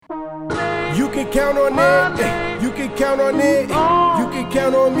You can count on that. You can count on it. You can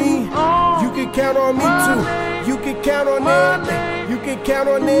count on me. You can count on me too. You can count on that. You can count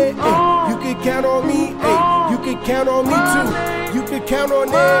on it. You can count on me. You can count on me too. You can count on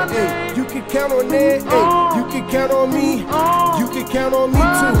that. You can count on that. You can count on me. You can count on me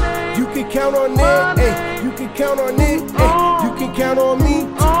too. You can count on that. You can count on it. You can count on me.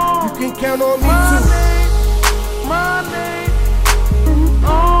 You can count on me too. My name.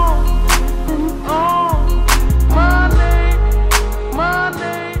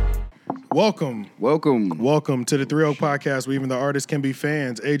 Welcome to the 3 Oak Podcast, where even the artists can be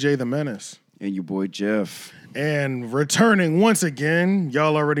fans. AJ the Menace. And your boy Jeff. And returning once again,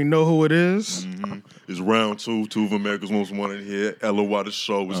 y'all already know who it is. Mm-hmm. It's round two of America's Most Wanted here. LOI the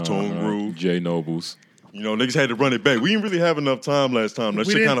show is Tone Groove. J Nobles. You know, niggas had to run it back. We didn't really have enough time last time. That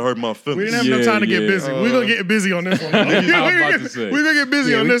shit kind of hurt my feelings. We didn't have enough time to get busy. We're going to get busy on this one. We're going to get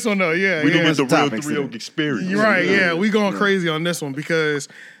busy on this one, though. Yeah, we going to get the real 3 Oak experience. You're right, yeah. We going crazy on this one because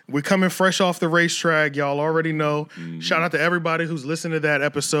we're coming fresh off the racetrack. Y'all already know. Shout out to everybody who's listened to that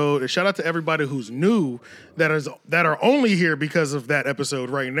episode. And shout out to everybody who's new that are only here because of that episode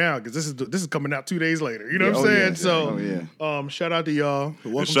right now. Because this is coming out 2 days later. You know what I'm saying? So, shout out to y'all.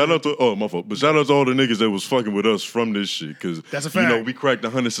 Shout out to my fault. But shout out to all the niggas that was fucking with us from this shit. Because that's a fact. You know, we cracked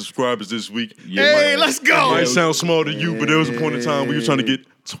 100 subscribers this week. Hey, let's go. It might sound small to you, but there was a point in time where you were trying to get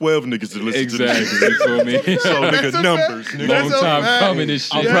 12 niggas to listen to this shit. You feel me? So, nigga, numbers. Nigga. Long time coming this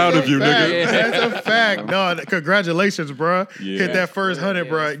shit. I'm proud of you, nigga. That's a fact. No, congratulations, bro. Hit that first 100,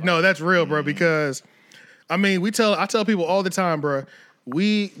 bro. No, that's real, bro, because, I mean, I tell people all the time, bro,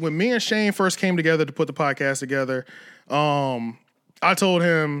 when me and Shane first came together to put the podcast together, I told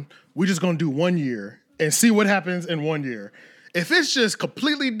him, we just going to do 1 year and see what happens in 1 year. If it's just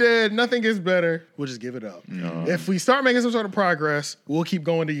completely dead, nothing gets better, we'll just give it up. If we start making some sort of progress, we'll keep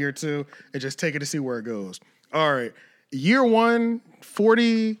going to year 2 and just take it to see where it goes. All right. Year 1,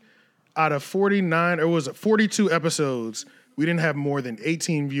 40 out of 49, or was it 42 episodes, we didn't have more than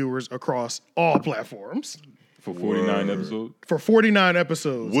 18 viewers across all platforms. For 49 episodes? For 49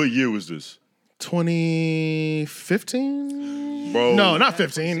 episodes. What year was this? 2015? Bro. No, not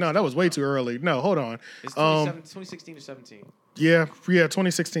 15. No, that was way too early. No, hold on. It's 2016 or 17. Yeah,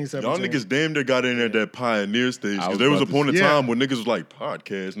 2016, 17. Y'all niggas damn near got in at that pioneer stage because there was a point in time when niggas was like,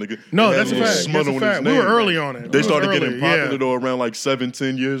 podcast, nigga. No, that's a fact. We were early on it. They started getting popular though around like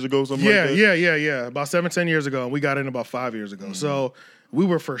 7-10 years ago, something like that. Yeah. About 7-10 years ago. And we got in about 5 years ago. So we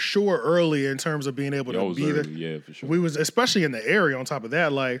were for sure early in terms of being able to be there. Yeah, for sure. We was, especially in the area on top of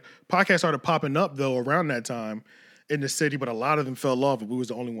that, like podcasts started popping up though around that time in the city, but a lot of them fell off, but we was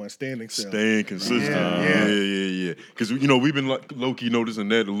the only one standing still. Staying consistent. Yeah. Because, you know, we've been low-key noticing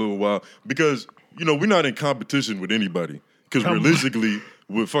that a little while because, you know, we're not in competition with anybody because realistically,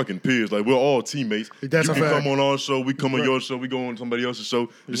 we're fucking peers. Like, we're all teammates. That's you a can fact. come on our show, we come on your show, we go on somebody else's show.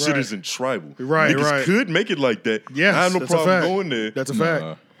 The shit isn't tribal. Niggas could make it like that. Yes, I have no that's problem going there. That's a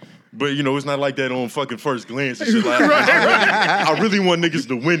fact. But, you know, it's not like that on fucking first glance and shit. Like, I really want niggas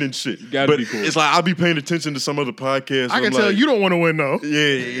to win and shit. But be cool. It's like I'll be paying attention to some other podcasts. I can tell you don't want to win though.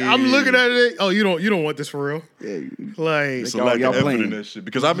 Yeah. I'm looking at it. Oh, you don't want this for real. Yeah. Like, it's a lack of effort in that shit.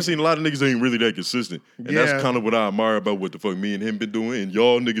 Because I've been seeing a lot of niggas that ain't really that consistent. And that's kind of what I admire about what the fuck me and him been doing. And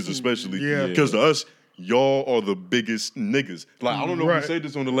y'all niggas especially. Because to us, y'all are the biggest niggas. Like, I don't know if we said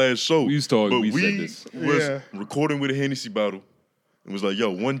this on the last show. We said this. was recording with a Hennessy bottle. And was like, yo,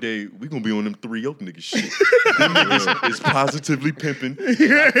 one day we gonna be on them 3 Oak niggas shit. Them niggas is positively pimping.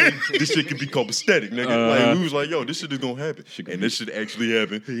 This shit can be copacetic, nigga. Like, we was like, yo, this shit is gonna happen. And this shit actually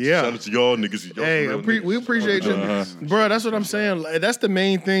happened. Yeah. Shout out to y'all niggas. Y'all hey, we appreciate you. Bro, that's what I'm saying. That's the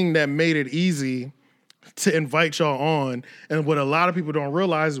main thing that made it easy to invite y'all on. And what a lot of people don't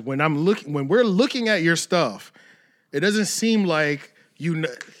realize when we're looking at your stuff, it doesn't seem like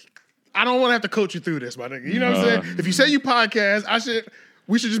I don't want to have to coach you through this, my nigga. You know what I'm saying? If you say you podcast,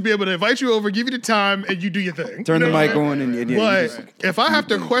 we should just be able to invite you over, give you the time, and you do your thing. Turn the mic on and but if I have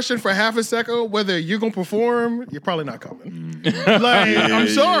to question for half a second whether you're gonna perform, you're probably not coming. I'm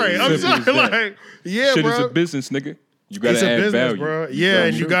sorry. Like, shit bro. It's a business, nigga. You gotta it's a add business, value. bro. Yeah,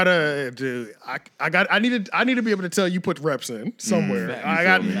 and you gotta, dude. I need to be able to tell you put reps in somewhere.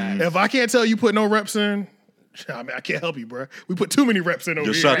 If I can't tell you put no reps in. I mean, I can't help you, bro. We put too many reps in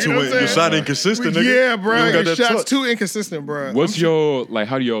over here. Your shot inconsistent, nigga. Yeah, bro. Your shot's too inconsistent, bro. What's your, like,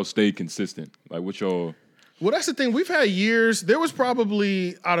 how do y'all stay consistent? Like, what's your... Well, that's the thing. We've had years. There was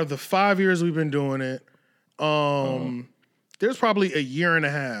probably, out of the 5 years we've been doing it, there's probably a year and a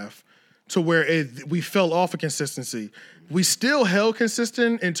half to where we fell off of consistency. We still held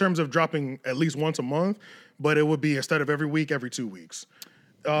consistent in terms of dropping at least once a month, but it would be instead of every week, every 2 weeks.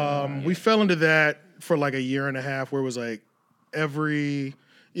 We fell into that for like a year and a half, where it was like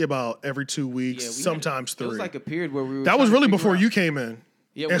about every 2 weeks, sometimes 3. It was like a period where we were. That was really before out, you came in.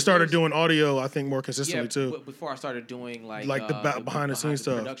 Yeah, and started doing audio, I think, more consistently too. Before I started doing like the behind the scenes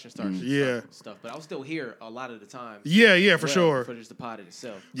stuff, production stuff. But I was still here a lot of the time. Yeah, for sure. For just the pod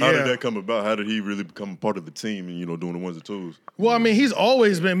itself. How did that come about? How did he really become part of the team and doing the ones and twos? Well, I mean, he's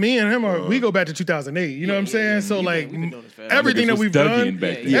always been. Me and him we go back to 2008. You know what I'm saying? So like everything that we've done,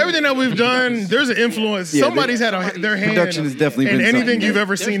 everything that we've done, there's an influence. Somebody's had their hand. Production has definitely been anything you've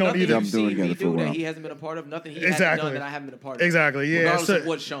ever seen on either. I'm doing together for a while. That he hasn't been a part of. Nothing he hasn't done that I haven't been a part of. Exactly. Yeah. Regardless of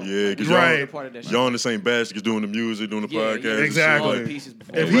what's shown. Yeah. Right. Y'all in the same basket, doing the music, doing the podcast. Exactly.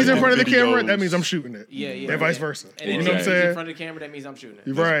 If he's in front of the camera, that means I'm shooting it. Yeah. And vice versa. And you know what I'm saying? In front of the camera, that means I'm shooting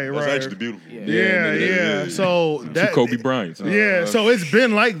it. Right. That's actually beautiful. Yeah. So that Kobe Bryant. So it's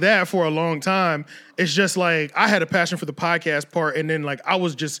been like that for a long time. It's just like I had a passion for the podcast part, and then like I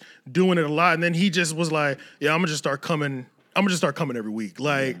was just doing it a lot, and then he just was like, "Yeah, I'm gonna just start coming every week."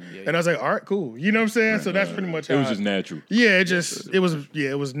 Like, and I was like, "All right, cool." You know what I'm saying? So that's pretty much how it was just natural. Yeah,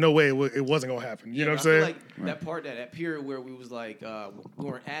 it was no way it wasn't gonna happen. You know what I'm saying? I feel like that part, that period where we was like we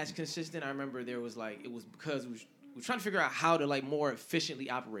weren't as consistent. I remember there was like it was because we were trying to figure out how to like more efficiently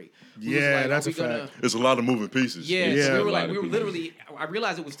operate. That's a fact. It's a lot of moving pieces. So we were literally. I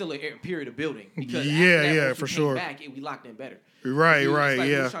realized it was still a period of building because for sure. We locked in better. Right. We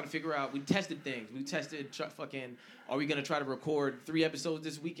were trying to figure out. We tested things. We tested are we gonna try to record 3 episodes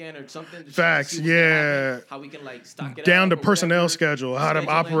this weekend or something? Facts. How we can like stock it down up to personnel schedule, how to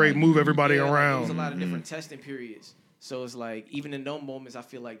operate, move everybody around. There was a lot of different testing periods. So it's like, even in those moments, I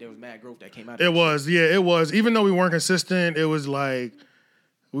feel like there was mad growth that came out of it. It was. Even though we weren't consistent, it was like,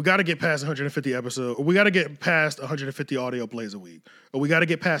 we got to get past 150 episodes, or we got to get past 150 audio plays a week, or we got to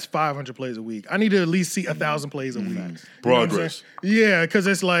get past 500 plays a week. I need to at least see 1,000 plays a week. Progress. Yeah, because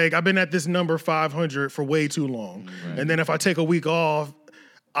it's like, I've been at this number 500 for way too long. And then if I take a week off,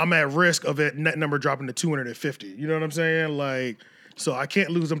 I'm at risk of it net number dropping to 250. You know what I'm saying? Like, so I can't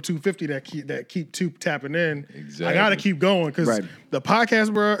lose them 250 that keep tapping in. Exactly. I got to keep going because the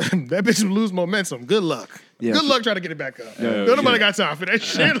podcast, bro, that bitch will lose momentum. Good luck. Yeah. Good luck trying to get it back up. Nobody got time for that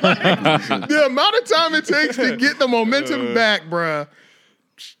shit. Like, the amount of time it takes to get the momentum back, bro.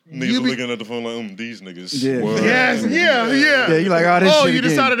 Niggas are looking at the phone like, these niggas. Yeah. Yes, yeah. You like, this shit you again.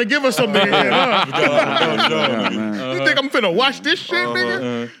 decided to give us something again, huh? Man. You think I'm finna watch this shit,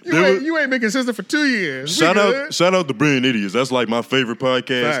 nigga? You ain't been consistent for 2 years. Shout out to Brilliant Idiots. That's like my favorite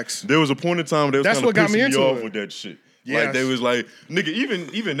podcast. Facts. There was a point in time that was kind of pissing me off it. with that shit. Yes. Like they was like, nigga,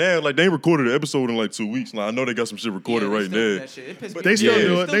 even now, like they ain't recorded an episode in like 2 weeks. Like I know they got some shit recorded right now. But they still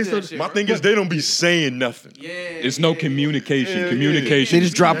do it. They still. My thing is they don't be saying nothing. It's no communication. Communication. They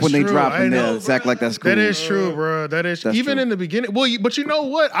just drop when they drop, and they act like that's cool. That is true, bro. That's even true. In the beginning. Well, but you know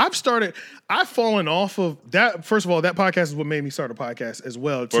what? I've fallen off of that. First of all, that podcast is what made me start a podcast as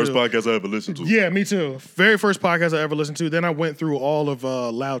well. First podcast I ever listened to. Yeah, me too. Very first podcast I ever listened to. Then I went through all of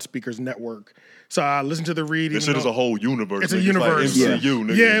Loudspeakers Network. So I listened to the read. This shit is a whole universe. It's a universe. Like MCU,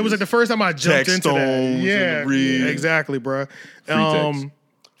 nigga. Yeah, it was like the first time I jumped into that. Yeah, exactly, bro.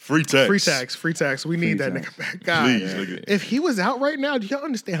 Free tax. Free tax. We need that nigga back. God, please, nigga. If he was out right now, do y'all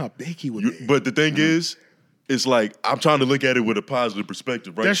understand how big he would be? But the thing is, it's like I'm trying to look at it with a positive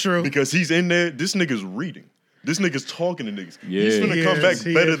perspective, right? That's true. Because he's in there. This nigga's reading. This nigga's talking to niggas. Yeah. He's finna come back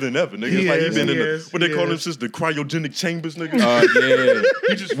better than ever, nigga. It's like he been in the, what they call them, the cryogenic chambers, nigga.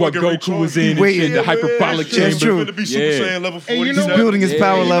 He just what Goku was in the hyperbolic chamber. That's true. Finna be Super Saiyan level 40. He's building his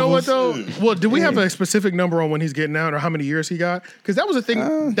power levels. You know what, though? Well, do we have a specific number on when he's getting out or how many years he got? Because that was a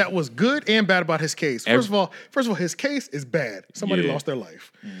thing that was good and bad about his case. First of all, his case is bad. Somebody lost their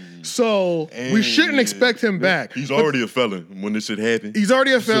life. So we shouldn't expect him back. He's already a felon when this shit happened. He's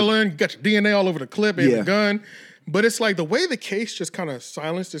already a felon. Got your DNA all over the clip and the gun. But it's like the way the case just kind of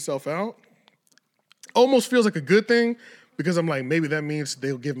silenced itself out almost feels like a good thing because I'm like, maybe that means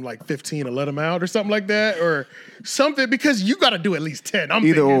they'll give him like 15 and let him out or something like that or something because you got to do at least 10. I'm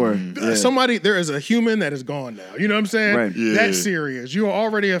Either thinking, or. Somebody, there is a human that is gone now. You know what I'm saying? Right. Yeah. That's serious. You are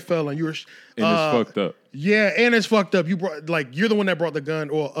already a felon. You were. And it's fucked up. Yeah, and it's fucked up. You're the one that brought the gun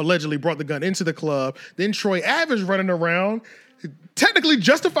or allegedly brought the gun into the club. Then Troy Ave is running around, technically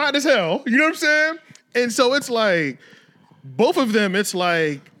justified as hell. You know what I'm saying? And so it's like, both of them, it's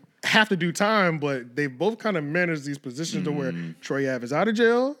like, have to do time, but they both kind of manage these positions to where Troy Ave is out of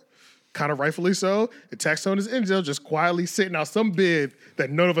jail, kind of rightfully so, and Taxstone is in jail, just quietly sitting out some bid that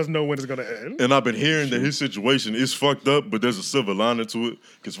none of us know when it's going to end. And I've been hearing that his situation is fucked up, but there's a silver lining to it.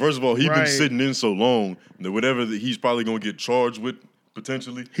 Because first of all, he's been sitting in so long that whatever he's probably going to get charged with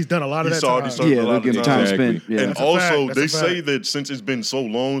potentially. He's done a lot of that. He's already time. served a lot of time. spent. Yeah. And That's a also, fact. they That's a say fact. that since it's been so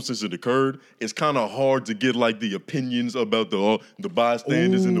long since it occurred, it's kind of hard to get like the opinions about the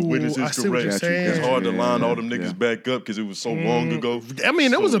bystanders and the Ooh, witnesses I see what correct. you're saying. It's hard to line all them Yeah. niggas back up because it was so long ago. I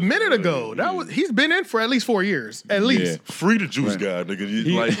mean, it was So, a minute ago. He's been in for at least 4 years, at least. Free the juice guy,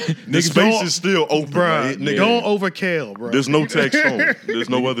 nigga. Like the Niggas space don't- is still open. Bruh, Like, nigga, don't overkill, bro. there's no tax stone. There's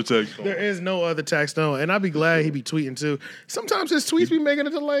no other tax stone. There is no other tax stone, and I'd be glad he be tweeting too. Sometimes his tweets be making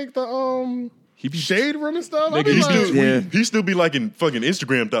it to like the He be shade room and stuff. I Nigga, be He like, still, Yeah. he still be liking fucking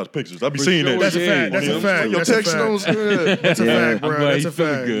Instagram thoughts pictures. I be seeing sure. that. that's a shit. fact. That's You a know, fact. Your That's a tax fact. stone's good. That's a fact, I'm bro. glad That's he a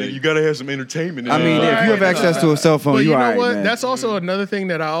feeling fact. good. You gotta have some entertainment. I mean, if you have access to a cell phone, But you you know all right, what? man. That's also another thing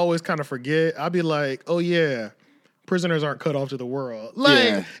that I always kind of forget. I'd be like, oh yeah, prisoners aren't cut off to the world. Like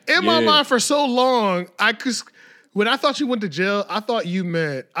Yeah. in my Yeah. mind for so long, when I thought you went to jail, I thought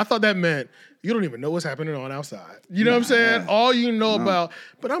that meant you don't even know what's happening on outside. You know what I'm saying? All you know about.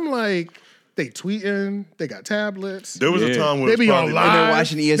 But I'm like, they tweeting, they got tablets. There was a Yeah. time when They it was be probably on like- live. they're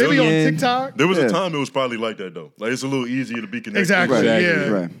watching They be on ESPN. TikTok. There was Yeah. a time it was probably like that though. Like it's a little easier to be connected. Exactly. Right. Yeah.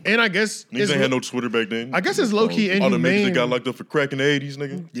 Right. And I guess Niggas ain't had no Twitter back then. I guess it's low key All the niggas inhumane. that got locked up for crack in the 80s,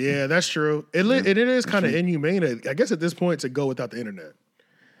 nigga. Yeah, that's true. It is kind of inhumane, I guess, at this point to go without the internet,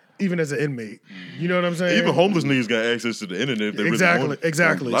 even as an inmate. You know what I'm saying? Even homeless niggas got access to the internet if they Exactly, really want it.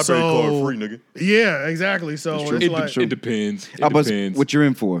 exactly. Library So- card free, nigga. Yeah, exactly. So it's It, like, it depends. It But depends. what you're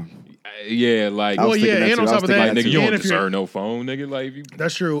in for? Yeah, like I was well, thinking yeah, that and too. on I top was of thinking that, nigga, you and don't if you're- deserve no phone, nigga. Like, if you,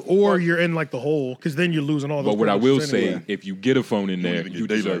 that's true. Or you're in like the hole because then you're losing all those. but what I will privileges say, anyway. if you get a phone in there, even you get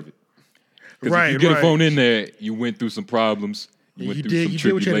daylight. deserve it. Because Right, if you get right. a phone in there, you went through some problems. You went You through did- some you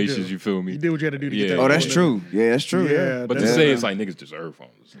did what you had to tribulations. do. You feel me? You did what you had to do to Yeah. get that. Oh, that's phone. true. Yeah, that's true. Yeah, But to that's- say it's like niggas deserve phones.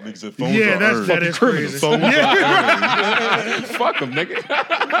 Like, Niggas said phones Yeah, are that's earned. that is crazy. Phones fuck them,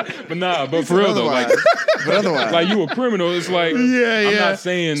 nigga. But nah, but for real though, like, But otherwise, like you a criminal. It's like, Yeah, I'm yeah. not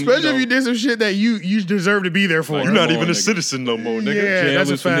saying, Especially you know, if you did some shit that you deserve to be there for. Like, You're not Come even on, a nigga. citizen no more, nigga. Yeah, jail that's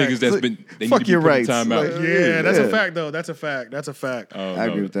a is for fact. niggas that's been they Fuck need to be your put in rights. time out. Like, Yeah, that's Yeah. a fact though. That's a fact. That's a fact. I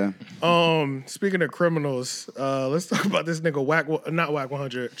agree with that. Speaking of criminals, let's talk about this nigga not Whack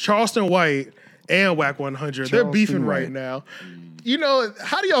 100, Charleston White and Whack 100. They're Charleston beefing right White. now. You know,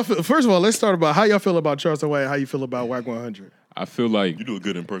 how do y'all feel? First of all, let's start about how y'all feel about Charleston White and how you feel about Whack 100. I feel like You do a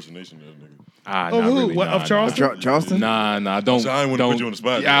good impersonation of that nigga. Of not who? really, What, nah, of Charleston? Charleston? Nah, don't. So I ain't wanna don't put you on the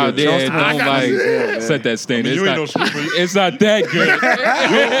spot. Yeah, Yeah, yeah, Charleston. don't like set that standard. you ain't no it's, stripper. not, it's not that good. You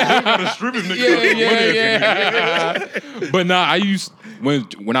got a strippers nigga. yeah. But nah, I used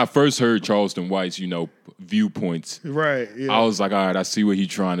when I first heard Charleston White's, viewpoints. Right. Yeah. I was like, all right, I see what he's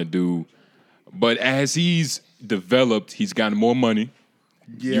trying to do. But as he's developed, he's gotten more money.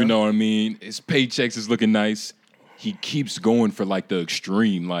 Yeah. You know what I mean? His paychecks is looking nice. He keeps going for like the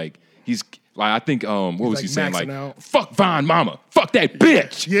extreme. Like he's like, I think what was like he saying? maxing Like, out. fuck Vine Mama, fuck that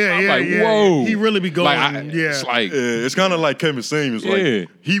bitch. Yeah, I'm yeah, like, yeah. whoa. He really be going, yeah. It's like Yeah, it's kind of like Kevin Samuels. Like Yeah.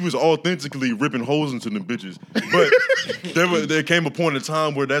 he was authentically ripping holes into them bitches, but there came a point in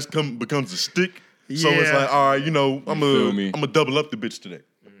time where becomes a stick. So it's Yeah. like, all right, I'm feel me? gonna double up the bitch today.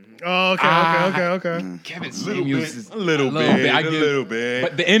 Oh, okay. Kevin Little Samuels bit, is a little bit, I a get- little bit.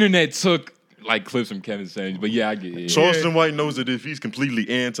 But the internet took like clips from Kevin Samuels. But yeah, I get it. Charleston White knows that if he's completely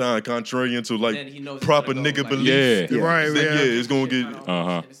anti and contrarian to Then he knows like it's proper gonna go, nigga like- belief, Yeah. Right, then, yeah. it's gonna get.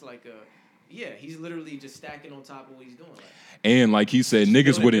 Uh-huh. It's like, he's literally just stacking on top of what he's doing. Like, And like he said,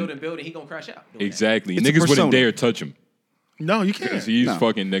 niggas wouldn't building, he gonna crash out. doing that. exactly. It's a Niggas persona. wouldn't dare touch him No, you can't. because he's No.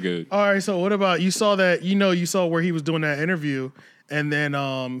 fucking nigga. All right, so what about you saw that? You saw where he was doing that interview, and then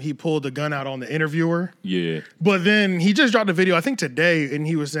he pulled the gun out on the interviewer. Yeah. But then he just dropped a video, I think today, and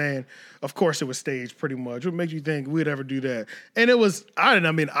he was saying, of course it was staged pretty much. What makes you think we'd ever do that? And it was,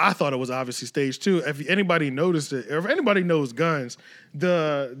 I thought it was obviously staged too. If anybody noticed it, or if anybody knows guns,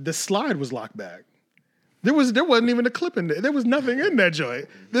 the slide was locked back. There wasn't even a clip in there. There was nothing in that joint.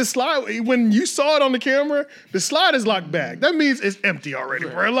 The slide, when you saw it on the camera, the slide is locked back. That means it's empty already,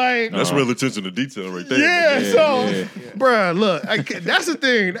 bro. Like, That's real attention to detail right there. yeah, so, yeah. bruh, look, that's the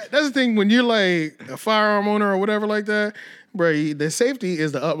thing. That's the thing when you're like a firearm owner or whatever like that, bruh, the safety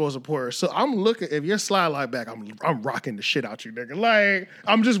is the utmost importance. So I'm looking, if your slide lock back, I'm rocking the shit out you, nigga. Like,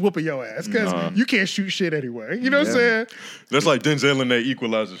 I'm just whooping your ass because you can't shoot shit anyway. You know what I'm saying? That's like Denzel and that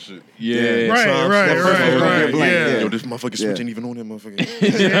Equalizer shit. Yeah. Right, Blank, yeah. Yo, this motherfucker switch ain't even on that motherfucker.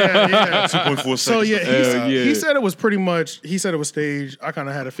 Yeah. 2.4 seconds. So yeah, yeah. he said it was pretty much. He said it was staged. I kind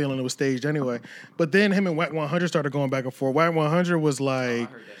of had a feeling it was staged anyway. But then him and Whack 100 started going back and forth. Whack 100 was like,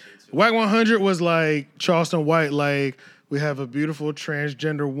 Whack 100 was like Charleston White, like, we have a beautiful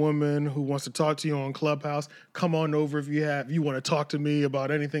transgender woman who wants to talk to you on Clubhouse. Come on over if you want to talk to me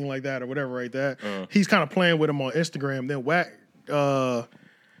about anything like that or whatever like that. He's kind of playing with him on Instagram. Then Whack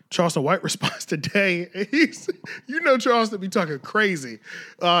Charleston White response today. Charleston be talking crazy.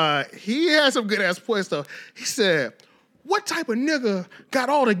 He had some good ass points though. He said, "What type of nigga got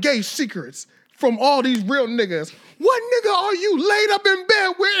all the gay secrets from all these real niggas? What nigga are you laid up in bed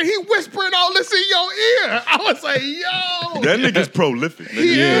with? He whispering all this in your ear." I was like, "Yo, that nigga's prolific. Nigga.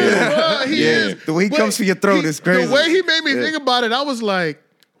 he is, bro. He is." The way he comes for your throat is crazy. The way he made me think about it, I was like,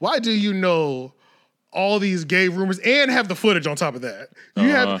 "Why do you know all these gay rumors and have the footage on top of that?"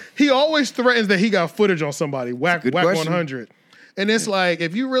 He always threatens that he got footage on somebody. Whack 100. And it's like,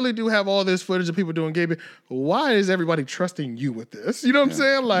 if you really do have all this footage of people doing gay, why is everybody trusting you with this? You know what I'm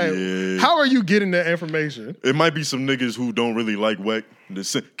saying? Like, how are you getting that information? It might be some niggas who don't really like Wack.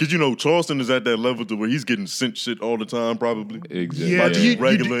 Because, Charleston is at that level to where he's getting sent shit all the time, probably. Exactly. By just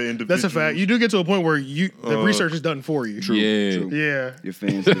regular individuals. That's a fact. You do get to a point where the research is done for you. True. Yeah. Your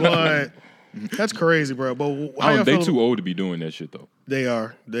fans. But that's crazy, bro. But they too old to be doing that shit, though. They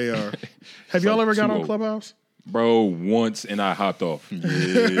are. Have y'all ever got on Clubhouse? Bro, once and I hopped off.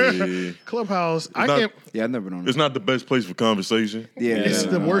 Yeah. Clubhouse, Yeah, I've never been on it. It's not the best place for conversation. Yeah. It's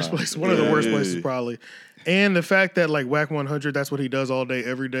the worst place. One of the worst places, probably. And the fact that like Whack 100, that's what he does all day,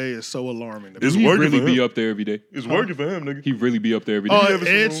 every day, is so alarming. It's He working really for be him. up there every day. It's working for him, nigga. He really be up there every day. Oh, ever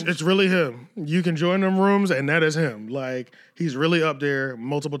seen rooms? it's really him. You can join them rooms, and that is him. Like, he's really up there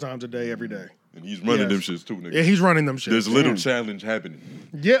multiple times a day, every day. And he's running them Yes. shits too, nigga. Yeah, he's running them shit. There's a little challenge happening.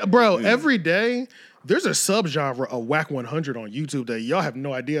 Yeah, bro, every day. There's a subgenre of Whack 100 on YouTube that y'all have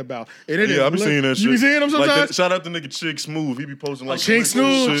no idea about. And Yeah, I be seeing that shit. You be seeing them Like sometimes? that, shout out to nigga Chink Smooth. He be posting like Chink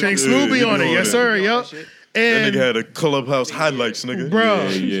Smooth be on it. Yes, sir. Yep. That And nigga had a Clubhouse highlights, nigga. bro,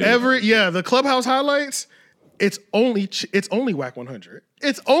 Yeah. the Clubhouse highlights, it's only Whack 100.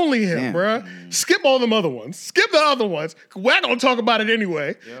 It's only him, Damn. bro. Skip all them other ones. Skip the other ones. Whack gonna talk about it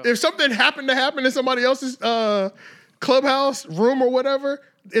anyway. If something happened to happen in somebody else's Clubhouse room or whatever,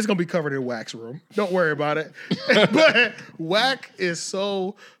 it's gonna be covered in Whack's room. Don't worry about it. But Whack is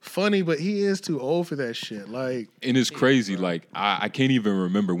so funny, but he is too old for that shit. Like, And it's crazy. Like, I can't even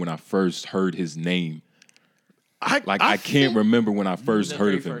remember when I first heard his name. I can't remember when I first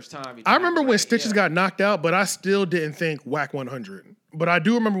heard of him. I remember when Stitches got knocked out, but I still didn't think Whack 100. But I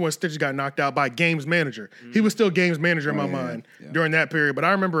do remember when Stitches got knocked out by Games Manager. He was still Games Manager in my mind during that period. But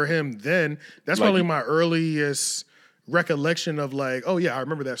I remember him then. That's probably my earliest recollection of like, oh yeah, I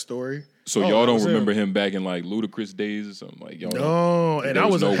remember that story. So y'all don't remember him back in like Ludacris days or something? Like, y'all No, and there I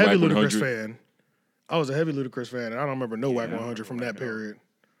was a no heavy Whack Ludacris 100? fan. I was a heavy Ludacris fan, and I don't remember no Whack 100 from that period.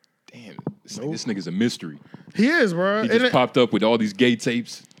 Damn, this nigga's a mystery. He is, bro. He just popped up with all these gay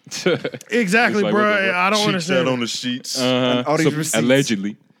tapes. Exactly, Like, bro. what the- I don't Cheek understand. shot on the sheets. All these receipts.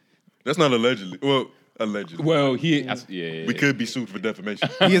 Allegedly. That's not allegedly. Well, allegedly. Well, We could be sued for defamation.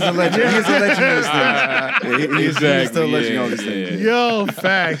 He is a legend. He is a legend in this thing. Yeah, he is still a legend in all these things. Yo,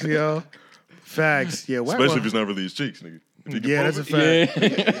 facts, yo. Facts. Yeah, Whack Especially if it's not really his cheeks, nigga. If he can Yeah, prove that's a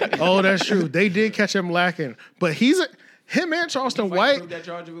it, fact. Oh, that's true. They did catch him lacking, but him and Charleston White. That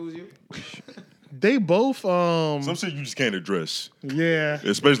charge if it was you. They both. Some shit you just can't address, Yeah.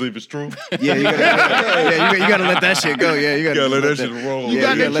 especially if it's true. Yeah, you gotta let that shit go. Yeah, you You gotta gotta let that shit roll. You Yeah, got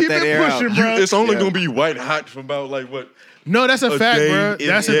you to gotta let keep that it air out. pushing, bro. It's only Yeah. gonna be white hot from about like what? No, that's a fact, day, bro. if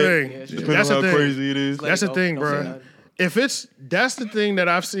That's the that, thing. Depending That's on the how thing. crazy it is. That's the thing, Don't say bro. nothing. That's the thing that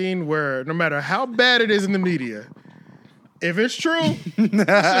I've seen where no matter how bad it is in the media, if it's true,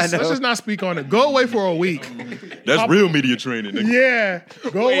 let's just not speak on it. Go away for a week. That's real media training, nigga.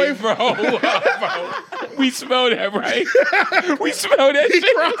 Yeah. Go away Wait, bro. We smell that, right? We smell that shit.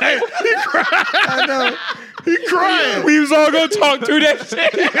 I know. He crying. We was all gonna talk through that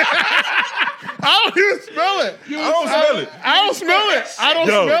shit. I don't even smell it. I don't smell it. I don't smell it. I don't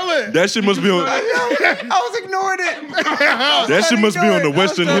Yo, smell it. that shit must be on. I was ignoring it. That shit must be on the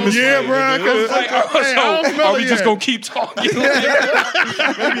Western Hemisphere. Yeah, bro. I don't smell Are we it just yet. gonna keep talking?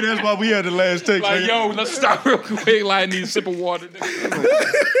 Maybe that's why we had the last take. Like, man. yo, let's stop real quick. Like, I need a sip of water.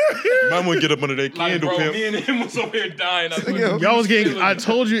 Might want to get up under that Like, candle, bro, pimp. me and him was over here dying. I was like, Y'all was getting. I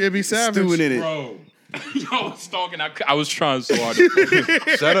told you it'd be savage. Stewing in it. bro. Y'all was talking. I was trying so hard.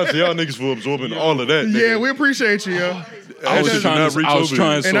 To Shout out to y'all niggas for absorbing all of that. Yeah, nigga. we appreciate you, yo. I was shit did trying. not reach I was over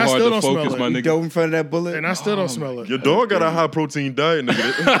trying here. so And I hard still to don't smell focus, it. my You nigga. dove in front of that bullet. And I still don't smell it. Your dog got a high protein diet,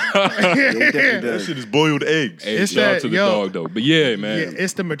 nigga. That shit is boiled eggs. Hey, It's shout out that- to the yo. dog though. But yeah, Yeah, man.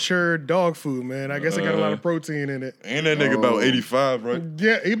 it's the mature dog food, man. I guess it got a lot of protein in it. And that nigga about 85, right?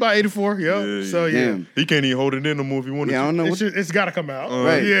 Yeah, he about 84, yo. Yeah, So yeah, Damn. He can't even hold it in no more if he wanted Yeah, I don't know it's got to come out.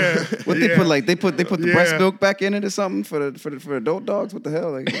 Right. Yeah. what they yeah. put. Like they put the Yeah. breast milk back in it or something for adult dogs. What the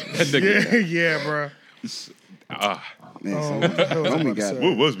hell? Like, That nigga- Yeah, yeah, bro. Man, homie got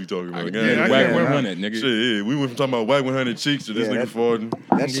What was we talking about? Yeah, Whack 100, nigga. Shit, yeah, we went from talking about Whack 100 cheeks to this nigga farting.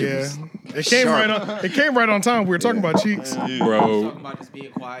 That shit was It came sharp. right on. It came right on time. We were talking about cheeks. Yeah. Bro. Talking about just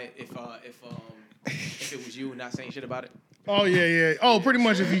being quiet if it was you and not saying shit about it. Oh yeah. Oh, pretty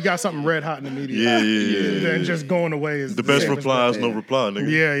much if you got something red hot in the media. Yeah. Then just going away is The best same as reply is bad. no reply, nigga.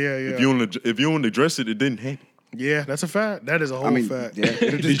 Yeah. If you don't address it, it didn't happen. Yeah, that's a fact. That is a whole fact. Yeah, it'll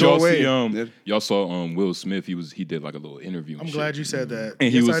just Did go y'all away. see? Y'all saw Will Smith. He did like a little interview. I'm glad you said that.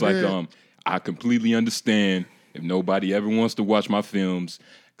 And he Yes, was I like, did. I completely understand if nobody ever wants to watch my films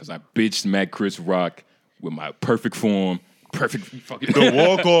because I bitch smacked Chris Rock with my perfect form, perfect fucking. The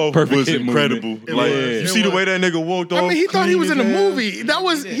walk off Perfect was hit incredible. movement. Like Yeah. you see the way that nigga walked off. I mean, he thought he clean was in a as hell. movie. That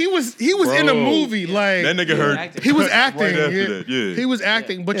was he was in a Bro. movie. Like That nigga Yeah. hurt. he was right acting. after that. Yeah. He was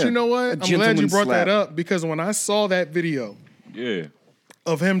acting. But Yeah. you know what? A I'm glad you gentleman brought slap. that up because when I saw that video Yeah.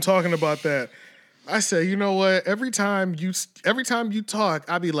 of him talking about that, I said, you know what? Every time you talk,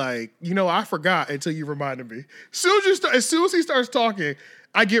 I be like, I forgot until you reminded me. As soon as he starts talking,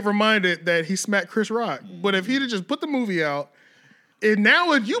 I get reminded that he smacked Chris Rock. But if he'd have just put the movie out, and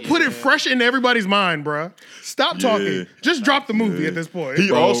now you put it fresh in everybody's mind, bruh. Stop talking. Just drop the movie at this point.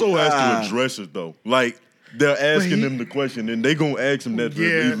 He also has to address it though. Like they're asking he- him the question, and they gonna ask him that for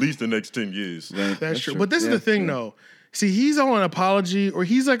Yeah. at least the next 10 years. That's true. But this is the thing, though. See, he's on an apology, or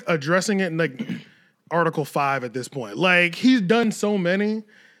he's like addressing it in like Article 5 at this point. Like he's done so many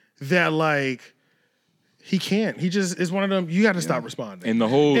that like he can't. He just is one of them. You got to stop responding. And the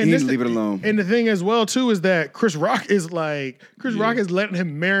whole. He need this- to leave it alone. And the thing as well too is that Chris Rock is letting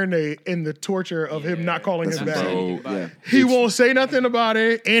him marinate in the torture of him not calling him back. Bro, Yeah. He won't say nothing about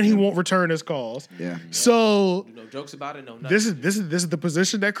it, and he won't return his calls. Yeah. So No jokes about it. No nothing. this is the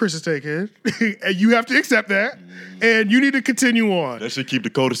position that Chris is taking, and you have to accept that, and you need to continue on. That should keep the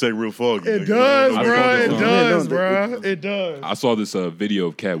cul-de-sac real foggy. It nigga. does, You know, bro. It no, does, no, bro. It does. I saw this video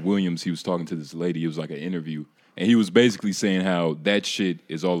of Cat Williams. He was talking to this lady. It was like an interview. And he was basically saying how that shit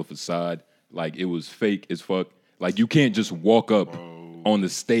is all a facade. Like, it was fake as fuck. Like, you can't just walk up on the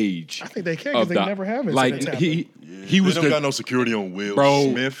stage. I think they can because they never have it. Like, he was They don't got no security on Will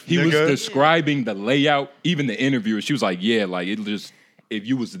bro, Smith. he was nigga. describing the layout. Even the interviewer, she was like, yeah, like, it just, if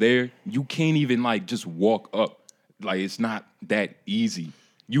you was there, you can't even, like, just walk up. Like, it's not that easy.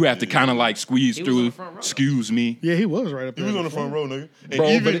 You have to kind of, like, squeeze He was on through. the front row. Excuse me. Yeah, he was right up He there. was on the front row, nigga. And Bro,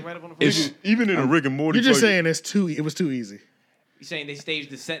 even, but it- Right up on the front it's, row. even in a Rick and Morty You're just fight, saying it was too easy. You saying they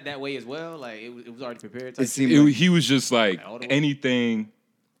staged the set that way as well? Like it was already prepared. It Type seemed It- like, he was just like All the way. anything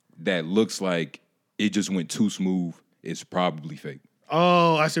that looks like it just went too smooth is probably fake,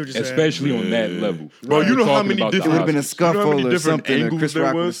 Oh, I see what you're saying. especially on that level. Bro, you We're know how talking many about the it would have been a You Oscars. know scuffle how many or different something. Or angles Chris there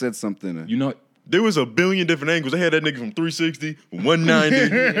Rock would have was? said something. You know, there was a billion different angles. They had that nigga from 360, 190,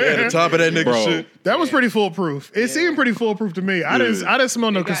 at the top of that nigga Bro. shit. That was pretty foolproof. It seemed pretty foolproof to me. I didn't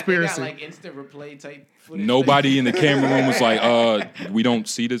smell no They got conspiracy. like instant replay type footage. nobody in the camera room was like, we don't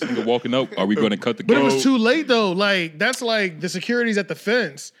see this nigga walking up. Are we going to cut the But it camera? was too late though. Like that's like the security's at the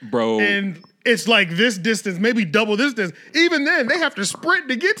fence, Bro. and it's like this distance, maybe double this distance. Even then, they have to sprint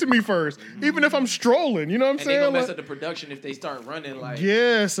to get to me first. Even if I'm strolling, you know what I'm And they saying? gonna mess Like- up the production if they start running like.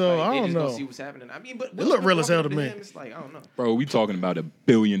 yeah, so like, I they don't just gonna know. see what's happening. I mean, but It looked real as hell to me. It's like I don't know. Bro, we talking about $1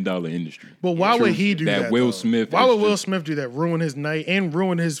 billion industry. But why would he do That that? Will though? Smith Why is would Will just- Smith do that? Ruin his night and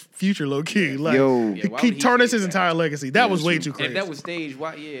ruin his future, low key. Like Yo. Yeah, why he would he tarnished say his that? entire legacy. That was way too And crazy. if that was staged,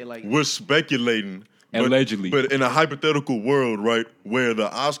 why? Yeah, like We're speculating. but- Allegedly. But in a hypothetical world, right, where the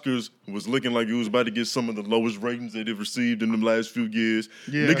Oscars was looking like it was about to get some of the lowest ratings that they've received in the last few years,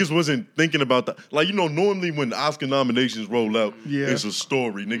 Yeah. niggas wasn't thinking about that. Like, normally when the Oscar nominations roll out, Yeah. it's a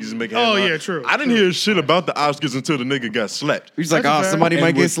story. Niggas is making Oh, headlines. yeah, true, I didn't hear shit about the Oscars until the nigga got slapped. He's like, That's a oh, fact. somebody And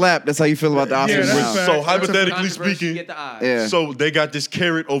might get with- slapped. That's how you feel about the Oscars Yeah, that's now. a fact. So That's a hypothetically controversy, speaking, get the eyes. Yeah. so they got this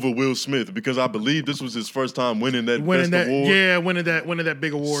carrot over Will Smith because I believe this was his first time winning that winning best that, award. winning that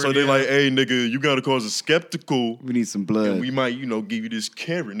big award. So they're yeah. like, hey, nigga, you got to cause a skeptical. We need some blood. And we might, give you this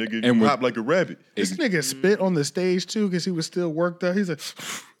carrot, nigga. And You with- hop like a rabbit. This nigga spit on the stage too because he was still worked up. He's like,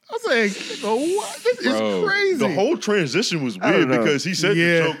 I was like, nigga, what? This Bro, is crazy. The whole transition was I don't weird know. because he said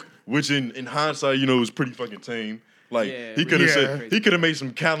Yeah. the joke, which in hindsight, was pretty fucking tame. Like Yeah, he could have yeah. said he could have made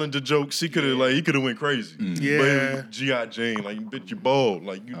some calendar jokes. He could have went crazy. But it Yeah. was G.I. Jane, like you bitch, you bald,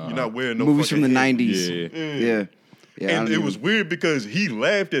 like you're not wearing no Movies from the fucking '90s. Yeah. Yeah. I And don't it was weird because he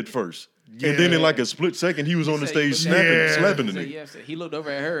laughed at first. And then Yeah. in like a split second, he was on the He said- stage Yeah. slapping the So, nigga. yeah, so he looked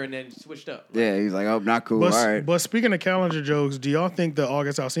over at her and then switched up. Yeah, he's like, oh, not cool. But, All right. but speaking of calendar jokes, do y'all think the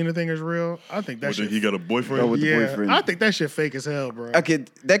August Alsina thing is real? I think that But then shit. he got a boyfriend. Oh, with the yeah, boyfriend. I think that shit fake as hell, bro. Okay,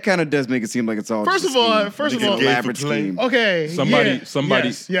 that kind of does make it seem like it's all. First just of all- a scheme. first of It's an all- elaborate Gay for play. scheme. Okay, Somebody- yeah,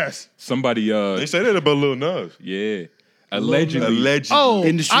 somebody- yes. Somebody, They say that about Lil Nas. yeah. Allegedly. Oh,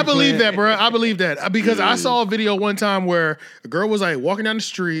 Industry I believe plan. that, bro. I believe that because I saw a video one time where a girl was like walking down the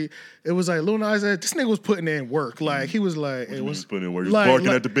street. It was like Lil Nas X. This nigga was putting in work. Like he was like, it was putting in work. He was barking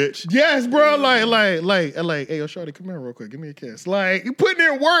at the bitch. Yes, bro. Like, hey, yo, shorty, come here real quick. Give me a kiss. Like, he putting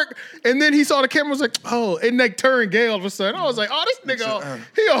in work, and then he saw the camera. Was like, oh, and like turned gay all of a sudden. I was like, oh, this nigga,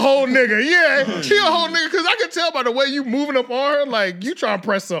 he a whole nigga. Yeah, he a whole nigga. Because I could tell by the way you moving up on her, like you trying to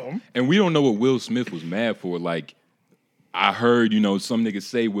press something. And we don't know what Will Smith was mad for. Like, I heard, some niggas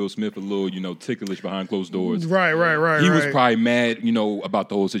say Will Smith a little, ticklish behind closed doors. Right. He was probably mad, about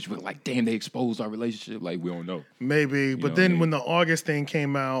the whole situation. Like, damn, they exposed our relationship. Like, we don't know. Maybe. But then when the August thing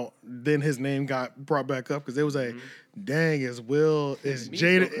came out, then his name got brought back up because it was like, dang, is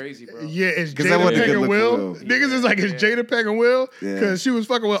Jada crazy, bro. Yeah, is that Jada wasn't a good pegging look Will? for Will. Niggas is like, is Jada pegging Will? Because she was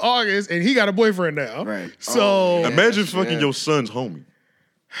fucking with August and he got a boyfriend now. Right. So Imagine fucking your son's homie.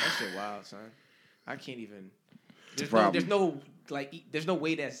 That shit wild, son. I can't even. There's no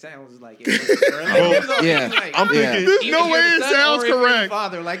way that sounds like it. I'm thinking. There's no way it sounds correct.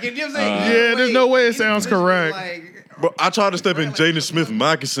 Father, like, you know what I'm saying? Yeah, there's no way it sounds correct. Bro, I tried to step in Jaden Smith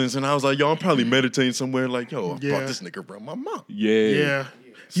moccasins, and I was like, yo, I'm probably meditating somewhere. Like, yo, I brought this nigga around my mom. Yeah.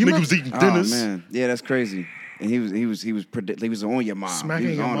 This nigga was eating dinners. Oh man, yeah, that's crazy. And he was on your mom.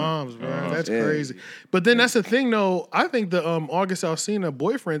 Smacking your moms, bro. That's Yeah. crazy. But then that's the thing, though. I think the August Alsina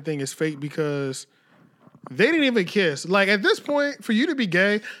boyfriend thing is fake because they didn't even kiss. Like, at this point, for you to be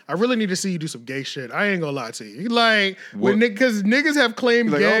gay, I really need to see you do some gay shit. I ain't gonna lie to you. Like, because niggas have claimed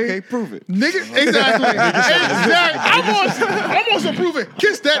Like, gay. okay, prove it. Exactly. I want to prove it.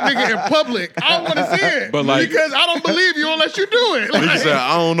 Kiss that nigga in public. I want to see it. But like, because I don't believe you unless you do it. Nigga Like, said,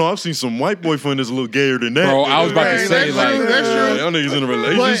 I don't know. I've seen some white boyfriend that's a little gayer than that. bro, I was about to Right, say, that's like, true, that's true. Y'all niggas in a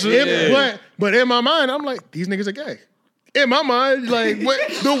relationship. But in my mind, I'm like, these niggas are gay. In my mind, like,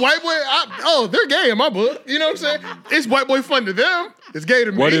 the white boy, they're gay in my book. You know what I'm saying? It's white boy fun to them. It's gay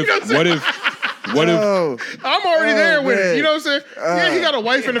to me. what You if, know what I'm saying? what if, Oh, I'm already there with it. man. You know what I'm saying? Yeah, he got a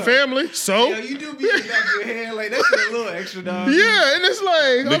wife and a family. So, Yo, you do be in the back of your head. Like, that shit a little extra, dog. yeah, and it's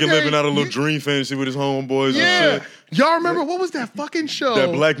like, Nigga okay, living out a little dream fantasy with his homeboys Yeah. and shit. Y'all remember, what was that fucking show?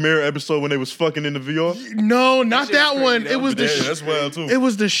 That Black Mirror episode when they was fucking in the VR? No, not shit was that crazy, one. though. It was the Yeah, that's wild too. It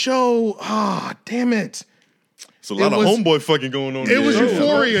was the show. Ah, damn it. It's a lot of was- homeboy fucking going on. It was there.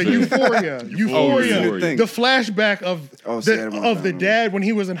 Euphoria. Euphoria. Euphoria. The flashback of the dad when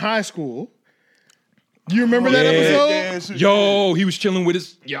he was in high school. You remember that episode? yo, he was chilling with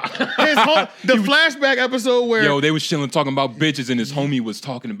his, The flashback episode where they was chilling talking about bitches, and his homie was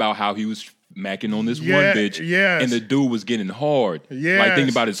talking about how he was macking on this one bitch, yes. and the dude was getting hard. Yes. Like,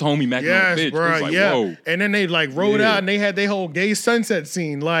 thinking about his homie macking on a bitch. It bro, was like, whoa. And then they like rode Yeah. out and they had their whole gay sunset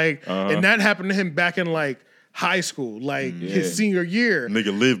scene, like, and that happened to him back in like high school, like his senior year.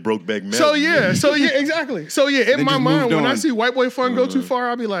 Nigga live broke back man. So yeah, exactly. So yeah, in my just mind, moved when I on. see white boy fun go too far,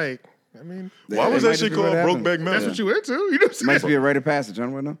 I'll be like, I mean, why was that shit called Brokeback Mountain? that's what you into. You know what I'm saying? Might be a rite of passage. I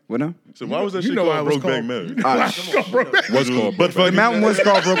don't know. What now? So why was that You shit know why called it was Brokeback called- Mountain? What's called? But The fucking mountain was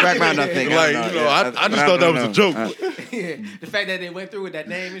called Brokeback Mountain, I think. like, I just thought that was a joke. The fact that they went through with that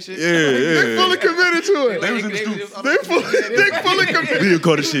name and shit. They fully committed to it. They was in the stoop. They fully committed. We'll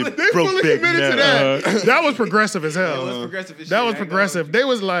call this shit They fully Brokeback committed to Mountain. that. That was progressive as hell. That was progressive as shit. That was I ain't progressive. They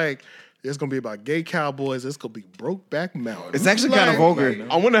was like, it's gonna be about gay cowboys. It's gonna be Brokeback Mountain. It's actually kind of vulgar.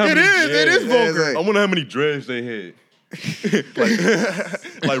 I wonder how It many. is vulgar. it's I wonder how many dreads they had.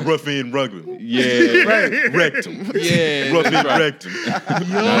 like rough end rugged. Yeah. Rectum. Yeah. Rough end rectum.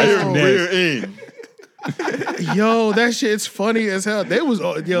 Rear end. Yo, that shit's funny as hell. They was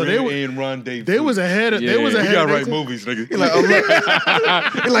Rear end rendezvous. they was ahead of they was Yeah. We ahead gotta of write their movies, nigga.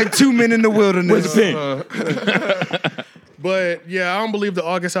 Like 2 men in the wilderness. Where's the pen? But yeah, I don't believe the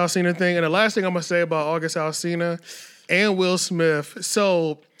August Alsina thing. And the last thing I'm gonna say about August Alsina and Will Smith.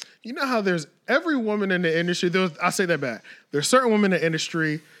 So you know how there's every woman in the industry. I say that back. There's certain women in the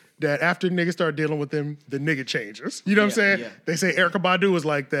industry that after niggas start dealing with them, the nigga changes. You know what I'm saying? Yeah. They say Erykah Badu was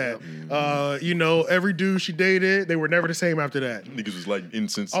like that. You know, every dude she dated, they were never the same after that. Niggas was like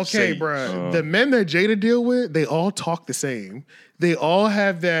incense. Okay, bruh. The men that Jada deal with, they all talk the same. They all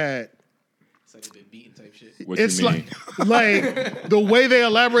have that. It's like they've been beaten type shit. What It's you mean? like the way they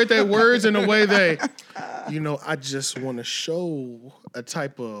elaborate their words and the way they, I just want to show a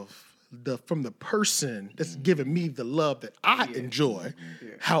type of from the person that's giving me the love that I enjoy,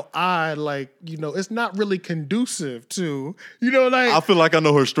 how I it's not really conducive to, I feel like I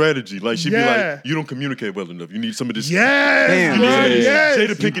know her strategy. Like she'd be Yeah. like, you don't communicate well enough. You need some of this. yes, Damn, bro, yeah. yes.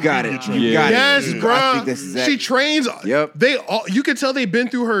 Jada Pinkett You got Media it. training. You got Yes, it. bro. I think this is She trains. Yep. You can tell they've been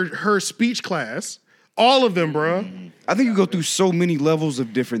through her speech class. All of them, bro. I think you go through so many levels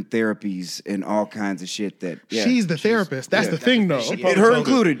of different therapies and all kinds of shit that she's the therapist. That's the thing, though. her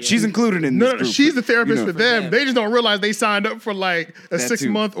included. She's included in this No, group. she's the therapist for them. them. They just don't realize they signed up for like a That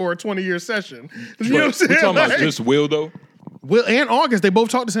 6-month or a 20-year session. You know what I'm saying? We talking about Like, just Will though. Will and August, they both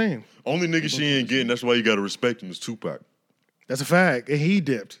talk the same. Only nigga she ain't getting, that's why you gotta respect him, is Tupac. That's a fact. And he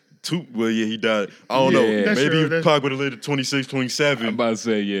dipped. Well, yeah, he died. I don't know. Yeah. That's Maybe true. Pac would have lived to 26, 27. I'm about to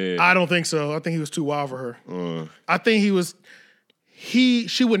say yeah. I don't think so. I think he was too wild for her. I think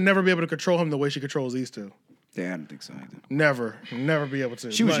she would never be able to control him the way she controls these two. Yeah, I don't think so either. Never be able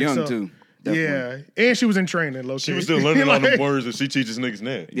to. She was young too. Definitely. Yeah, and she was in training, low She was still learning all the words that she teaches niggas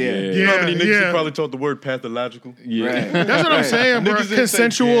now. Yeah. You know how many niggas Yeah. she probably taught the word pathological? yeah. Right. That's what I'm saying, bro. Niggas didn't say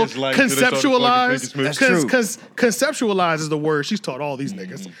gas lights, so they started fucking Conceptualize. Frankie Smith. That's true. Because conceptualize is the word she's taught all these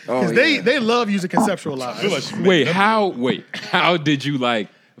niggas. Oh, Because they love using conceptualize. I feel like she made How did you like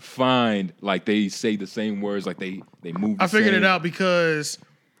find like they say the same words like they move? I figured it out because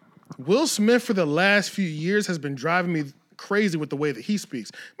Will Smith for the last few years has been driving me crazy with the way that he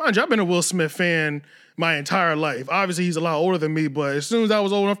speaks. Mind you, I've been a Will Smith fan my entire life. Obviously, he's a lot older than me, but as soon as I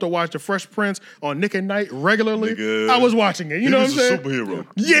was old enough to watch The Fresh Prince on Nick at Night regularly, Nigga. I was watching it. You know what I'm saying? He was a superhero.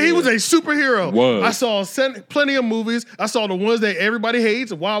 Yeah, he was a superhero. Was. I saw plenty of movies. I saw the ones that everybody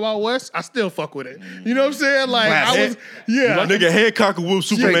hates, Wild Wild West. I still fuck with it. You know what I'm saying? Like, I was, yeah. Nigga, Hancock will whoop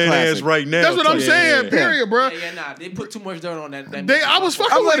Superman classic. ass right now. That's what I'm too. saying, period, bro. Nah. They put too much dirt on that. I was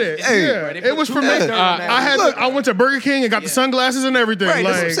fucking with it. hey, Yeah, bro, they it put was too for me. much dirt on that. I went to Burger King and got the sunglasses and everything. Right, that's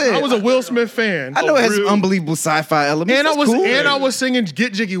what I'm Like, saying. I was a Will Smith fan. I know it has some real? unbelievable sci-fi elements. And That's cool. cool. I was singing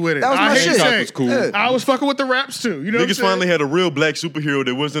 "Get Jiggy with It." That was I my hate to shit. say, Hancock was cool. Yeah. I was fucking with the raps too. You know, what I'm Niggas saying? finally had a real black superhero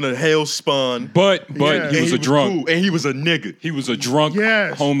that wasn't a hell spawn. But Yeah. he And was a drunk. cool, and he was a nigga. He was a drunk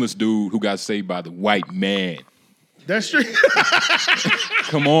Yes. homeless dude who got saved by the white man. That's true.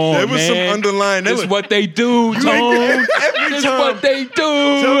 Come on, There was man. some underlying. This is what they do, Tone. This is what they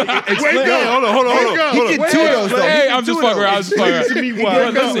do. Explain. Wake up. Hold on. Wake up. He did two of those, though. Hey, He I'm did just two of fucking around. I'm those. just fucking around. Explain to me why. why.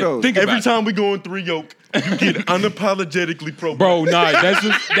 Listen, think about Every it. time we go in three yoke, you get unapologetically pro. Bro, nah,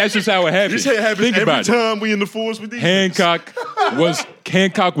 that's just how it happens. This shit happens Think every about it. time we in the force with these. Hancock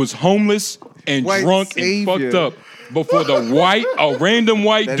was homeless and White drunk savior. and fucked up before a random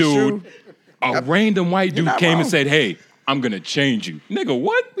white That's dude, true. random white dude not came wrong. and said, "Hey, I'm gonna change you, nigga.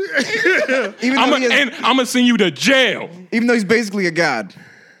 What? Even though, I'm gonna send you to jail. even though he's basically a god.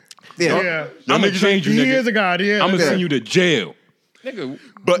 Yeah. Yeah, I'm gonna change you, he nigga. is a god. Yeah, I'm gonna Yeah. send you to jail, nigga."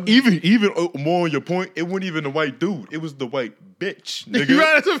 But even more on your point, it wasn't even the white dude. It was the white bitch. Nigga. You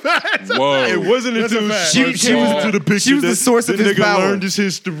right, that's a fact. That's a Whoa. fact. It wasn't That's until a fact. she She was was- to the picture. she was the that source of the his nigga power. learned his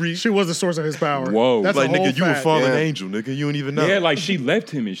history. She was the source of his power. Whoa. That's Like a whole nigga, you a fact. fallen Yeah. angel, nigga. You don't even know. Yeah, like she left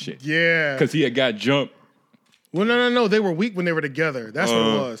him and shit. Yeah. Because he had got jumped. Well, no. They were weak when they were together. That's what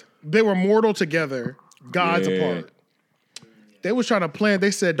it was. They were mortal together, gods Yeah. apart. They was trying to plan. They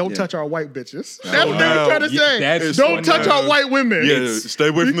said, "Don't touch our white bitches." That's what they wow. were trying to Yeah, say. that's Don't funny. touch our white women. Yeah, stay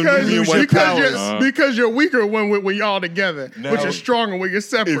away from the Because, Nubian white powers. because you're weaker when y'all together, Now, but you're stronger when you're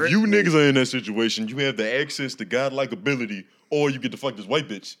separate. If you niggas are in that situation, you have the access to godlike ability, or you get to fuck this white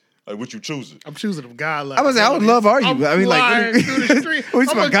bitch. Like, what you choosing? I'm choosing them godlike. I would love argue. I'm I mean, like, flying through the street. what are you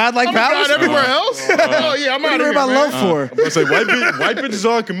talking about, godlike I'm a powers? god everywhere else. Oh yeah, I'm What out are of you here, about man. love for? I say white bitches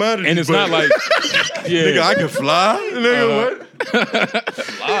are commodities, And it's but, not like, yeah. nigga, I can fly. Nigga, what?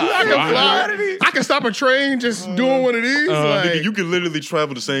 I can fly. I can stop a train just doing what it is. like, Nigga, you can literally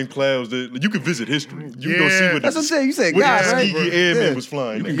travel the same clouds. That you can visit history. You can go see Yeah. what That's what I'm saying. You said what God, the right? Tuskegee Airman Yeah. was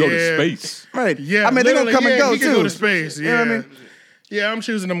flying. You can go to Yeah. space. Right. yeah, I mean, they're gonna literally, come and go he too. can go to space. Yeah. You know what I mean? Yeah, I'm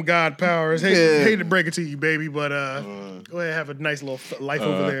choosing them God powers. Hate, Yeah. hate to break it to you, baby, but go ahead, have a nice little life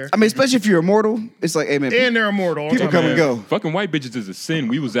over there. I mean, especially if you're immortal, it's like, hey man, And they're immortal. people come and go. Fucking white bitches is a sin.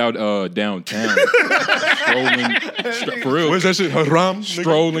 We was out downtown strolling. For real. Where's that shit? Haram? Nigga?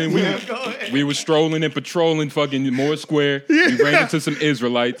 Strolling. We was strolling and patrolling fucking Moore Square. We ran into some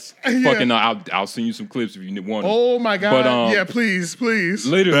Israelites. Fucking, I'll send you some clips if you want. Oh my God! But, yeah, please.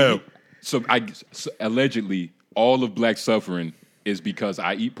 Literally. So allegedly, all of black suffering is because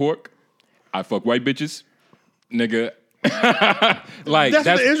I eat pork, I fuck white bitches, nigga. Like That's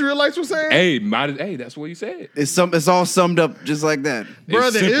what the Israelites were saying. Hey, that's what he said. It's all summed up just like that. Bro,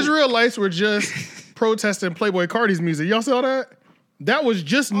 It's the simple. Israelites were just protesting Playboy Cardi's music. Y'all saw that? That was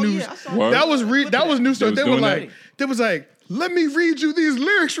just news. yeah, I saw Word. That was that was news story. was They were doing like, let me read you these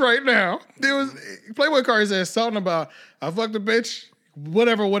lyrics right now. There was Playboy Cardi said something about I fucked a bitch,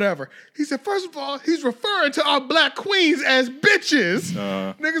 whatever. He said, first of all, he's referring to our black queens as bitches.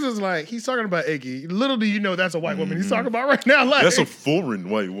 Niggas was like, he's talking about Iggy. Little do you know that's a white woman he's talking about right now. Like, That's a foreign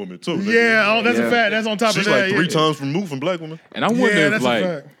white woman too. Nigga. yeah, that's a fact. That's on top She's of that. like 3 times removed from black women. And I wonder if that's a like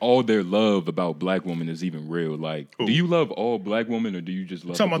fact. all their love about black women is even real. Like, Who? do you love all black women or do you just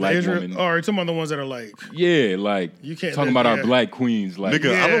love Talking the about the black Israel, woman? or talking about the ones that are like, Yeah, like You can't- talking about yeah. our black queens. Like,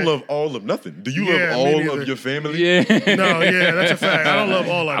 Nigga, Yeah. I don't love all of nothing. Do you Yeah, love me all neither. of your family? yeah, no, yeah, that's a fact. I don't love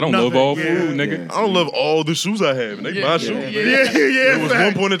all of I don't nothing. love all yeah. food, nigga. I don't love all the shoes I have. And they my shoes. Yeah, There was fact.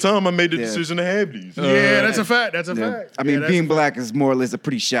 one point in time I made the Yeah. decision to have these. Yeah, that's a fact. That's a Yeah. fact. I mean, Yeah, that's being a black is more or less a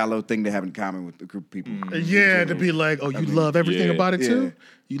pretty shallow thing to have in common with a group of people. Yeah, to be like, oh, you love everything yeah. about it too? Yeah.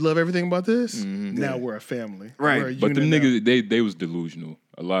 You love everything about this? Now we're a family. Right. We're a But them unit now. niggas, they was delusional.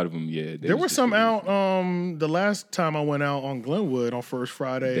 A lot of them, yeah. There were was some delusional. out the last time I went out on Glenwood on First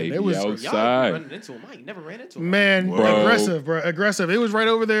Friday. They and be it was out. Y'all Outside. running into him. I ain't never ran into him. man Bro. aggressive, bro. Aggressive. It was right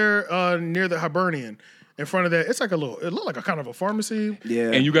over there near the Hibernian. In front of that, it's like it looked like a kind of a pharmacy.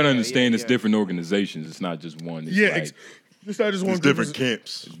 Yeah. And you gotta understand it's yeah. different organizations. It's not just one. It's Yeah, like, it's not just one It's group. different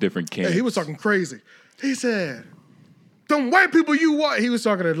camps. different camps. Hey, he was talking crazy. He said, "Them white people you want." He was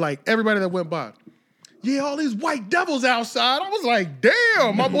talking to like everybody that went by. Yeah, all these white devils outside. I was like,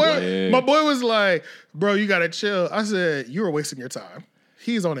 damn, my boy. Yeah. My boy was like, bro, you gotta chill. I said, you are wasting your time.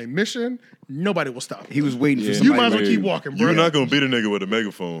 He's on a mission. Nobody will stop him. he was waiting for Yeah. somebody. You might as well Wait. keep walking, bro. You're not gonna beat a nigga with a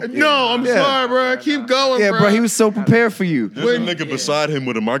megaphone. No, I'm Yeah. sorry, bro. Keep going, Yeah, bro. bro, he was so prepared for you. There's a nigga beside him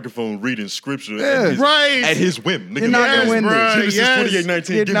with a microphone reading scripture Yeah. at, his, Right. at his whim. Nigga, You're not Yes, gonna win bro. this. Genesis Yes.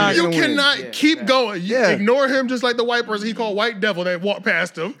 28:19. You're Give not me You gonna win. cannot Yeah, keep fact. going. You Yeah. ignore him just like the white person he called white devil that walked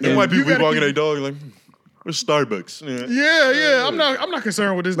past him. the white You people be gotta walking keep- their dog like, where's Starbucks? Yeah. Yeah. I'm not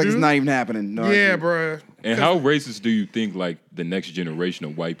concerned with this Like dude. it's not even happening. No, yeah, idea. bro. And how racist do you think like the next generation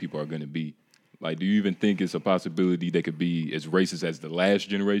of white people are going to be? Like, do you even think it's a possibility they could be as racist as the last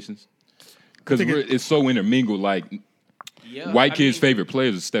generations? Because think it's so intermingled. Like, Yeah, white I kids' mean, favorite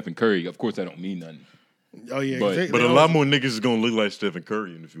players is Stephen Curry. Of course, that don't mean nothing. Oh yeah, But- they But a always- lot more niggas is gonna look like Stephen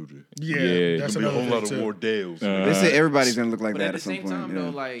Curry in the future. Yeah, Yeah, that's There'll be a another whole lot thing of too. Wardales. They say everybody's gonna look like But that at the at some same point. time, yeah. though,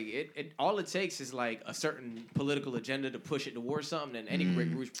 like it all it takes is like a certain political agenda to push it towards something, and any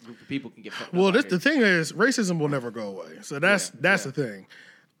group of people can get fucked Well, up. this out the here. thing is, racism will never go away. So that's Yeah, the thing.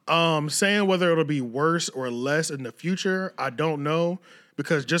 Saying whether it'll be worse or less in the future, I don't know,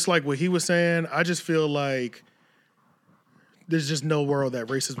 because just like what he was saying, I just feel like there's just no world that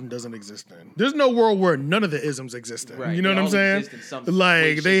racism doesn't exist in. There's no world where none of the isms exist in. Right. You know They what I'm all saying? exist in some way,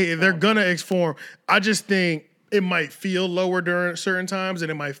 Like shape, they're form. gonna form. I just think it might feel lower during certain times, and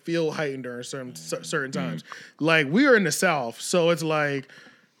it might feel heightened during certain times. Like we are in the South, so it's like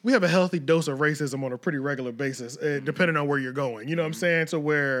we have a healthy dose of racism on a pretty regular basis, depending on where you're going. You know what I'm saying? To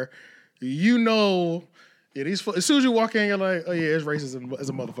where you know. Yeah, as soon as you walk in, you're like, oh yeah, it's racism as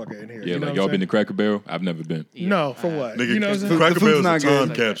a motherfucker in here. Yeah, you know like what y'all I'm been to Cracker Barrel? I've never been. saying? No, for what? Nigga, You know what I'm saying? Cracker The food's Barrel's a not time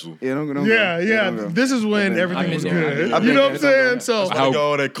good. capsule. Yeah, don't go. Yeah. Don't go. This is when I've been- everything I've was been there. good. I've You been know what I'm there. saying? So It's How- like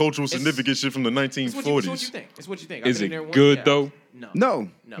all that cultural significant shit from the It's what you 1940s. think. It's what you think. Is I've been it there once, good, yeah. though? No.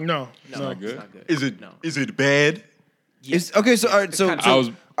 No. no, It's not good? It's not good. Is it? No. Is it bad? It's okay. So all right. So, kinda- so I was-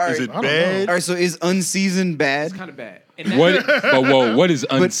 all right. Is it I don't bad? All right. So is unseasoned bad? It's kind of bad. And What? But whoa, what is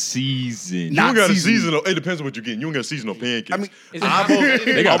unseasoned? You don't got a seasoned. seasonal. It depends on what you're getting. You don't got seasonal pancakes. I mean, Is it I've not- only,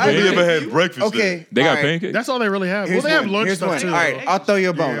 They got I've only pancakes? ever had breakfast. Okay. They got all right. pancakes. that's all they really have. Here's Well, they have one. lunch Here's stuff one. too. All right, though. I'll throw you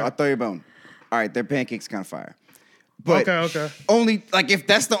a bone. Yeah. I'll throw you a bone. All right, their pancakes kind of fire. But Okay. only like if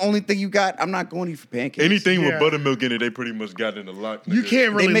that's the only thing you got, I'm not going to you for pancakes. Anything Yeah. with buttermilk in it, they pretty much got in the lock. You nigga.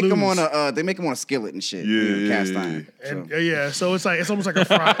 can't really They make lose. them on a skillet and shit. Yeah, cast yeah, iron. And, So. yeah, so it's almost like a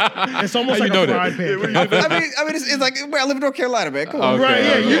fried. It's almost How like you a know fried that? pancake. I mean, it's like I live in North Carolina, man. Come on. Okay, Right,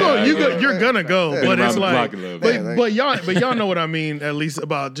 yeah, okay, you're gonna go, Been but around it's the block like, a little bit. but, Yeah, but y'all know what I mean, at least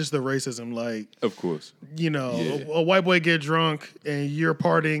about just the racism. Like, Of course. you know, Yeah. a white boy get drunk and you're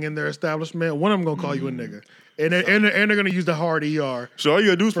partying in their establishment, one of them gonna call you a nigga, and they're gonna use the hard ER. So all you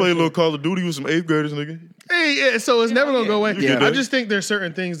gotta do is play a little Call of Duty with some 8th graders, nigga. Hey, yeah, so it's never gonna go away. You get I that. just think there's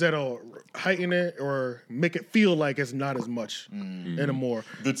certain things that'll heighten it or make it feel like it's not as much anymore.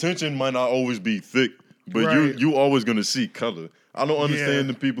 The tension might not always be thick, but Right. you always gonna see color. I don't understand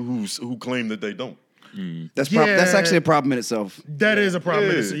Yeah. the people who claim that they don't. That's Yeah. that's actually a problem in itself. That is a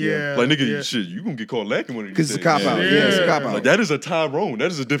problem. Yeah, Like nigga, yeah. shit, you gonna get caught lacking one of these Because it's a things. cop out. Yeah. Yeah, it's a cop out. Like that is a Tyrone.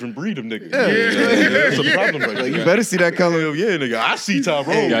 That is a different breed of nigga. Yeah. That's a problem right Like, there. you better see that color. Hell yeah, nigga. I see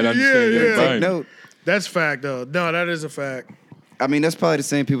Tyrone. You gotta understand yeah. your Take time. No, That's fact though. No, that is a fact. I mean that's probably the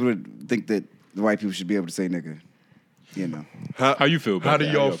same people that think that the white people should be able to say nigga. You know. How you feel about How do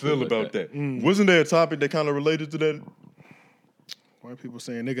that? y'all feel about that? Wasn't there a topic that kind of related to that? White people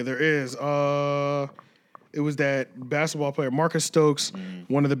saying nigga, there is. It was that basketball player, Marcus Stokes,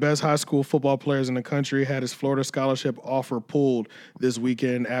 one of the best high school football players in the country, had his Florida scholarship offer pulled this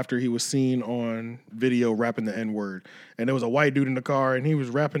weekend after he was seen on video rapping the N-word. And there was a white dude in the car, and he was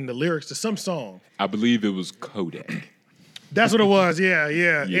rapping the lyrics to some song. I believe it was Kodak. That's what it was, yeah.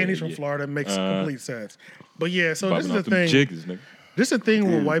 And he's from Florida. It makes complete sense. But yeah, so this is the thing. Jiggers, nigga. This is the thing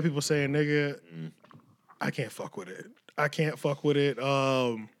with white people saying, nigga, I can't fuck with it. I can't fuck with it.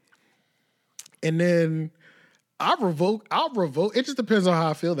 And then I'll revoke. It just depends on how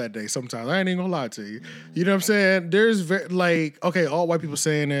I feel that day sometimes. I ain't even gonna lie to you. You know what I'm saying? There's okay, all white people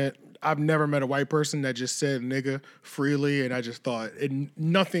saying it. I've never met a white person that just said nigga freely, and I just thought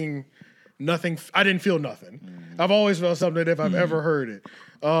nothing, I didn't feel nothing. I've always felt something if I've ever heard it.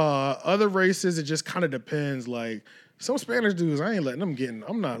 Other races, it just kind of depends. Like, some Spanish dudes,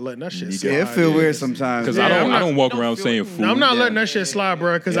 I'm not letting that shit slide. Yeah, it feel weird sometimes. Because I don't walk around saying food. I'm not letting that shit slide,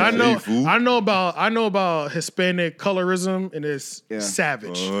 bro. Because I know about Hispanic colorism, and it's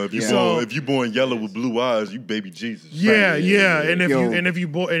savage. If you born yellow with blue eyes, you baby Jesus. Yeah. And if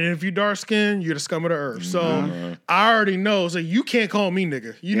you dark skinned, you're the scum of the earth. So I already know. So you can't call me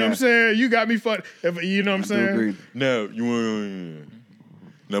nigga. You know what I'm saying? You got me fucked. You know what I'm saying? Now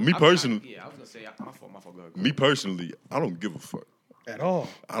me personally. I was gonna say my fault. Me personally, I don't give a fuck at all.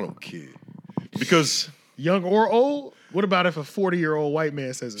 I don't care because young or old. What about if a 40-year-old white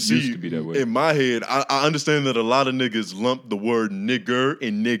man says it? Used to be that way. In my head, I understand that a lot of niggas lump the word nigger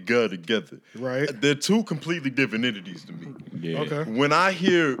and nigga together. Right. They're two completely different entities to me. Yeah. Okay. When I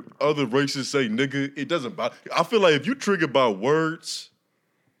hear other races say nigga, it doesn't bother. I feel like if you trigger by words,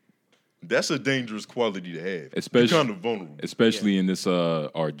 that's a dangerous quality to have. Especially, you're kind of vulnerable. Especially in this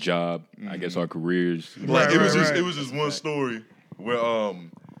our job, I guess our careers. Like it was this one story where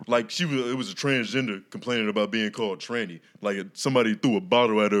it was a transgender complaining about being called tranny. Like somebody threw a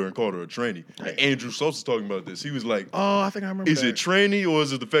bottle at her and called her a tranny. And Andrew Sosa's talking about this. He was like, "Oh, I think I remember. Is it tranny or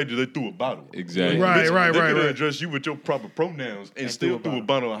is it the fact that they threw a bottle? Exactly. Right. They could address you with your proper pronouns and still threw a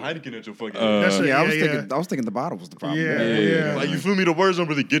bottle of Heineken at your fucking head. I was thinking the bottle was the problem. Yeah. Like, you feel me? The words don't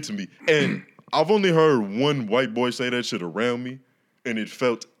really get to me. And I've only heard one white boy say that shit around me, and it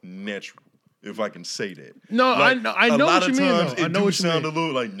felt natural. If I can say that. No, like, I know what you mean, though. It I know what you sound mean. a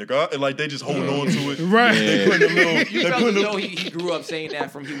little like nigga, like they just hold on to it. Right. They put a little. You felt as though he grew up saying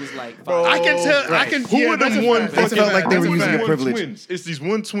that from he was like 5. I can tell. Right. I can. Who are them one? They felt like they were using their privilege. Twins. It's these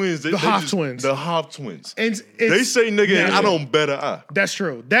one twins. The Hoff twins. The Hoff twins. And they say nigga, and I don't bet an eye. That's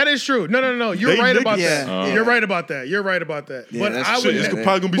true. That is true. No. You're right about that. You're right about that. You're right about that. Yeah, but I would. It's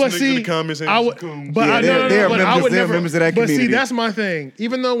probably gonna be some niggas in the comments. I would. But I would never. Members of that but community. see, that's my thing.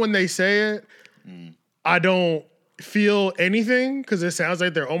 Even though when they say it, I don't feel anything because it sounds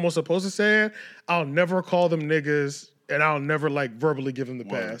like they're almost supposed to say it. I'll never call them niggas, and I'll never like verbally give them the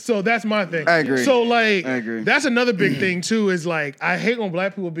pass. So that's my thing. I agree. So like, I agree. that's another big thing too. Is like, I hate when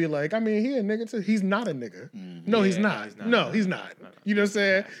black people be like, I mean, he a nigga too. He's not a nigga. No, he's not. He's not. You know what I'm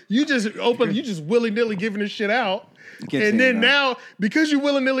saying? You just willy-nilly giving this shit out. And then now, because you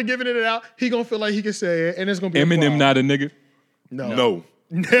willy-nilly giving it out, he gonna feel like he can say it, and it's gonna be Eminem not a nigga. No.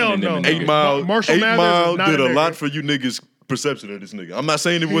 Hell no. 8 Mile. Marshall 8 Mathers Mile is not did a nigga. lot for you niggas' perception of this nigga. I'm not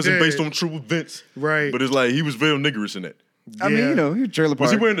saying it wasn't did. based on true events, Right. But it's like he was very niggerish in that. I mean, he was trailer park.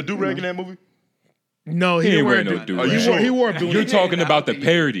 Was he wearing a do-rag in that movie? No, he He didn't ain't wear wearing no it. do-rag. He Are you wore- He wore a do. You're talking about the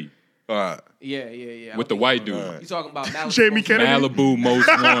parody All right. Yeah. with the white dude. You talking about Malibu? Jamie Kennedy? Malibu Most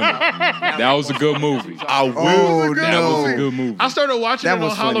Wanted. That was a good movie. I will. Oh, That was a no. good movie. I started watching That it on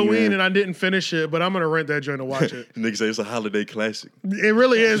was funny, Halloween man. and I didn't finish it, but I'm gonna rent that joint to watch it. Niggas say it's a holiday classic. It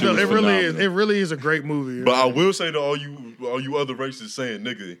really is, though. was It really is. phenomenal. It really is a great movie. But I will say to all you other races saying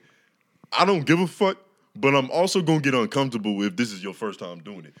nigga, I don't give a fuck. But I'm also gonna get uncomfortable if this is your first time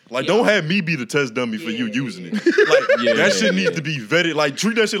doing it. Like, don't have me be the test dummy for you using it. Like, that shit needs to be vetted. Like,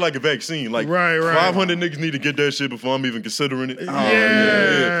 treat that shit like a vaccine. Like, Right. 500 niggas need to get that shit before I'm even considering it.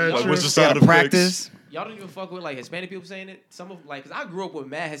 Yeah, Like, true. what's the side effects? Practice. Y'all don't even fuck with like Hispanic people saying it. Some of like, cause I grew up with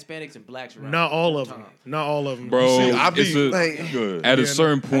mad Hispanics and blacks around. Not all of them. Not all of them. Bro, See, I it's be- Like, Good. at a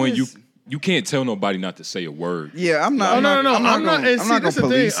certain point, just- you can't tell nobody not to say a word. yeah, I'm not. Oh, no. I'm not And see, gonna that's the thing.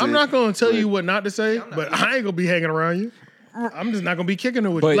 police I'm it. not gonna tell but- you what not to say, but I ain't gonna be hanging around you. I'm just not gonna be kicking it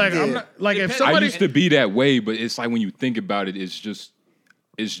with But you. Like, yeah. I'm not, like if I I somebody. used to be that way, but it's like when you think about it, it's just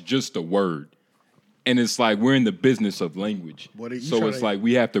a word. And it's like we're in the business of language. What are you So trying it's to- like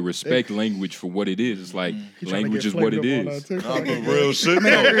we have to respect language for what it is. It's like He trying to language get is what it flamed up on is. TikTok. Nah, but real shit.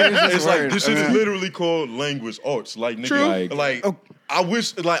 It's like this shit is literally called language arts. Like, nigga, True. like I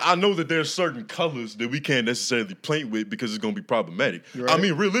wish, like, I know that there's certain colors that we can't necessarily paint with because it's gonna be problematic. Right. I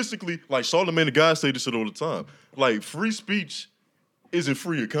mean, realistically, like Charlamagne the God say this shit all the time. Like, free speech isn't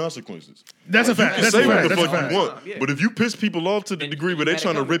free of consequences. That's a fact. You That's can a say what fact. the That's a fuck fact. you want, Yeah. but if you piss people off to the degree where they're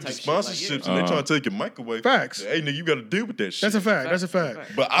trying to rip the type shit, like, sponsorships and they're trying to take your mic away, Facts. hey nigga, you got to deal with that shit. That's a fact. That's a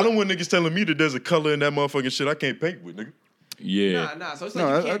fact. But I don't want niggas telling me that there's a color in that motherfucking shit I can't paint with, nigga. Yeah. Nah. So it's No,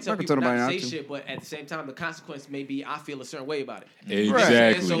 like you I can't tell can people tell not nobody to say not to. shit, but at the same time, the consequence may be I feel a certain way about it.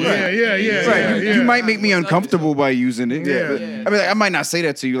 Exactly. So, Yeah, yeah, yeah. Right, yeah, you, yeah. you might make me uncomfortable by using it. Yeah. But, Yeah. I mean, like, I might not say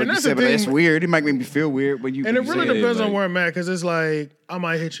that to you, like And you that's said, the but it's thing- weird. It might make me feel weird when you. And it when you really say depends like- on where I'm at, because it's like I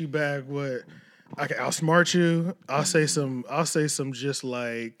might hit you back with I can outsmart you. I'll say some just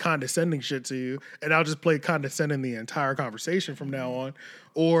like condescending shit to you, and I'll just play condescending the entire conversation from now on.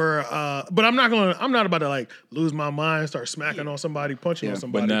 Or but I'm not about to like lose my mind, start smacking on somebody, punching on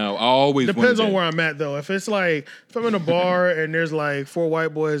somebody. But now I always Depends wondered on where I'm at though. If it's like if I'm in a bar and there's like 4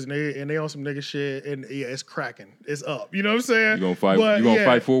 white boys and they on some nigga shit and yeah, it's cracking, it's up. You know what I'm saying? You gonna fight? But, you gonna yeah,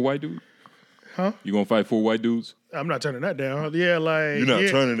 fight 4 white dudes? Huh? You gonna fight 4 white dudes? I'm not turning that down. Yeah, like You're not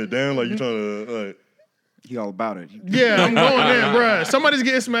yeah. turning it down like you're trying to. Like, He all about it. Yeah, I'm going in, bruh. Somebody's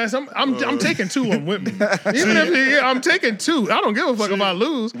getting smashed. I'm taking 2 of them with me. Even if I'm taking 2. I don't give a fuck if I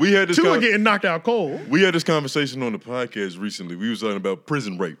lose. we had this 2 are con- getting knocked out cold. We had this conversation on the podcast recently. We was talking about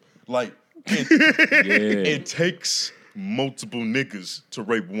prison rape. Like, Yeah. it takes multiple niggas to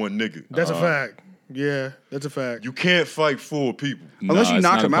rape one nigga. That's a fact. Yeah, that's a fact. You can't fight 4 people. Unless Nah, you it's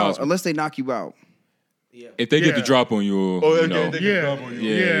knock not them out. impossible. Unless they knock you out. If they get the Yeah. drop on you, Oh, you okay, know. they can Yeah, drop on you.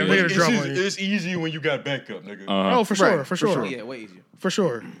 yeah, Yeah. they get a It's, drop easy, on you. it's easier when you got backup, nigga. Oh, for sure, Right, for for sure, sure. Yeah, way easier. for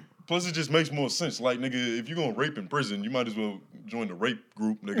sure. Plus, it just makes more sense. Like, nigga, if you're gonna rape in prison, you might as well join the rape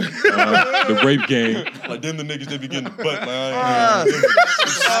group, nigga. The rape gang, Like, them the niggas that be getting the butt. Like, I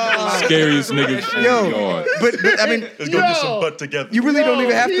ain't scariest niggas. on Yo, guard. but I mean, Let's go get some butt together. you really don't Yo,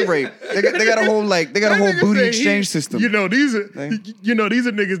 even have to rape. They got a whole That nigga booty say exchange system. You know these are Like-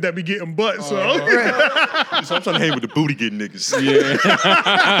 niggas that be getting butt. So So I'm trying to hang with the booty getting niggas.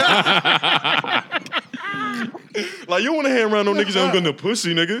 Like, you don't want to hang around no niggas that don't get no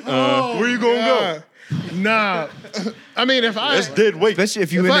pussy, nigga. Where you gonna go? Nah, I mean if I That's dead weight. Especially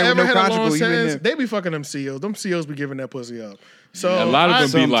if you if in I there with ever no had a long conjugal, you in sentence, there. they be fucking them CEOs. Them CEOs be giving that pussy up. So A lot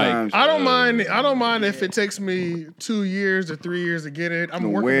of them be like, Sometimes. I don't mind. I don't mind if it takes me 2 years or 3 years to get it. I'm Gonna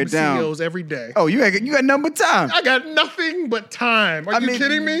working wear with it down. CEOs every day. Oh, you got number time. I got nothing but time. Are I you mean-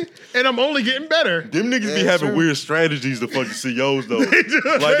 kidding me? And I'm only getting better. Them niggas be Yeah, having true. weird strategies to fucking CEOs though. do.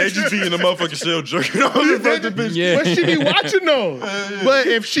 Like they just be in the motherfucking cell jerking off the fucking bitch. Yeah. But she be watching those. But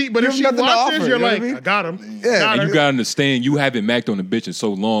if she have watches, nothing to offer, you're you know what like, I mean? I got him. Yeah. Got And her. you gotta understand, you haven't macked on the bitch in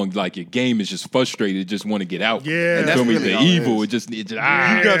so long, like your game is just frustrated, just want to get out. Yeah. You That's feel me? really The all it evil, is. it just You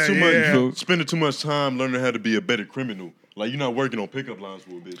got too much, yeah. spending too much time learning how to be a better criminal. Like you're not working on pickup lines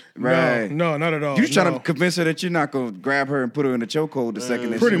for a bitch. Right. No, not at all. You just trying No. to convince her that you're not gonna grab her and put her in a chokehold the second.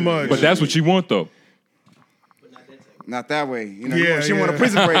 that Pretty she- much. But that's what you want though. Not that way. You know, Yeah, she don't want yeah. a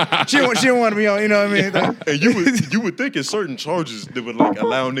prison break. She don't want to be on. You know what I mean? And you would think it's certain charges that would like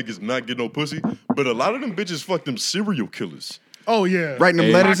allow niggas to not get no pussy, but a lot of them bitches fuck them serial killers. Oh yeah. Writing them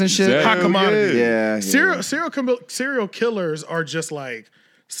Hey, letters and shit. exactly. Hot commodity. Yeah. Serial killers are just like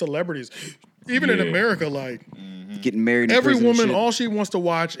celebrities. Even in Yeah. America, like Getting married. In every prison and woman, shit. all she wants to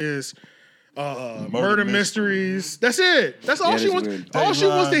watch is murder mysteries. That's it. That's all Yeah, she that's wants. weird. All she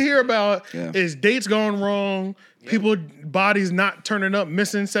wants to hear about Yeah. is dates gone wrong, people bodies not turning up,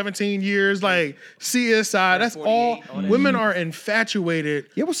 missing 17 years, like CSI. That's all. 48, all that Women are infatuated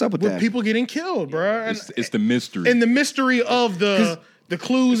Yeah, what's up with with that? people getting killed, bruh. And, It's the mystery. and the mystery of the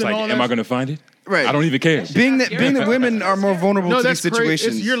clues It's and like, all that. am I gonna find it? Right. I don't even care. being that women are more vulnerable No, to that's these crazy.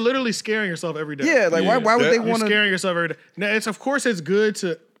 situations. You're literally scaring yourself every day. yeah, like Yeah. why would That- they you're You're want to? scaring yourself every day. Now, of course it's good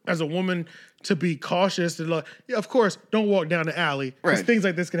to, as a woman, to be cautious and like, yeah, of course, don't walk down the alley because Right. things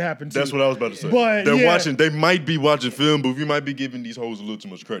like this can happen. Too. That's what I was about to say. But, They're yeah. watching. They might be watching film, but we might be giving these hoes a little too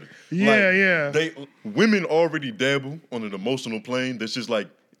much credit. Yeah. Women already dabble on an emotional plane that's just like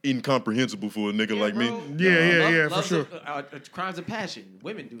incomprehensible for a nigga like me. Yeah, for Love's sure. Crimes of passion.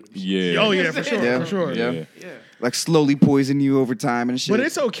 Women do them. shit. Yeah. Oh yeah, for sure, Yeah. for sure. Yeah. Yeah. Yeah. like slowly poison you over time and shit. But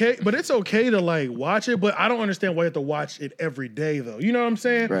it's okay. But it's okay to like watch it. But I don't understand why you have to watch it every day though. You know what I'm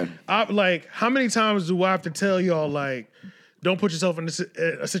saying? Right. Like, how many times do I have to tell y'all like, don't put yourself in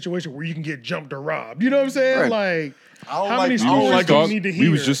a situation where you can get jumped or robbed? You know what I'm saying? Right. Like, don't how like- many I don't stories like do you talk- need to hear? We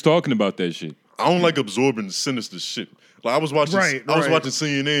was just talking about that shit. I don't like absorbing sinister shit. Like I was watching, Right, I was right. watching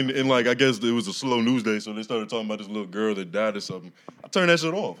CNN and like I guess it was a slow news day, so they started talking about this little girl that died or something. I turned that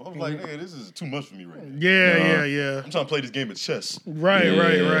shit off. I was like, Mm-hmm. nigga, this is too much for me right now. Yeah. I'm trying to play this game of chess. Right. Yeah.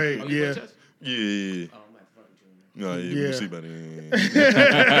 Right. Oh, you play Yeah. chess? Yeah. Oh, I'm at fucking you. No, yeah, Yeah. we'll see about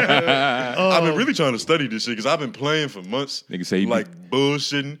it. I've been really trying to study this shit because I've been playing for months. Nigga say he be- like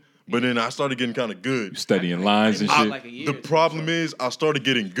bullshitting, But then I started getting kind of good. Studying lines and shit. Like a year The or two, problem so. is I started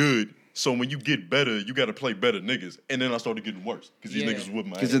getting good. So when you get better, you got to play better niggas. And then I started getting worse because these Yeah. niggas was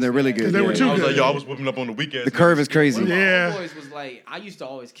whipping my ass. Because then they're really good. they were too I was good. like, yo, I was whipping up on the weak ass. The curve is One crazy. of my Yeah. homeboys was like, I used to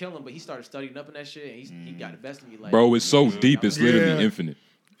always kill him, but he started studying up in that shit, and he got the best of me. Like, Bro, it's so deep, it's literally Yeah. infinite.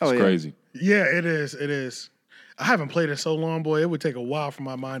 Oh, It's yeah. crazy. Yeah, it is. It is. I haven't played it so long, boy. It would take a while for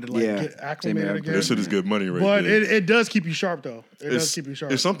my mind to like Yeah. get Same acclimated here. again. That shit is good money right But there. it does keep you sharp, though. It does keep you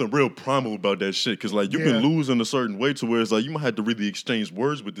sharp. It's something real primal about that shit because like you Yeah. can lose in a certain way to where it's like you might have to really exchange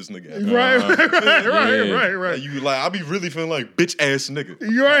words with this nigga. after. Right. Like, you like I be really feeling like bitch ass nigga.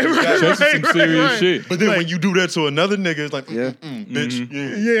 You're right. Chasing some serious shit. But then Like- when you do that to another nigga, it's like Yeah. bitch.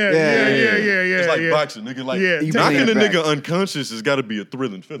 Mm-hmm. Yeah. It's like boxing, nigga. Like Yeah. You knocking a playing it nigga back. unconscious has got to be a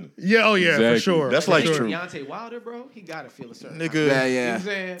thrilling feeling. Yeah, oh yeah, Exactly. for sure. That's for like sure. true. Deontay Wilder, bro, he gotta feel a certain Nigga. Yeah, You know yeah. what I'm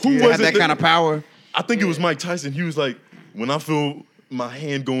saying? Who Had was that it? kind of power. I think it was Mike Tyson. He was like, when I feel my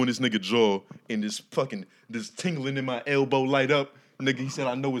hand go in this nigga jaw and this tingling in my elbow light up, nigga, he said,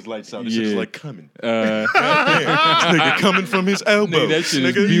 I know his lights out. This shit's Yeah. like coming. This nigga coming from his elbow. Nigga, that shit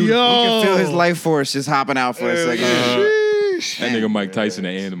is nigga. beautiful. You Yo. can feel his life force just hopping out for a second. That nigga Mike Tyson,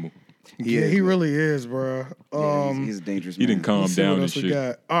 an animal. Yeah, he really is, bro. Yeah, he's a dangerous He man. didn't calm Let's see down what and else we shit.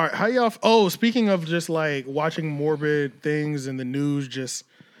 got. All right, how y'all? Oh, speaking of just like watching morbid things in the news, just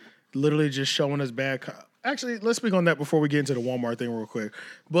literally just showing us bad. Actually, let's speak on that before we get into the Walmart thing real quick.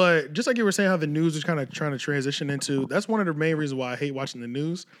 But just like you were saying, how the news is kind of trying to transition into, that's one of the main reasons why I hate watching the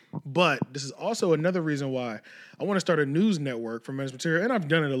news. But this is also another reason why I want to start a news network for men's material. And I've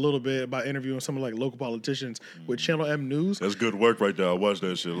done it a little bit by interviewing some of like local politicians with Channel M News. That's good work right there. I watched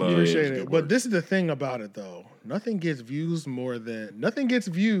that shit live. Appreciate That's it. good But work. this is the thing about it though. Nothing gets views more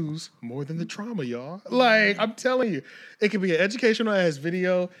than the trauma, y'all. Like, I'm telling you, it could be an educational ass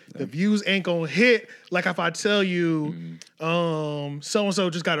video. The views ain't gonna hit. Like if I tell you, so and so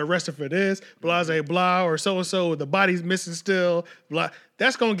just got arrested for this, blah blah blah, or so and so the body's missing still, blah.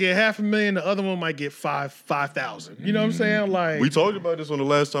 That's gonna get 500,000. The other one might get 5,000. You know what I'm saying? Like We talked about this on the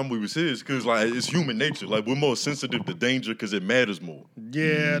last time we was here because like it's human nature. Like we're more sensitive to danger because it matters more.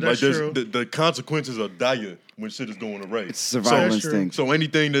 yeah, Like that's true. the consequences are dire when shit is going away. It's survival That's true. instinct. So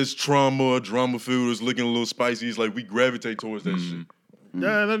anything that's trauma or drama filled is looking a little spicy. It's like we gravitate towards that shit.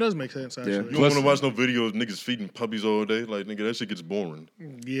 Yeah, that does make sense actually. You don't want to watch no videos of niggas feeding puppies all day. Like nigga, that shit gets boring.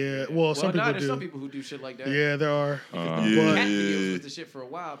 Yeah, well, some people there's do. some people who do shit like that. Yeah, there are. Cat videos was the shit for a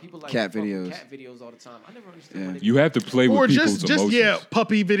while. People like Cat fuck with videos. cat videos all the time. I never understood. Yeah. When they You have to play Or with people's just emotions. yeah,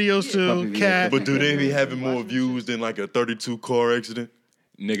 puppy videos too. puppy videos. Cat. But do they be having more views than like a 32 car accident?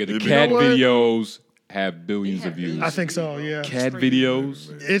 Nigga, the You cat know what? videos have billions They of have views. billions. I think so. Yeah. Cat videos.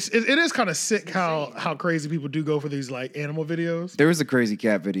 It is kind of sick how crazy people do go for these like animal videos. There is a crazy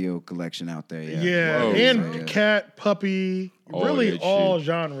cat video collection out there. Yeah. Yeah, Whoa. and Yeah. cat, puppy, All really that all shit.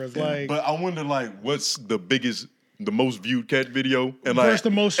 genres. Like But I wonder like what's the most viewed cat video and Versus like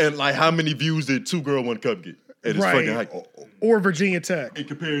the most- and like how many views did 2 Girl 1 Cup get at its Right. fucking height? or Virginia Tech. And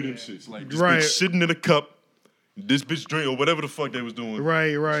compare them shits like this Right. bitch sitting in a cup, this bitch drink or whatever the fuck they was doing,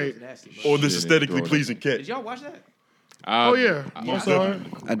 Right. It's nasty, bro. or this Shit, aesthetically throwing pleasing cat. Did y'all watch that? Oh yeah, I saw it.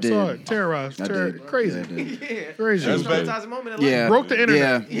 I did. Saw it. Terrorized. I did. Crazy. Yeah, I did. Yeah. Crazy. That's bad. Traumatizing moment in life. Yeah. Broke the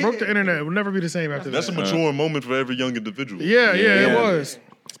internet. Yeah. Broke the internet. It will never be the same after That's a that. maturing moment for every young individual. Yeah, it Yeah. was.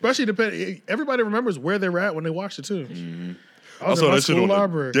 Especially everybody remembers where they were at when they watched it too. I I was saw in my that shit school on the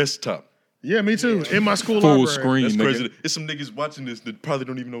library. desktop. Yeah, me too. In my school Full library. screen, That's nigga. crazy. It's some niggas watching this that probably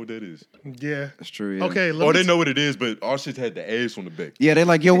don't even know what that is. Yeah. That's true. Yeah. Okay. Or they know what it is, but our shit had the ass on the back. Yeah, they're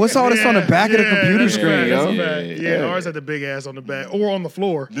like, yo, what's all this on the back of the computer that's a screen, fact, that's yo? a fact. Yeah, ours had the big ass on the back or on the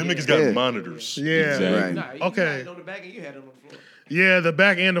floor. Them niggas got Yeah. monitors. Yeah. Exactly. Right. Nah, you Okay. had it on the back and you had it on the floor. Yeah, the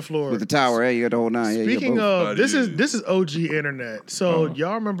back and the floor. With the tower, hey, you got the whole nine. Yeah, Speaking you got both. of, Body this is OG internet. So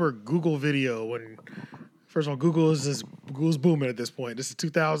y'all remember Google Video when first of all, Google's booming at this point. This is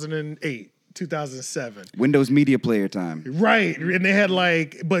 2008, 2007. Windows Media Player time. Right. And they had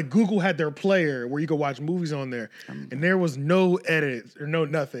but Google had their player where you could watch movies on there. And there was no edits or no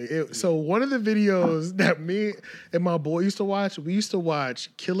nothing. So one of the videos that me and my boy used to watch, we used to watch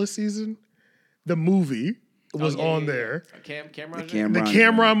Killer Season, the movie was on there. Cameron. The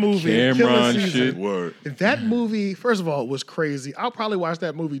Cameron movie, Killer Cameron Season. shit. Word. That movie, first of all, was crazy. I'll probably watch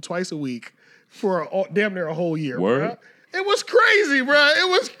that movie twice a week for damn near a whole year. Word. Bruh. It was crazy, bruh. It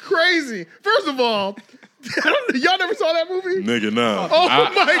was crazy. First of all, y'all never saw that movie? Nigga, nah. Oh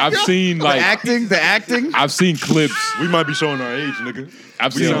my I've god! seen The like acting. I've seen clips. We might be showing our age, nigga.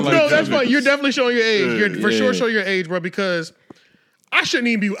 I've We seen sound like No, that's niggas. fine. You're definitely showing your age. You're for sure Yeah. showing your age, bro. Because I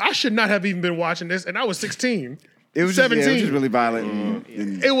should not have even been watching this, and I was 16. It was 17. Just, it was just really violent.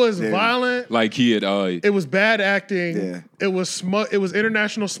 It was violent. Like he had, It was bad acting. Yeah. It was It was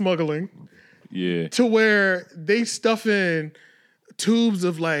international smuggling. yeah. To where they stuff in tubes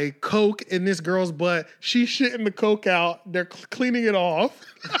of like coke in this girl's butt. She's shitting the coke out. They're cleaning it off.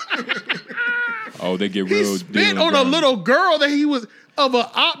 Oh, they get He real. spit on a little girl that he was of an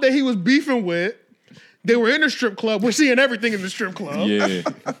op that he was beefing with. They were in the strip club. We're seeing everything in the strip club. Yeah.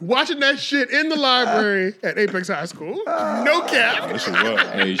 Watching that shit in the library at Apex High School. No cap. That shit wild.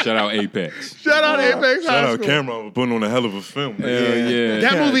 Hey, shout out Apex. Shout out Apex Shout High out School. Cameron for putting on a hell of a film. Hell Man. yeah.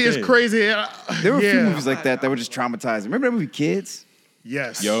 That God movie is damn. crazy. There were a few Yeah. movies like that were just traumatizing. Remember that movie Kids?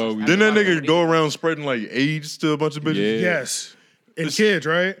 Yes. Yo, Didn't that nigga go around spreading like AIDS to a bunch of bitches? Yeah. Yes. And kids,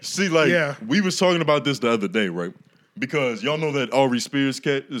 right? See, like, Yeah. we was talking about this the other day, right? Because y'all know that Ari Spears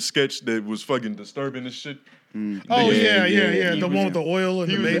sketch that was fucking disturbing and shit. Oh, Yeah, yeah. yeah. The one with the oil and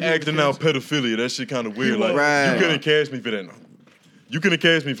He the was baby. acting out pedophilia. That shit kind of weird. Like, Right. you couldn't cast me for that. You couldn't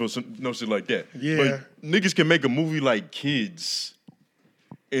cast me for no shit like that. Yeah. But niggas can make a movie like Kids,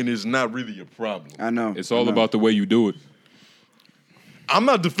 and it's not really a problem. I know. It's all about the way you do it. I'm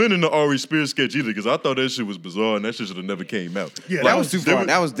not defending the Ari Spears sketch either because I thought that shit was bizarre and that shit should have never came out. Yeah, that was too there far.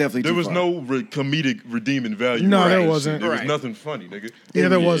 That was definitely There too was far. no comedic redeeming value. No, in there that wasn't. shit. There was Right. nothing funny, nigga. Yeah,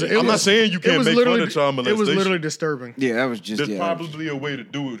 there wasn't. It I'm not was- saying you it can't was make fun literally- of child It molestation. was literally disturbing. Yeah, that was just There's yeah. probably a way to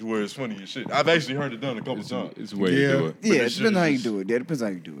do it where it's funny as shit. I've actually heard it done a couple times. It's the way Yeah. you do it. Yeah, that it shit depends on how you is do it. Yeah, it depends on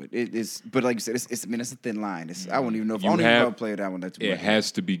how you do it. It's but like you said, it's I mean it's a thin line. I wouldn't even know if I You don't even know have- how to play that one. That's It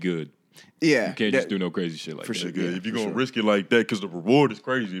has to be good. yeah. You can't just do no crazy shit like for that. sure. Nigga, Yeah, if you're for gonna sure. risk it like that, because the reward is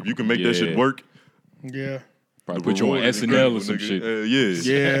crazy. If you can make that shit Yeah. work, Yeah. Probably the put you on reward is SNL or incredible, some nigga. shit.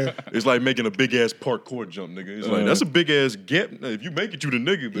 Yeah. Yeah. It's like making a big ass parkour jump, nigga. It's like that's a big ass gap. If you make it, you the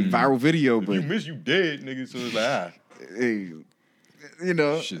nigga. But Viral video, if but you miss, you dead, nigga. So it's like hey, you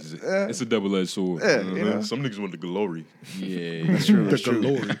know, Shit's- It's a double-edged sword. you know. some niggas want the glory. Yeah. That's true. The That's true.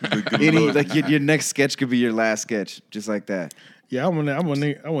 glory. Any like your next sketch could be your last sketch, just like that. Yeah, I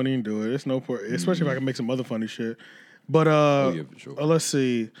wouldn't even do it. It's no point, especially if I can make some other funny shit. But yeah, for sure. let's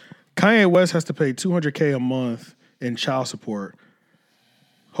see. Kanye West has to pay $200K a month in child support.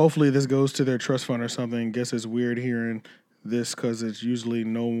 Hopefully, this goes to their trust fund or something. Guess it's weird hearing this because it's usually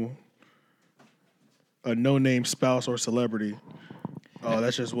a no-name spouse or celebrity. Oh,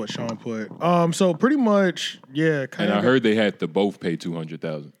 that's just what Sean put. So pretty much, yeah. Kanye And I heard they had to both pay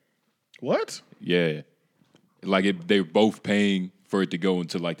 $200,000. what? Yeah. Like they're both paying for it to go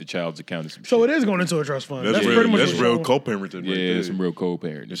into like the child's account or some So shit. it is going into a trust fund. That's, That's real. pretty much That's what real Sean- co-parenting. Yeah, right there. some real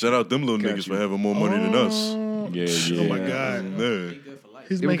co-parenting. And shout out them little niggas for having more money than us. Yeah, yeah. Oh my god. Man. Good for life.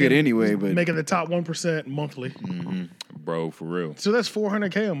 He's They were good anyway, he's but- making the top 1% monthly. Bro, for real. So that's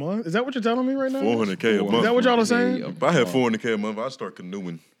 $400K a month. Is that what you're telling me right now? 400K a month. Is that what y'all are saying? If I had 400K a month, I'd start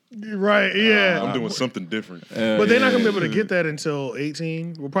canoeing. Right. Yeah. I'm doing something different. but they're not gonna be able to get that until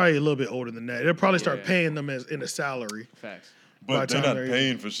 18. We're probably a little bit older than that. They'll probably start Yeah. paying them as in a salary. Facts. by But the they're time not they're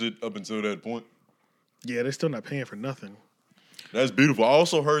paying for shit up until that point. Yeah, they're still not paying for nothing. That's beautiful. I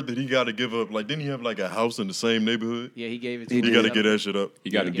also heard that he got to give up. Like, didn't he have like a house in the same neighborhood? Yeah, he gave it to He him. You did. got to get that shit up.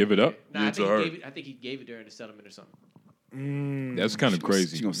 You got to give it up. Nah, Yeah, I to think her. he gave it. I think he gave it during the settlement or something. That's kind of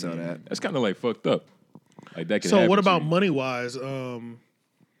crazy. She's gonna sell that. That's kind of like fucked up. Like that. Could So happen what to about you. money wise?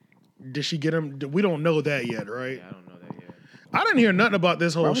 Did she get him? We don't know that yet, right? Yeah, I don't know that yet. I didn't hear nothing about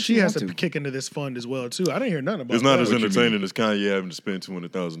this Why whole. would She you has want to to? kick into this fund as well too. I didn't hear nothing about. It's not that. as What you entertaining as Kanye having to spend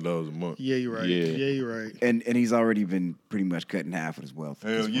 $200,000 a month. Yeah, you're right. Yeah. Yeah, you're right. And he's already been pretty much cut in half of his wealth.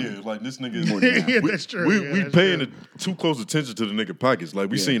 at Hell this yeah, point. like this nigga. Yeah, we, that's true. We, Yeah, we that's paying true. too close attention to the nigga pockets. Like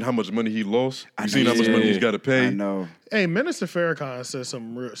we Yeah. seen how much money he lost. I We seen know. how much money Yeah. he's got to pay. I know. Hey, Minister Farrakhan said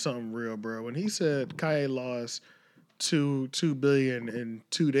something real, bro. When he said Kanye lost $2 billion in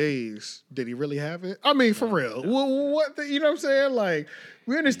 2 days, did he really have it? I mean, for real. What you know what I'm saying? Like,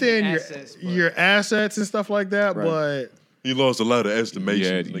 we understand Assets, but- your assets and stuff like that, Right. but He lost a lot of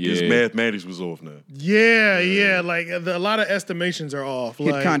estimations. Yeah, like his yeah. mathematics was off now. yeah, like a lot of estimations are off. He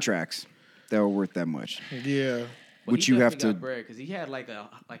had Like, contracts that were worth that much. yeah. But Which he you have definitely to- got bread because he had like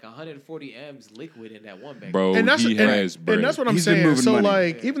 140 M's liquid in that one bank. Bro, And that's he has bread. and that's what I'm He's been saying. moving So money.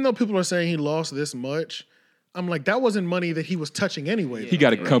 like, even though people are saying he lost this much, I'm like, that wasn't money that he was touching anyway. He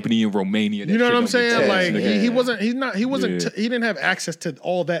got a company in Romania. You know what I'm shit don't get saying? taxed, Like nigga. he wasn't Yeah. he didn't have access to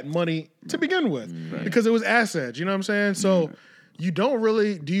all that money to begin with because it was assets. You know what I'm saying? So do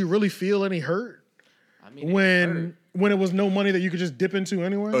you really feel any hurt I mean, it when hurt. it was no money that you could just dip into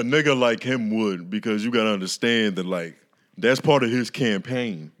anyway? A nigga like him would, because you gotta understand that like That's part of his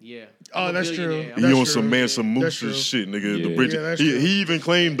campaign. Yeah. Oh, that's true. He That's on true. some Mansa That's true. Musa shit, nigga. Yeah. The richest. Yeah, that's true. He even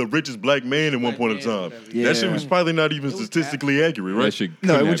claimed the richest black man at one point in Black man, time. whatever. Yeah. That shit was probably not even was statistically accurate, right? That shit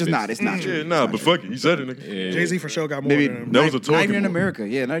No, couldn't it was have just been. not. It's not true. Yeah, nah, but fuck it. He said it, nigga. Yeah. Jay-Z for sure got more Maybe than him. That was a not talking even in point. America.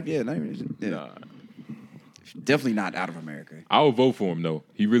 Yeah, not even. Yeah. Nah. Definitely not out of America. I would vote for him though.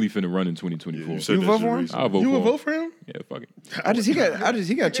 He really finna run in 2024. Yeah, you said You that vote shit for him? recently. I'll vote You for would him. vote for him? Yeah, fuck it.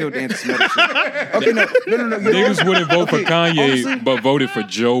 He got chill dance some other shit. Okay, no. Niggas wouldn't vote for Okay, Kanye, honestly- but voted for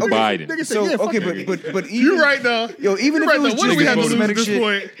Joe Biden. Nigga said, So yeah, fuck okay, it. but even, You're right though. Yo, even You're if it right, was though. What do just we have to lose at cosmetic this shit,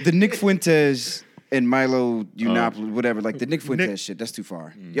 point? the Nick Fuentes and Milo Yiannopoulos, whatever, like the Nick Fuentes shit, that's too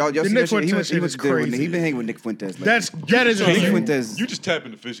far. Y'all The see Nick that shit? He Fuentes was shit is good when crazy. he been hanging with Nick Fuentes. Like, That is Nick insane. Fuentes. You just tap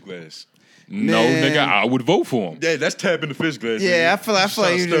in the fish glass. No, Man. nigga, I would vote for him. Yeah, that's tapping the fish glass. Yeah, nigga. I feel like Trying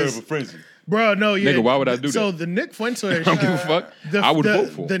to you stir just- up a frenzy. Bro, no, yeah. Nigga, why would I do So that? the Nick Fuentes I don't give a fuck. I would vote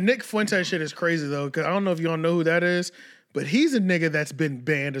for him. The Nick Fuentes shit is crazy though, because I don't know if y'all know who that is, but he's a nigga that's been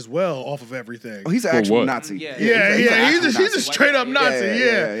banned as well off of everything. Oh, he's an For actual what? Nazi. Yeah. Yeah, he's an yeah, actual he's a Nazi. straight up Nazi. Yeah,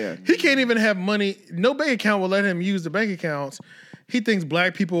 Yeah, yeah. He can't even have money. No bank account will let him use the bank accounts. He thinks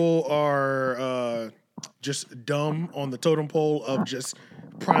black people are just dumb on the totem pole of just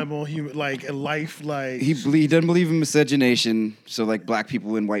primal human, like life. Like He doesn't believe in miscegenation, so like black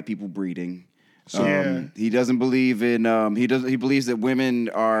people and white people breeding. Yeah. He doesn't believe in he believes that women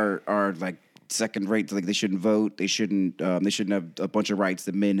are like second rate, like they shouldn't vote, they shouldn't have a bunch of rights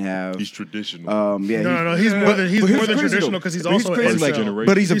that men have. He's traditional. Yeah, no, he's more than but more than crazy, traditional though. because he's But also crazy, an like, incel.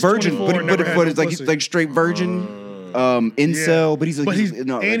 but he's a He's virgin, 24, never had it's no like he's pussy. like straight virgin, incel, but he's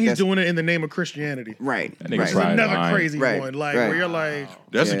he's doing it in the name of Christianity. right. That nigga right. It's Right. another Lying. crazy Right. one, like Right. where you're like,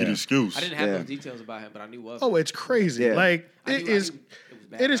 That's a Yeah. good excuse. I didn't have Yeah. those details about him, but I knew of. oh, it's crazy. Yeah. Like I it knew- I is. knew it was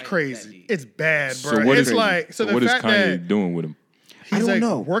bad. It is I ain't that crazy. deep. It's bad, bro. So what it's is like so the what is fact Kanye that doing with him? he's don't like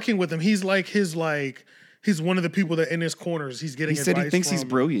know. working with him. He's like he's one of the people that in his corners. He's getting. He said he advice thinks he's from.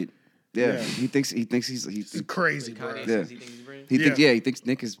 brilliant. Yeah, Yeah. he thinks he's It's crazy, bro. Kanye Yeah. says he thinks he's brilliant. he thinks Yeah. he thinks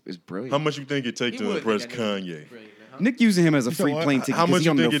Nick is brilliant. How much you think it takes He to would impress think that nigga's Kanye? brilliant, huh? Nick using him as a said free what? plane ticket. How 'cause much he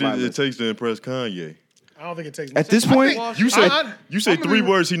you on think no fly it list. takes to impress Kanye? I don't think it takes At this point, You say I- you say I'm gonna three be-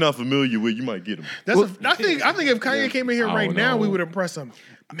 words he not familiar with, you might get him. I think if Kanye came in here I right don't now, we know. would impress him.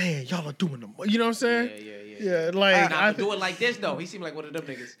 Man, y'all are doing them. You know what I'm saying? Yeah. like Nah, I but do it like this though. He seemed like one of them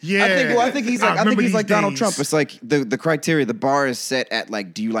niggas. yeah. I think he's remember these like Donald days. Trump. It's like the criteria, the bar is set at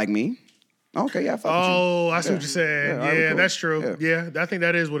like, do you like me? Okay, yeah, I fuck with you. Oh, I see what you're saying. Yeah, Yeah, alright, cool. that's true. Yeah. I think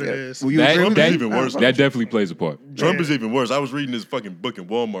that is what it is. Will you That agree with Trump me? is even worse. That definitely plays a part. Trump Yeah. is even worse. I was reading this fucking book in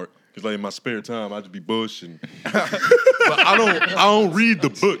Walmart because like in my spare time I just be bushing. But I don't read the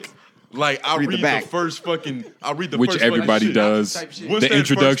book. Like I Read read the the back. first fucking. I read the Which first everybody fucking shit. does. Type shit. What's The that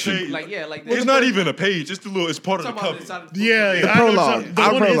first introduction. page? Like like It's not even a page. It's the little. It's part of the Talking about cover. inside of the Yeah, book. yeah. I know Prologue. something. The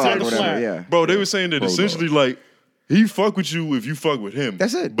Our one inside prologue, the whatever. flag. Yeah. Bro, they were saying that Prologue. essentially like he fuck with you if you fuck with him.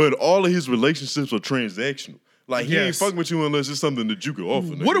 That's it. But all of his relationships are transactional. Like he ain't Yes. fucking with you unless it's something that you can offer.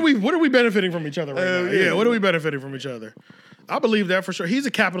 What nigga. are we benefiting from each other right Hell now? yeah. Yeah, what are we benefiting from each other? I believe that for sure. He's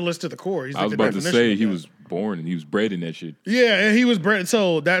a capitalist to the core. He's I was like the about to definition say of he that. was born and he was bred in that shit. Yeah, and he was bred.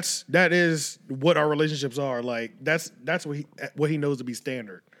 So that is what our relationships are. Like that's what he knows to be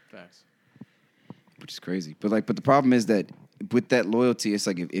standard. Facts. Which is crazy. But the problem is that with that loyalty, it's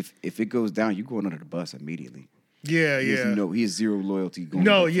like if it goes down, you going under the bus immediately. Yeah, He has yeah. he has zero loyalty going.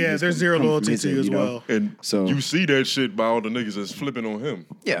 No, from yeah, his- there's zero from loyalty his to end, you as know? well. And So- you see that shit by all the niggas that's flipping on him.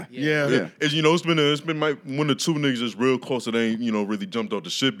 Yeah. Yeah. Yeah. It's, it's been like one or two niggas that's real close that ain't really jumped off the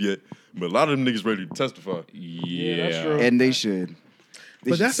ship yet. But a lot of them niggas ready to testify. Yeah. that's true. And they should.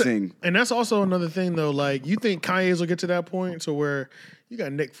 They But should that's sing. and that's also another thing though. Like you think Kanye's will get to that point to where you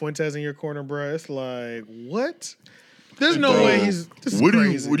got Nick Fuentes in your corner, bro? It's like what? There's no Bro, way he's. This is what do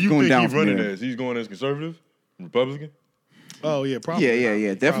crazy. you Going think down he's from running there. as? He's going as conservative, Republican. Oh yeah, probably.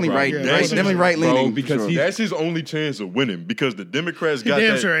 Yeah. Definitely Probably. right. Yeah, right that's- definitely right leaning. Bro, for because sure. he- That's his only chance of winning because the Democrats got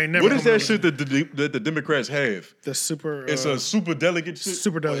damn that. sure ain't never What is coming that shit that the Democrats have? The super. It's a super delegate shit.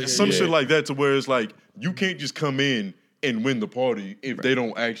 super delegate, Some yeah. shit like that to where it's like you can't just come in and win the party if they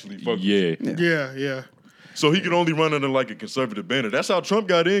don't actually fuck with you. Yeah. Yeah. So he could only run under like a conservative banner. That's how Trump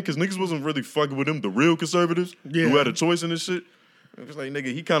got in because niggas wasn't really fucking with him, the real conservatives Yeah. who had a choice in this shit. It was like,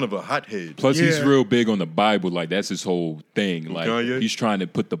 nigga, he kind of a hothead. Plus, he's Yeah. real big on the Bible. Like, that's his whole thing. Like, Kanye? he's trying to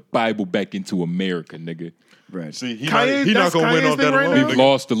put the Bible back into America, nigga. Right. See, he Kanye- not that's gonna win Kanye off that thing right alone. now? We've nigga.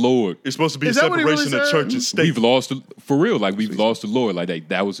 lost the Lord. It's supposed to be a Is that what he separation really of said? church and state. We've lost, for real, like, we've lost the Lord. Like,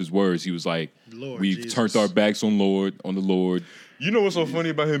 that was his words. He was like, Lord we've Jesus. turned our backs on the Lord. You know what's so funny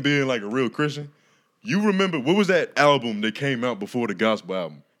about him being like a real Christian? You remember, what was that album that came out before the gospel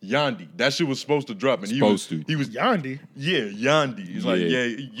album? Yandi. That shit was supposed to drop, and he was Yandi. Yeah, Yandi. He's like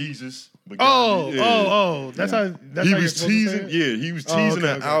Jesus. But That's how. That's he how was teasing. Yeah, he was teasing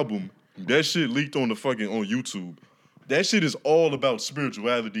okay. album. That shit leaked on on YouTube. That shit is all about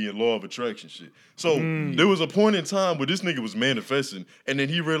spirituality and law of attraction shit. So there was a point in time where this nigga was manifesting, and then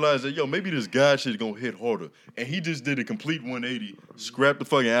he realized that maybe this God shit is gonna hit harder, and he just did a complete 180, scrapped the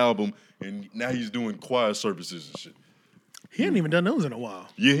fucking album, and now he's doing choir services and shit. He hadn't even done those in a while.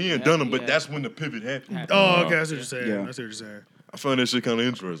 Yeah, he ain't done them, but that's when the pivot happened. Oh, okay, that's what you're saying. Yeah. That's what you're saying. I found that shit kind of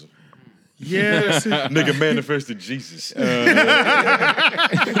interesting. Yeah. Nigga manifested Jesus.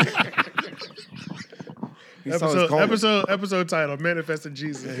 Episode title: Manifesting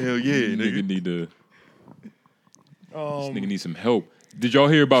Jesus. Hell yeah, Nigga nigga. need to. This nigga needs some help. Did y'all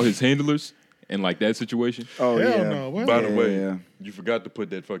hear about his handlers and like that situation? Oh Hell yeah. no. What? By the way, yeah. you forgot to put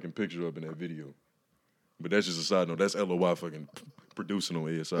that fucking picture up in that video. But that's just a side note. That's LOI fucking producing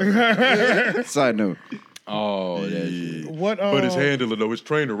on ASI. Side note. Oh, Yeah. What? But his handler though, his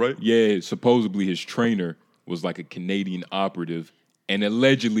trainer, right? yeah. Supposedly his trainer was like a Canadian operative, and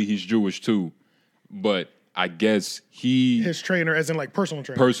allegedly he's Jewish too. But I guess his trainer, as in like personal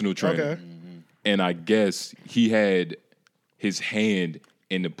trainer. personal trainer, Okay. and I guess he had his hand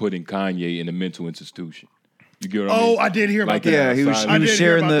into putting Kanye in a mental institution. You get what I mean? Oh, I did hear about Like, that. Yeah, he was I did hear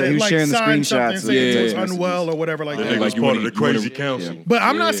sharing about the that. he was Like, sharing the signed something screenshots. saying he was Yeah. unwell or whatever like That that. nigga was you part wanna- of the you wanna- crazy council. But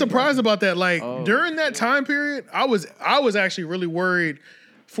I'm not surprised about that. Like during that time period, I was actually really worried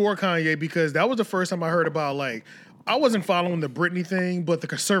for Kanye because that was the first time I heard about like I wasn't following the Britney thing, but the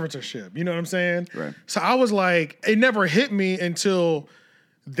conservatorship. You know what I'm saying? Right. So I was like, it never hit me until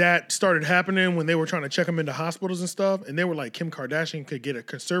that started happening when they were trying to check him into hospitals and stuff, and they were like, Kim Kardashian could get a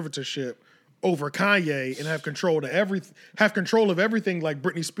conservatorship over Kanye and have control of everything like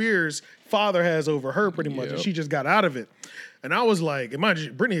Britney Spears' father has over her pretty much, and she just got out of it. And I was like,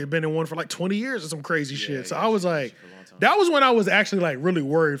 imagine Britney had been in one for like 20 years or some crazy shit. So I was like, that was when I was actually like really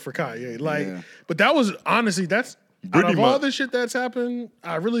worried for Kanye. Like, but that was honestly, that's out of all the shit that's happened,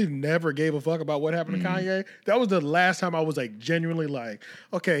 I really never gave a fuck about what happened to Kanye. That was the last time I was like genuinely like,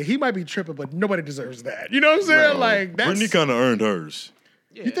 okay, he might be tripping, but nobody deserves that. You know what I'm saying? Like, that's, Britney kind of earned hers.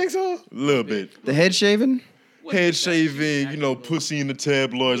 you think so? A little bit. The head shaving? Head shaving, pussy in the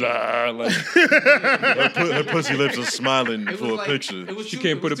tabloids. Like her pussy lips are smiling for a picture. She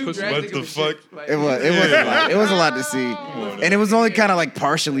can't put a pussy- What the fuck? It was a lot. It was a lot to see. And it was only kind of like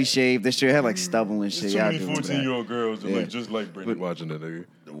partially shaved. This shit had like stubble and shit. Too Y'all many doing that. 14-year-old girls that look just like Britney watching that nigga.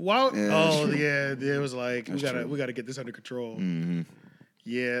 Wow. Yeah, It was like we gotta get this under control.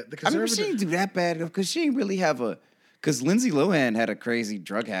 Yeah, the I remember she conservative. didn't do that bad because she didn't really have a. Because Lindsay Lohan had a crazy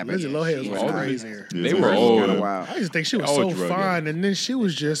drug habit. Lindsay Lohan was She crazy. They were all kind of wild. I just think she was All so drug fine, and then she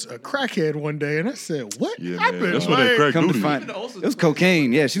was just a crackhead one day, and I said, "What Yeah, happened?" man. That's what that crack Come to duty. find, it was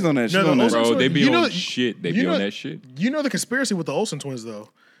cocaine. Yeah, she's on that. She's No, on the that. Olsen Bro, they be You on know- shit. They you be know- on that shit. You know the conspiracy with the Olsen twins, though,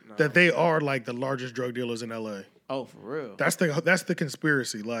 that they are like the largest drug dealers in LA. Oh, for real? That's the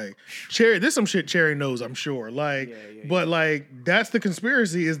conspiracy. Like Cherry, there's some shit Cherry knows, I'm sure. Like, but like that's the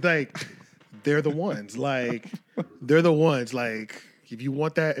conspiracy is like they're the ones. Like they're the ones. Like if you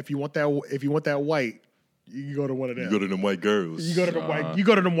want that white, you go to one of them. You go to them white girls. You go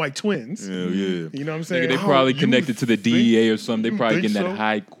to them white twins. Hell yeah. You know what I'm saying? They probably you connected to the DEA or something. They you probably think getting that so?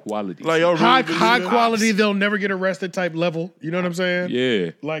 high quality. Like y'all really high believe high that? quality, they'll never get arrested type level. You know what I'm saying?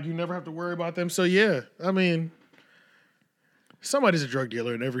 yeah. Like you never have to worry about them. So yeah, I mean, somebody's a drug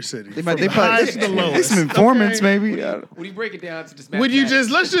dealer in every city. They From probably the highest to the there's lowest. some informants, okay? maybe. When you break it down to this, Would you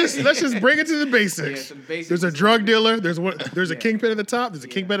just let's just bring it to the basics. Yeah, to the basics. There's a drug dealer. There's a kingpin at the top. There's a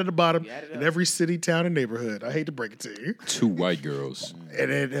kingpin at the bottom in every city, town, and neighborhood. I hate to break it to you, Two white girls.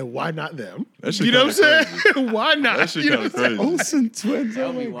 and why not them? That shit You know what I'm kinda saying? Why not? That shit You know kind of what I'm saying? crazy. Olsen twins.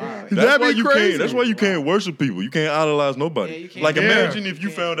 Tell me why? That's That'd why be you crazy. can't. That's why you can't worship people. You can't idolize nobody. Yeah, you can't. Like Yeah. imagine if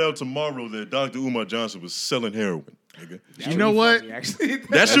you found out tomorrow that Dr. Umar Johnson was selling heroin. Nigga. You know what? Actually,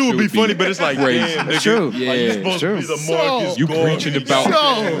 That shit would be funny, but it's like, crazy. damn, nigga. True. Like, you Yeah, supposed true. to be the So- Marcus You Garvey. preaching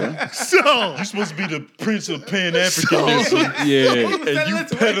about So You supposed to be the Prince of Pan Africanism, yeah. and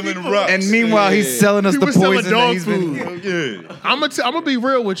you peddling rocks. And meanwhile, he's selling us He the was selling poison that dog he's been. food. yeah. I'm gonna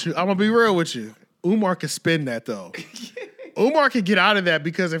be real with you. Umar can spin that though. Umar can get out of that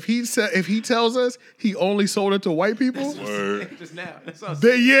because if he tells us he only sold it to white people, Word. just now. That's what I'm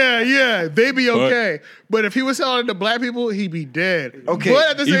they be okay. But if he was selling it to black people, he'd be dead. Okay. But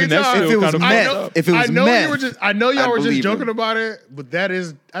at the same Even that's time, still If it was kinda meth, fucked up. if it was I know meth, I know y'all I'd were just believe joking him. about it, but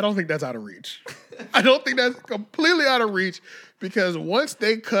I don't think that's out of reach. I don't think that's completely out of reach because once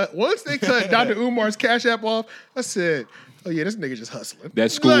they cut Dr. Umar's Cash App off, I said, oh yeah, this nigga just hustling.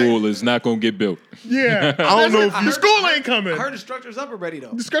 That school is not gonna get built. Yeah, I don't know if the school ain't coming. I heard the structure's up already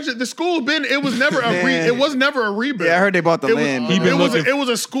though. The school been. It was never it was never a rebuild. Yeah, I heard they bought the land. It was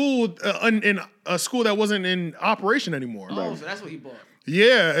a school in a school that wasn't in operation anymore. Oh, so that's what he bought.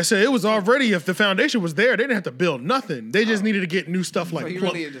 Yeah, so it was already. If the foundation was there, they didn't have to build nothing. They just needed to get new stuff like. So he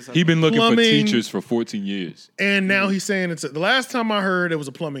really is just He been looking plumbing. for teachers for 14 years. And now he's saying the last time I heard it was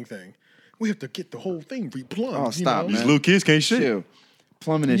a plumbing thing. We have to get the whole thing replumbed. Oh, stop, These man. little kids can't shit. Chill.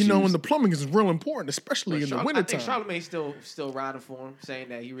 Plumbing issues. You know, and the plumbing is real important, especially in the I wintertime. think Charlamagne's still riding for him, saying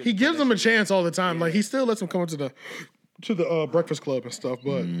that he really. He gives put them that a shit in. chance all the time. Like he still lets them come to the Breakfast Club and stuff.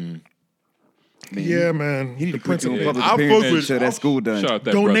 But yeah, man, He need the to put two principal public I fuck appearances with- until that school done. Shout out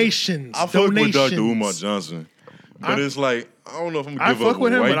that brother. donations. I fuck with donations. Dr. Umar Johnson. But it's like, I don't know if I'm I gonna give fuck up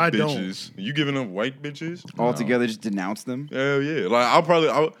with him, white but I don't. bitches. You giving up white bitches? All together, just denounce them. Hell yeah. Like I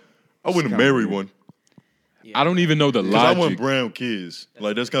wouldn't kinda marry weird. one. I don't even know the Because I want logic. brown kids.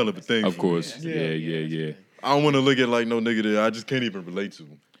 Like that's kind of a thing. Of for me. course. Yeah. I don't want to look at like no nigga that I just can't even relate to.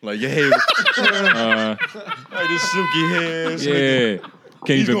 Like, yeah, like this silky hands. Yeah.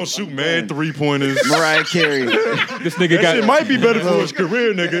 Can't He's even. gonna shoot man 3-pointers. Mariah Carey. This nigga That shit got. might be better for his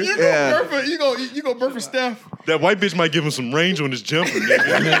career, nigga. Yeah. You go birth for Steph. That white bitch might give him some range on his jumper,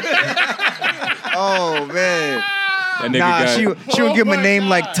 nigga. Oh man. That nigga Nah, got. she would give him a name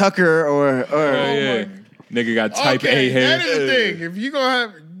like Tucker or Yeah. Nigga got type A hair. That is the thing. If you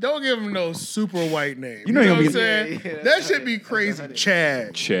gonna don't give him no super white name. You know he what gonna I'm be- saying? Yeah, That should be crazy.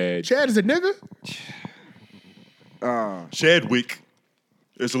 Chad. Chad. Is a nigga? Chadwick.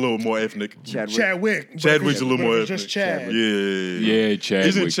 It's a little more ethnic. Chadwick. Chadwick's a little more ethnic. Just Chad. Yeah. Chad.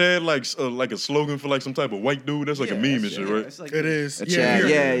 Isn't Chad like a slogan for like some type of white dude? That's like a meme and shit, right? It's like It is. Chad.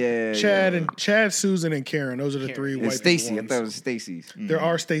 Yeah. Chad, Susan, and Karen. Those are the three And white Stacy. I people thought it ones. was Stacy's. There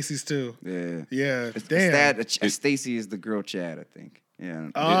are Stacy's too. Yeah. Yeah. Damn. Stacy is the girl Chad, I think. Yeah.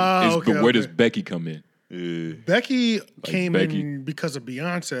 Okay, Where does okay. Becky come in? Yeah. Becky came Becky. in because of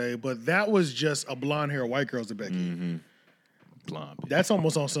Beyonce, but that was just a blonde hair white girl's a Becky. Mm-hmm. Blonde. That's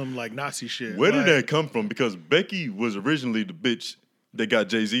almost on some like Nazi shit. Where did Like, that come from? Because Becky was originally the bitch that got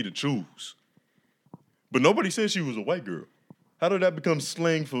Jay-Z to choose. But nobody said she was a white girl. How did that become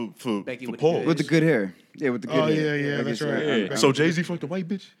slang for Becky with the Paul? good With the good hair. Yeah, with the good Oh hair. yeah, I that's guess, right. yeah. Okay. So Jay-Z fucked a white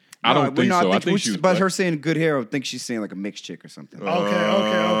bitch? I don't think so. I think she was. But black. her saying good hair, I think she's saying like a mixed chick or something.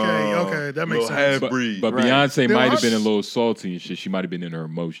 Okay. That makes Little sense. half-breed. But Right. Beyonce There might have was- been a little salty and shit. She might have been in her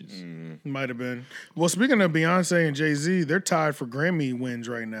emotions. Might have been. Well, speaking of Beyonce and Jay-Z, they're tied for Grammy wins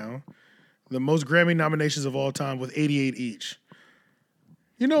right now. The most Grammy nominations of all time with 88 each.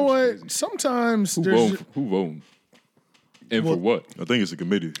 You know what? Sometimes Who there's voting? And Well- for what? I think it's a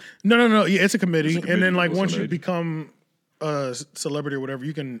committee. no. Yeah, it's a committee, It's a and then committee, like it's once you somebody. become a celebrity or whatever,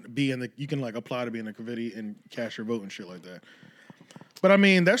 you can like apply to be in the committee and cast your vote and shit like that. But I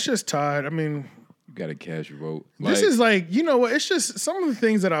mean, that's just tied. I mean, You got to cast your vote. this is like, you know what? It's just some of the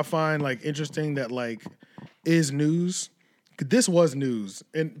things that I find like interesting that like is news. This was news,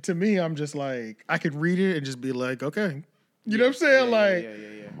 and to me, I'm just like I could read it and just be like, okay, you know what I'm saying? Like,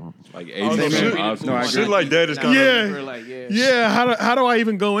 like Oh, no, 80 shit, Oscars. No, I agree. shit like that is kind of... Yeah. yeah. How do I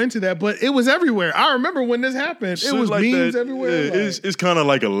even go into that? But it was everywhere. I remember when this happened. It Shit was like memes that, everywhere. yeah, like- it's kind of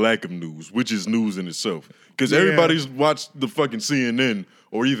like a lack of news, which is news in itself. Because Yeah. everybody's watched the fucking CNN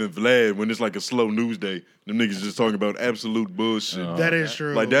or even Vlad when it's like a slow news day. Them niggas just talking about absolute bullshit. that is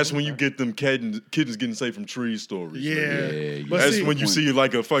true. Like that's when you get them kittens getting saved from trees stories. Yeah. nigga. Yeah, But That's see- when you see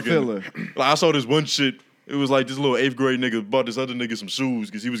like a fucking Filler. Like I saw this one shit. It was like this little 8th grade nigga bought this other nigga some shoes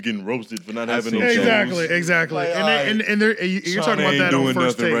because he was getting roasted for not having no shoes. Exactly. Like, and you're talking about ain't that on doing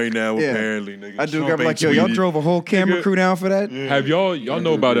first nothing take. right now. Yeah. Apparently, nigga. I do Trump got ain't like, yo, y'all tweeted. drove a whole camera Nigga. crew down for that? Have y'all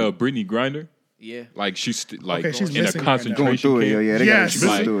know about Brittany Griner? Yeah. Like she's like Okay, she's in a missing right now. concentration Going through it, yo. camp. Yeah, they Yes. got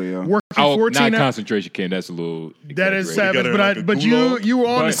Like- to do it, yo. Working Oh, 14 not hours. concentration camp. That's a little. That is exaggerated. savage, got her but like a but gulag. you were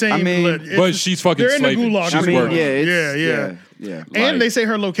on the But- same. I mean, it's- but she's fucking they're in the slaving. gulag. She's I mean, working. yeah, it's, Yeah. yeah. And Like- they say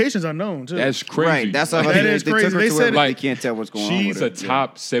her location's unknown too. That's crazy. Right, that's how That they is took crazy. her They to said- where Like, they can't tell what's going on She's with a her.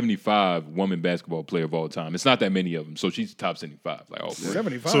 top 75 woman basketball player of all time. It's not that many of them, so she's top 75. Like, oh,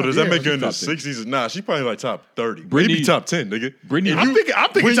 75. So does that make her in the top 10. 60s? Nah, she probably like top 30. Brittany- Maybe top 10, nigga. Brittany- I'm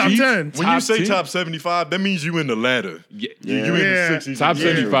thinking when top you- 10. When you Top say 10? top 75, that means you in the ladder. Yeah. You in Yeah. the 60s. Top Yeah.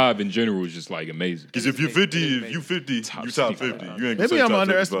 75 in general is just like amazing. Because if you're 50, you top 50. You ain't gonna Maybe say I'm top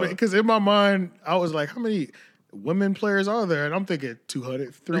underestimating 75. because in my mind I was like, how many women players are there? And I'm thinking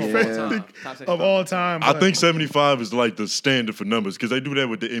 200, 350 Top 75. of all time. I but- think 75 is like the standard for numbers because they do that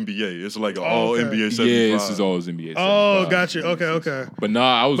with the NBA. It's like an all okay. NBA 75. Yeah, this is all his NBA. Oh, 75. gotcha. Okay. But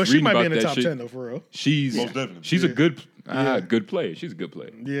nah, I was But she reading might about be in the that top shit. 10 though, for real. She's Most definitely. she's a good player. She's a good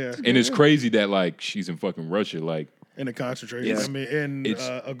player. Yeah. And it's crazy that like she's in fucking Russia. Like in a concentration. Yeah. I mean, in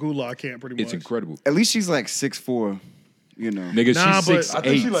a gulag camp, pretty much. It's incredible. At least she's like 6'4", you know. Nigga, Nah, she's but- 6'8". I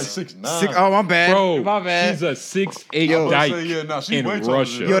think she like 6'9". Oh, my bad. Bro, my bad. she's a 6'8" Yo, dyke she in way taller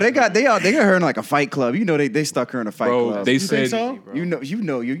Russia. than Yo, they got her in like a fight club. You know, they stuck her in a fight Bro, club. they You think said so? You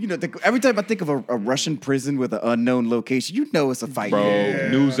know. Every time I think of a Russian prison with an unknown location, you know it's a fight. Bro, Yeah.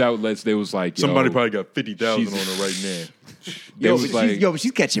 news outlets, they was like, yo, Somebody probably got 50,000 on she's- her right now. they Yo, was like, but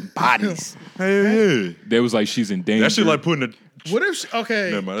she's catching bodies. Hell yeah. they was like, she's in danger. That shit like putting a. What if? Okay.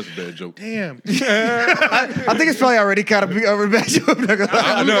 Never mind, that's a bad joke. Damn. I think it's probably already kind of a bad joke.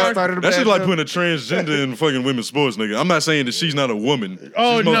 I know. Started a That bad shit like joke. putting a transgender in fucking women's sports, nigga. I'm not saying that she's not a woman.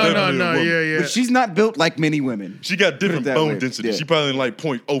 Oh She's most no, definitely a woman. yeah. But she's not built like many women. She got different that bone way. density. Yeah. She probably like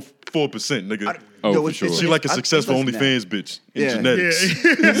 0.04%, nigga. Oh, Yo, for it's- sure. She like a I- successful listen to that. OnlyFans bitch in Yeah. genetics.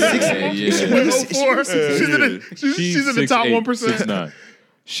 Yeah. Yeah, yeah. 0.04. Yeah. She's in the top 6'8", 1%. 6'9".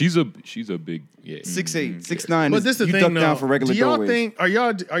 She's a big 6'8", 6'9". But this is the you thing, duck though. down for regular Do y'all doorways. think are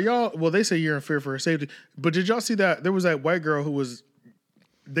y'all? Well, they say you're in fear for her safety. But did y'all see that there was that white girl who was?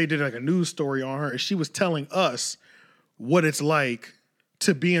 They did like a news story on her, and she was telling us what it's like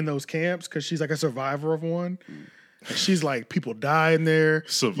to be in those camps because she's like a survivor of one. And she's like, people die in there.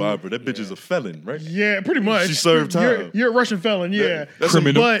 Survivor. That bitch is a felon, right? Yeah, pretty much. She served time. You're a Russian felon, yeah. That's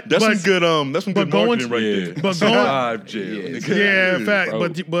Criminal. That's some good that's some but good going marketing to- right Yeah. there. But going, Survive jail. Yeah. nigga. yeah, in fact, Bro.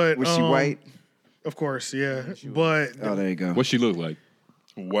 but Was she white? Of course, yeah. But Oh, there you go. What she look like?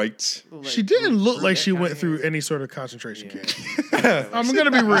 White. she didn't look like she went through any sort of concentration camp. I'm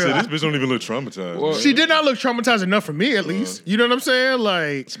gonna be Said, real. this bitch don't even look traumatized. Well, She did not look traumatized enough for me, at least. You know what I'm saying?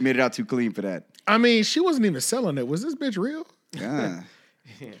 Like, She made it out too clean for that. I mean, she wasn't even selling it. Was this bitch real? Ah.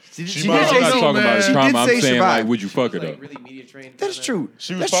 She I'm might- not no, talking man. about She trauma. did I'm say saying survive. like, would you fuck her though? Like really media trained. That's true.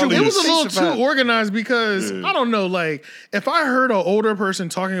 She was That's probably true. It was a They little survived. too organized because Yeah. I don't know. Like, if I heard an older person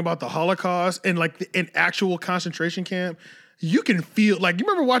talking about the Holocaust and like an actual concentration camp, you can feel like you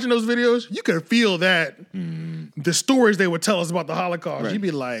remember watching those videos. You could feel that the stories they would tell us about the Holocaust. Right. You'd be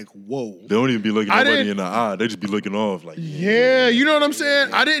like, "Whoa." They don't even be looking I nobody didn't- in the eye. They just be looking off like, Yeah, you know what I'm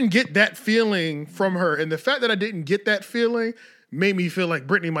saying? I didn't get that feeling from her. And the fact that I didn't get that feeling made me feel like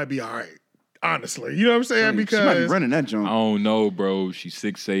Brittany might be all right. Honestly. You know what I'm saying? She might be Because running that I joint. don't know, bro. She's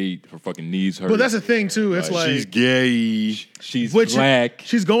 6'8". Her fucking knees hurt. but that's the thing too. It's like she's gay. she's which- black.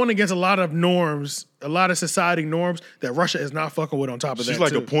 she's going against a lot of norms, a lot of society norms that Russia is not fucking with on top of She's that.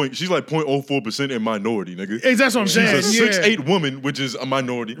 like too. a point. She's like 0.04% in minority, nigga. That's what I'm She's saying. a 6'8" yeah. woman, which is a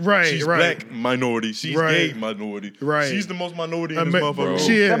minority. Right, She's right. black minority. She's Right. gay minority. Right. She's the most minority in Ama- this motherfucker. Bro.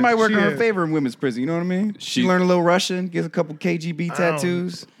 She is. That might work She in her is. favor in women's prison. You know what I mean? She She- learn a little Russian, get a couple KGB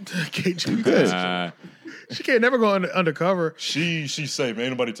tattoos. KGB. Uh, She can't never go undercover. She's safe.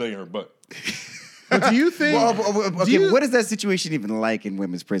 Ain't nobody taking her butt. But do you think? Okay, you- what is that situation even like in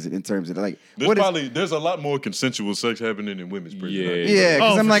women's prison in terms of like There's what is? there's a lot more consensual sex happening in women's prison. Yeah. Yeah,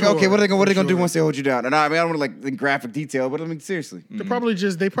 because Oh, I'm for like, sure. okay, what are they For gonna do sure. once they hold you down? And I mean, I don't want to like in graphic detail, but I mean seriously.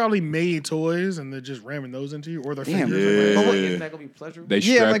 they probably made toys and they're just ramming those into you or their Damn. fingers. Yeah. But what, isn't that gonna be pleasurable? they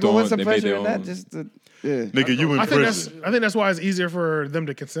Yeah, strapped like, well, on. what's the They made pleasure their in that? own. Just yeah, Nigga, you in I think prison. that's why it's easier for them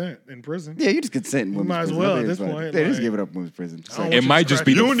to consent in prison. yeah, you just consent in women's Might as prison. well I think at it's this fine. point, They just like- give it up in women's prison. It's I like- don't It might just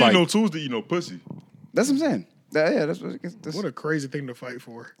be You the don't fight. need no tools to eat no pussy. that's what I'm saying. Yeah, that's what. That's, What a crazy thing to fight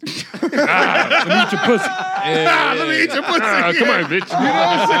for. Let me eat your pussy. Yeah, Let me eat your pussy. Come on,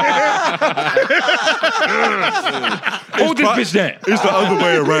 bitch. Hold this bitch down. It's the other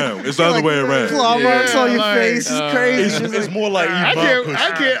way around. It's the other way around. claw marks on your like, face. It's crazy. It's, Just it's like- more like eat my pussy.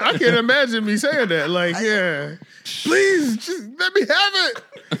 I can't imagine me saying that. Like, yeah. Please, just let me have it.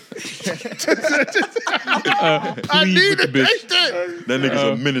 I please need with the to bitch. taste it. That nigga's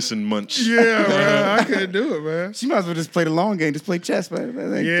a menacing munch. Yeah, man. I can't do it, man. She might as well just play the long game. Just play chess, man.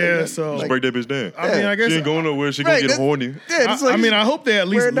 Yeah, so Just break that bitch down. I mean, I guess She ain't going nowhere. She Right, gonna get that's- horny. yeah, just like, I mean, I hope they at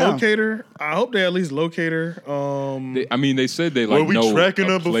least wear it down. locate her. I hope they at least locate her. I mean, they said they like Were we know tracking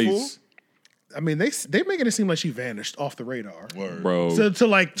a her before? place, I mean, they making it seem like she vanished off the radar. Word. bro. To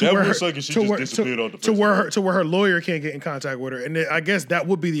like to That where one her, second she to just where, disappeared off the to face where of the her to where her lawyer can't get in contact with her, and I guess that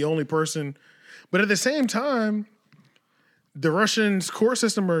would be the only person. But at the same time, the Russian court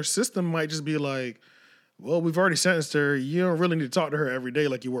system might just be like, well, we've already sentenced her. You don't really need to talk to her every day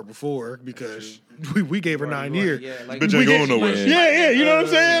like you were before because we gave her 9 years. Yeah, like, Bitch ain't going nowhere. Yeah, you know what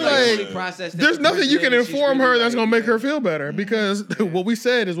I'm saying? Like, process there's nothing you can inform her that's gonna make her feel Mm-hmm. better because what we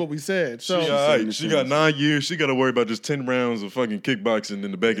said is what we said. So She all right. She got 9 years. She got to worry about just 10 rounds of fucking kickboxing in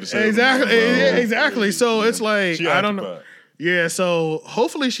the back of the cell. exactly. So it's like She I don't know. occupied. Yeah, so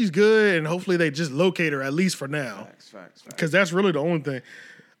hopefully she's good, and hopefully they just locate her at least for now, Facts. because that's really the only thing.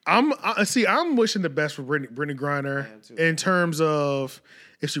 I'm wishing the best for Brittany Griner I am too. in terms of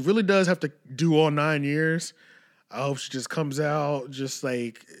if she really does have to do all 9 years. I hope she just comes out just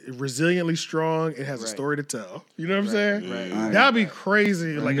like resiliently strong and has a Right. story to tell. You know what I'm saying? Right. That'd be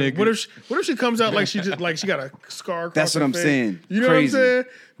crazy. Like, Nigga. what if she comes out like she just like she got a scar across That's what her I'm face? saying. You know Crazy. what I'm saying?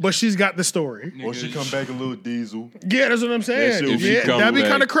 But she's got the story. Or she come back a little diesel. Yeah, that's what I'm saying. shit would be Yeah, come that'd be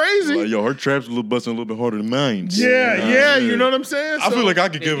back. kind of crazy. Like, yo, her trap's a little busting a little bit harder than mine. yeah, you know what I'm saying? I feel like I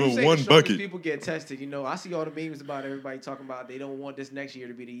could And give you say her the one strongest bucket. People get tested. You know, I see all the memes about everybody talking about they don't want this next year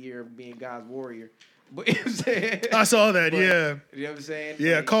to be the year of being God's warrior. But you know what I'm saying? I saw that, But, yeah. You know what I'm saying?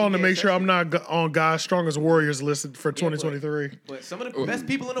 Yeah, Like, calling she to get make sure I'm tested. not on God's strongest warriors list for Yeah, 2023. But some of the best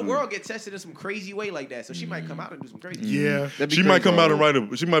people in the world get tested in some crazy way like that. So she might come out and do some crazy. Yeah. That'd be She might crazy. come out and write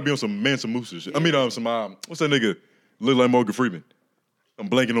a. She might be on some Mansa Musa shit. I mean, some what's that nigga? Look like Morgan Freeman. I'm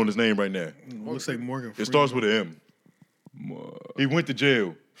blanking on his name right now. Looks like Morgan It starts with an M. He went to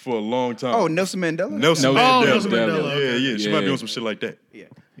jail for a long time. Oh, Nelson Mandela. Nelson Oh, Mandela. Nelson Mandela, Yeah, okay. yeah. She might be Yeah. on some shit like that. Yeah.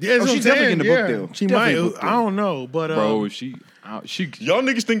 Yeah, that's Oh, what she's I'm definitely saying. in the Yeah. book deal. She Definitely might. a book I deal. don't know, but Bro, if she Y'all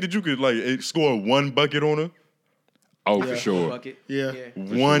niggas think that you could like score one bucket on her? oh for sure. Bucket. Yeah.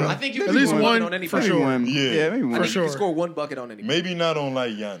 One. I think you At can least score one on for anybody. sure. One. Yeah. maybe one. I think you sure. can score one bucket on anybody. Maybe not on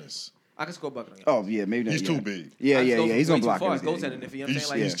like Giannis. I can score a bucket on you. Oh yeah, maybe not. He's yeah. too big. Yeah, I just yeah, go yeah. He's way gonna too block far. it. It's goaltending, if you know what I'm He's,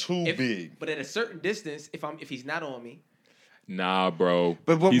 saying. Like, he's too if- big. But at a certain distance, if he's not on me, Nah, bro.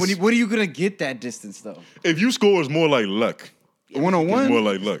 But what He's- are you gonna get that distance though? If you score, it's more like luck. One on It's one. more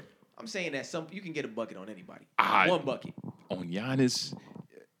like luck. I'm saying that you can get a bucket on anybody. I- One bucket. on Giannis.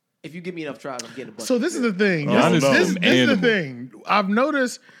 If you give me enough tries, I'm getting a bucket. So this is the thing. Giannis This is is an the animal. thing. I've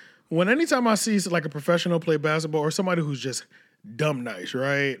noticed anytime I see like a professional play basketball or somebody who's just dumb nice,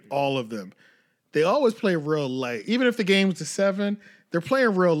 right? All of them, they always play real light. Even if the game's a 7, they're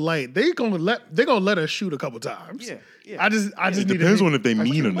playing real light. They're gonna let us shoot a couple times. Yeah, yeah. I just It need depends to on if they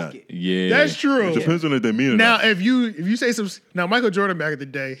mean Get a or not. bucket. Yeah. That's true. It depends on if they mean or Now, not. if you say now Michael Jordan back in the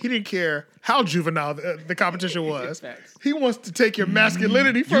day, he didn't care how juvenile the competition was. Facts. He wants to take your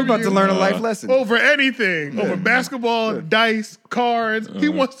masculinity from You're about you to learn a life lesson. over anything, over basketball, dice, cards. He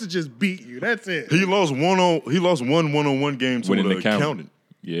wants to just beat you. That's it. He lost one one-on-one game to Winning an the count. accountant.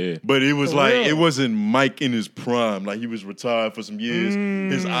 Yeah. But it was For like real. it wasn't Mike in his prime. Like he was retired for some years.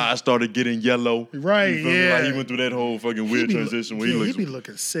 His eyes started getting yellow. Right, You feel me? yeah. Like he went through that whole fucking weird be- transition where yeah, he he looks be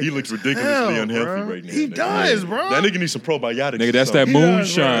looking sick He looks as ridiculously hell, unhealthy bro. right now. He nigga. does, bro. That nigga needs some probiotics. Nigga, or that's that something. does,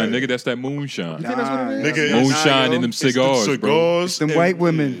 moonshine. right. Nigga, that's that moonshine. You think that's what it is? Nigga, Moonshine and them It's the cigars, bro. cigars. It's them and- white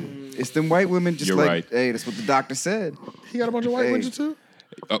women. It's them white women. Just You're like, right. hey, that's what the doctor said. He got a bunch of white Hey. women too.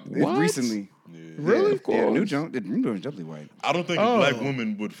 What? Recently. Really? Yeah, yeah, new joint. The new joint's definitely white. I don't think Oh. a black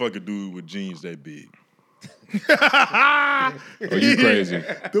woman would fuck a dude with jeans that big. Are you crazy?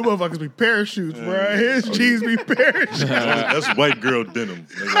 Them motherfuckers be parachutes, bro. His jeans be parachutes. That's white girl denim.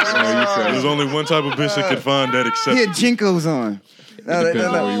 Nigga. There's only one type of bitch that could find that He had acceptable. Jinkos on. Depends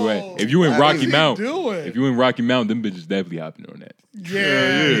on where you at. If you in Rocky he Mount, doing? if you in Rocky Mount, them bitches definitely hopping on that.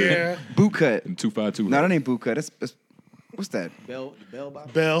 Yeah. Boot cut. Them 252. No, that ain't boot cut. That's what's that? the bell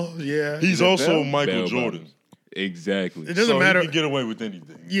bottom. Bell, yeah. He's that also Bell? Michael Bell Jordan. bottoms. Exactly. It doesn't So matter. he can get away with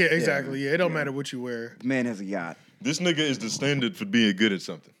anything. Yeah, exactly. Yeah, it don't matter what you wear. Man has a yacht. This nigga is the standard for being good at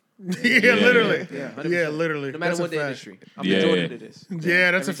something. Yeah, literally. Yeah, 100%. Yeah, literally. No matter That's a what the fact. industry. I'm Yeah. the Jordan to this.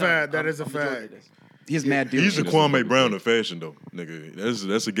 Yeah, that's a Every time. fact. That is a I'm the Jordan fact. to this. He has mad deals. He's a Kwame Brown of fashion, though, nigga.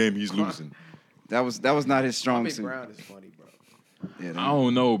 That's a game he's losing. That was not his strong Kwame suit. Brown is funny, bro. Yeah, I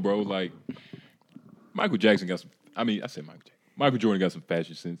don't know, bro. Like Michael Jackson got some. I mean, I said Michael Jackson. Michael Jordan got some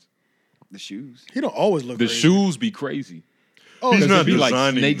fashion sense. the shoes. He don't always look The crazy. shoes be crazy. Oh, He's Because not it be like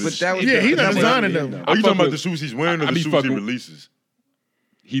designing snakes. the But that was Yeah, he's not that's what I designing mean, them. Are you fuck talking about with- the shoes he's wearing or I the be shoes he fucking- releases?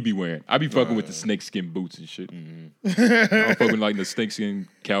 He be wearing. I be fucking with the snakeskin boots and shit. I'm fucking like the snakeskin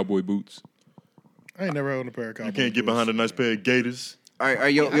cowboy boots. I ain't never owned a pair of You cowboy can't get boots. behind a nice pair of gators. All right, I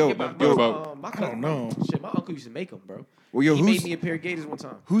yo, get my, what about- my I don't know. Shit, my uncle used to make them, bro. Well, yo, he who's made me a pair of Gators one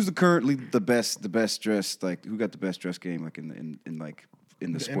time. who's currently the best dressed? Like, who got the best dress game? Like in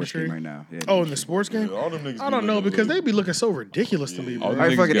the sports industry? game right now? Yeah, Oh, in the sports game? Yeah, all them niggas I be don't know looking because good. they be looking so ridiculous to me, All bro. the All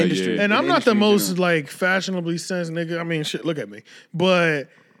right, niggas fucking got- industry. yeah. And I'm not the industry in most general. like fashionably sensed nigga. I mean, shit, look at me. But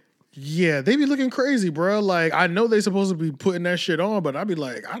yeah, they be looking crazy, bro. Like I know they supposed to be putting that shit on, but I be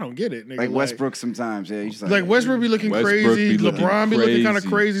like, I don't get it, nigga. like Westbrook sometimes. Yeah, he's Like Westbrook be looking Westbrook crazy. be looking LeBron be looking kind of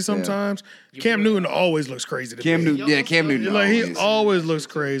crazy. crazy sometimes. Cam Newton always looks crazy to Cam me. Newton. Yeah, Cam Newton. Like he always. always looks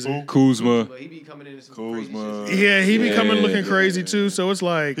crazy. Kuzma. But he be coming in some crazy Kuzma. shit. Yeah, he be coming Yeah. looking crazy too. So it's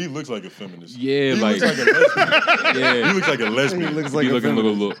like, He looks like a feminist. Yeah, he like looks like a lesbian. yeah. He looks like a lesbian. He looks He like looking a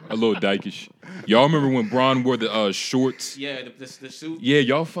a little dykish. Y'all remember when Braun wore the shorts? Yeah, the suit. Yeah,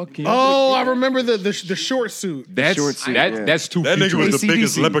 y'all fucking. Oh, I remember the short suit. That's short suit, that's too. That nigga was the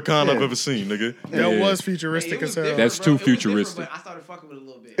biggest AC/DC. leprechaun I've Yeah. ever seen, nigga. That Yeah. was futuristic as hell. That's too futuristic. But I started fucking with it a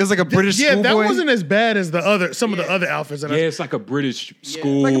little bit. It was like a British Yeah, that schoolboy. wasn't as bad as some of the other outfits. That Yeah, it's like a British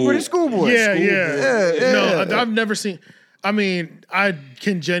school. like a British schoolboy. yeah. Yeah. No, I've never seen. I mean, I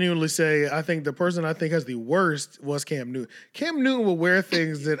can genuinely say I think the person I think has the worst was Cam Newton. Cam Newton would wear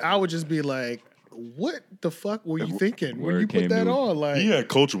things that I would just be like, "What the fuck were you thinking when Word you put Cam that Newton. on?" Like, He had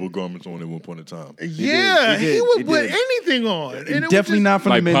cultural garments on at one point in time. yeah, He he, did. would He put did. anything on. And it was Definitely just- not from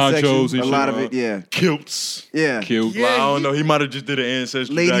Like the men's ponchos section. and A lot shit. of it, yeah. Kilts. Yeah. Killed. Yeah, Like, I don't he- know. He might have just did an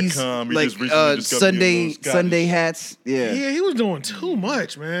Ancestry.com. Ladies, He like just recently discovered he was Scottish. Sunday hats. Yeah. Yeah, he was doing too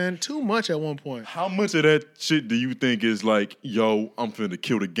much, man. Too much at one point. How much of that shit do you think is like, yo, I'm finna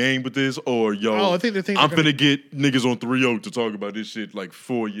kill the game with this, or yo, Oh, I think they think I'm they're gonna- finna get niggas on 3-0 to talk about this shit like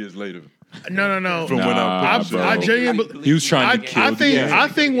 4 years later? No. From when I put I shit genuinely. on. He was trying to kill. I think the I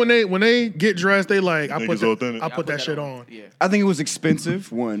think when they get dressed, they like I Niggas put that, authentic. I put that shit on. Yeah. I think it was expensive,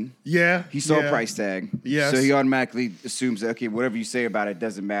 one. Yeah, He saw yeah. a price tag. Yes. So he automatically assumes that, okay, whatever you say about it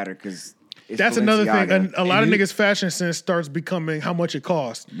doesn't matter because That's another thing. Balenciaga. A lot of And niggas' fashion sense starts becoming how much it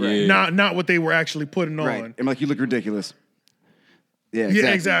costs, Right. not what they were actually putting Right. on. I'm like, you look ridiculous. Yeah, Yeah,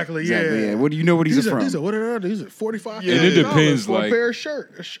 exactly, yeah. What do you know what he's These are from? what are these? Are $45? And it depends, for like- a pair of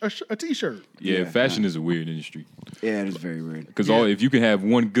shirt, a t-shirt. Yeah, Yeah. fashion is a weird industry Yeah, it is very weird. because Yeah. if you can have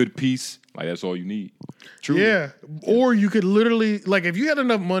one good piece, like that's all you need. Yeah, or you could literally like if you had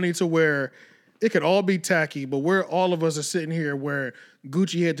enough money to where it could all be tacky, but where all of us are sitting here wearing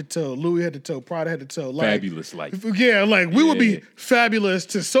Gucci head to toe, Louis head to toe, Prada head to toe, like Fabulous life. Yeah, like we would Yeah. be fabulous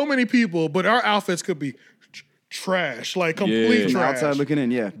to so many people, but our outfits could be trash, like complete Yeah. From the trash. outside looking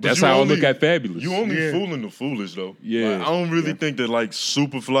in, yeah. That's you how I only- look at fabulous. You only Yeah. fooling the foolish though. Yeah. Like, I don't really think that like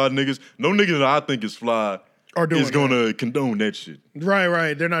super fly niggas, no nigga that I think is fly Are doing is gonna condone that shit.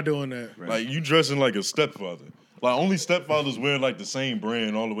 Right. They're not doing that. Like you dressing like a stepfather. Like only stepfathers wear like the same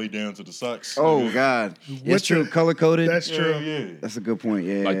brand all the way down to the socks. Oh Nigga. God, What's it's true. the- Color coded. That's true. Yeah. That's a good point.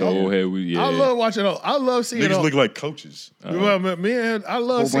 Yeah, like the yeah. old head. Yeah. I love watching. I love seeing. Niggas all- look like coaches. Well, man, I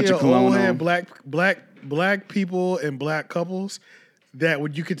love Whole seeing bunch of cologne old head on. black people and black couples that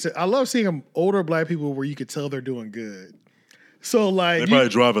would you could. I love seeing older black people where you could tell they're doing good. So like, They probably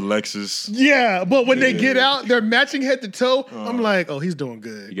drive a Lexus. yeah, but when they get out, they're matching head to toe. I'm like, oh, he's doing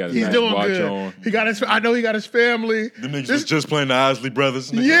good. He got his he's nice doing watch good. on. He got his. I know he got his family. Them niggas This- was just playing the Isley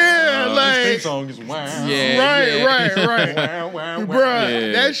Brothers. Nigga. Yeah, This like- theme song is wow. Right. Bruh,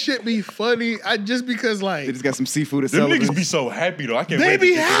 Yeah. that shit be funny. Just because like They just got some seafood at Them Sullivan's. niggas be so happy though. I can't they wait be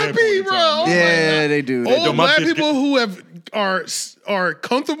to get to that happy, point in bro. time. Oh my Yeah, they do. They Old do. my black bitch people who are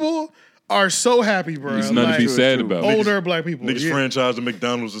comfortable are so happy, bro. There's nothing to be True, sad true. about. Older black people, Niggas yeah, franchise to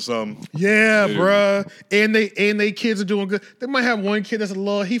McDonald's or something. yeah, Yeah. bro. And they kids are doing good. They might have one kid that's a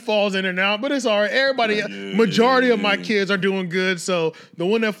little he falls in and out, but it's all right. Everybody, majority of my kids are doing good. So the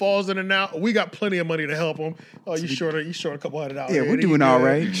one that falls in and out, we got plenty of money to help them. Oh, you short a couple $100. Yeah, we're He doing good. all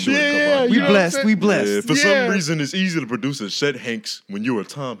right. Yeah, We you know what I'm blessed. saying? We blessed. Yeah, for Yeah. some reason, it's easy to produce a Chet Hanks when you're a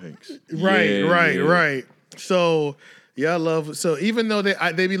Tom Hanks. Right, Yeah, right, yeah. right. So yeah, I love. So even though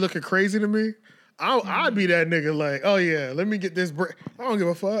they be looking crazy to me, I'd be that nigga like, oh yeah, let me get this. I don't give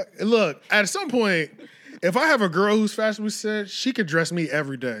a fuck. And look, at some point, if I have a girl who's fashionably said, she could dress me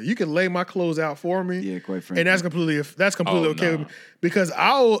every day. You can lay my clothes out for me. Yeah, quite frankly. And that's completely okay nah. with me because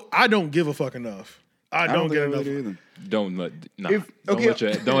I don't give a fuck enough. I don't get think I enough. would either. Don't let. Nah. If- don't okay. let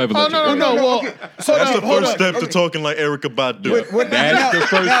your. Don't ever Oh let no, your. no, no. Well, so That's the hold first up. step to talking like Erica Badu. That's the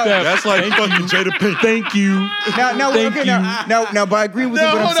first step. That's like fucking Jada Pink. Thank you. Now, Thank okay, you. now, but I agree with No,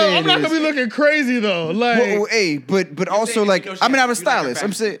 what I'm hold on. saying. I'm not is- gonna be looking crazy though. Like, Well, hey, but also saying like negotiate. I mean I'm a You like stylist. your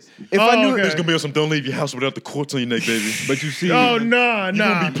I'm saying if Oh, I knew okay. There's gonna be some don't leave your house without the quartz on your neck, baby. But you see. oh nah. You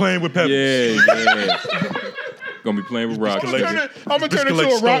gonna be playing with pebbles. Yeah. Gonna be playing with rocks. I'm Collect- gonna turn into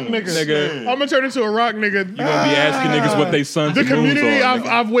collect a rock stones. nigga. Nigga. I'm gonna turn into a rock nigga. You gonna be asking niggas what they sons The and moons community are. I've, nigga.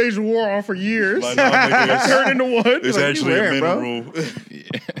 I've waged war on for years. Like, nah, nigga, that's- Turn into one. It's Like, actually you a wearing, bro? mineral.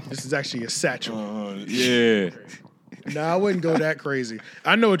 This is actually a satchel. Yeah. Nah, I wouldn't go that crazy.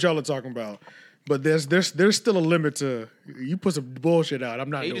 I know what y'all are talking about, but there's still a limit to you put some bullshit out. I'm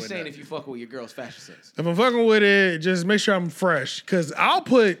not Hey, you doing just saying that. if you fucking with your girl's fashion sense. If I'm fucking with it, just make sure I'm fresh. Cause I'll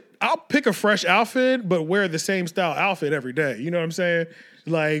pick a fresh outfit, but wear the same style outfit every day. You know what I'm saying?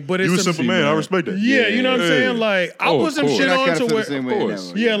 Like, but it's You a some- simple man. I respect that. Yeah, you know what I'm Yeah. saying? Like, I'll Oh, put of some course. shit I on kinda to feel where. the same way course.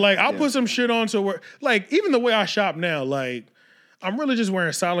 now. Yeah, like I'll put some shit on to where, like even the way I shop now, like I'm really just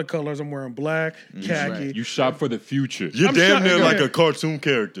wearing solid colors. I'm wearing black, khaki. You shop for the future. You're I'm damn sure- near go like ahead. a cartoon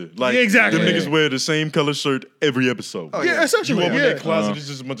character. Like, Yeah, exactly. them Yeah. niggas wear the same color shirt every episode. Yeah, essentially. You open Yeah. that closet, it's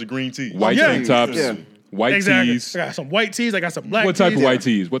just a bunch of green tees. White Yeah. tank tops, Yeah. white Exactly. tees. I got some white tees. I got some black What type tees. of white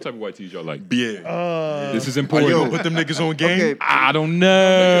tees? What type of white tees y'all like? Yeah. This is Are you gonna important. put them niggas on game? Okay. I don't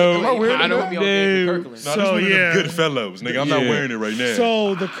know. Am I weird? I don't Put me on game know. with Kirkland. Nah, So, this one of yeah. them good fellows, nigga. I'm not Yeah. wearing it right now.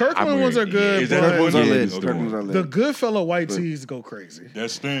 So the Kirkland ones are good, Is that but the one? Kirkland's are Yeah, lit. that's the Kirkland's one. are the lit. Goodfellow white tees go crazy.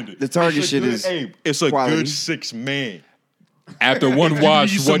 That's standard. The Target It's a shit good- is Hey, it's a quality. good 6 man. After one If you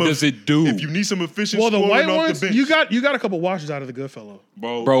wash, need some what does it do? If you need some efficient Well, the scoring white off ones, the bench, you got a couple washes out of the Goodfellow.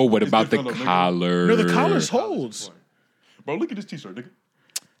 Bro, what it's about the Goodfellow, nigga. collar? No, the collars holds. Bro, look at this t-shirt, nigga.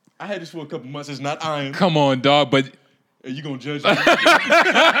 I had this for a couple months. It's not iron. Come on, dog. But And you gonna judge me?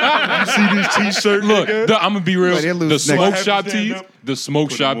 You see this t-shirt, look, nigga? I'm gonna be real. Right, they're The loose neck. smoke So I have shop to stand tees, up, the smoke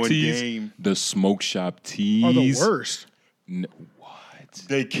put shop them on tees, game. the smoke shop tees. Are the worst. What?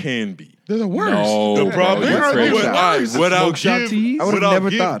 They can be. They're the worst. No, The problem They are is, the what, worst. all right, what I'll Smoke shop give, tees? I would've what I'll never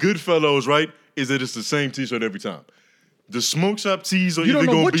give thought. Goodfellows, right, is that it's the same t-shirt every time. The smoke shop tees are You don't either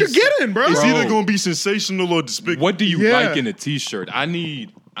know gonna what be you're getting, bro. It's Bro. either gonna be sensational or despicable. What do you Yeah. like in a t-shirt? I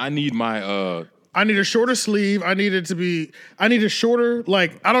need my I need a shorter sleeve. I need a shorter,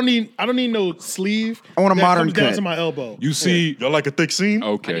 like, I don't need no sleeve. I want a that modern comes down cut. to my elbow. You see, Y'all like a thick seam?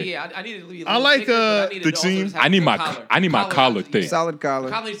 okay. I need it to be a I little like, thicker, but I need it thick to also seam. just have I need a my collar. I need my collar has to be- thick. solid collar.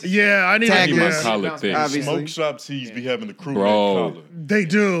 Collar needs to- Yeah, I need Tag to my yeah. collar thick. Obviously. Smoke shop tees be having the crew Bro. neck collar. They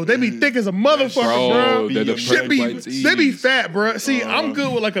do. They be thick as a motherfucker, Bro, bro. they're the Shit perfect be, white tees. they be fat, bro. See, I'm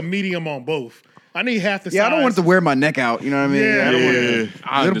good with like a medium on both. I need half the size. Yeah, I don't want it to wear my neck out. You know what I mean? Yeah. I don't want Yeah. it.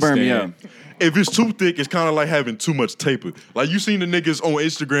 I It'll burn me up. understand. If it's too thick, it's kind of like having too much taper. Like you seen the niggas on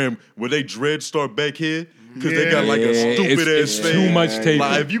Instagram where they dread start back here because they got like a Yeah, stupid it's ass too fade. much tape.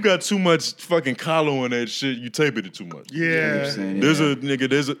 Like if you got too much fucking collar on that shit, you tapered it too much. Yeah.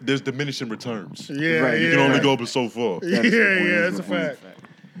 There's diminishing returns. Yeah, Right, yeah. You can only go but so far. Yeah, yeah, that's a fact.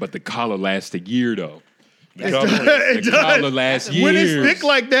 But the collar lasts a year though. The collar- It The collar does. lasts When it's years. thick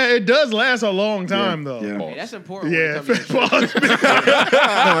like that, it does last a long time, though. Yeah. Hey, that's important. Yeah. When it comes to Pause.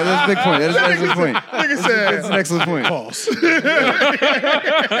 No, that's a big point. That's a big point. Nigga said, That's an excellent point. pause.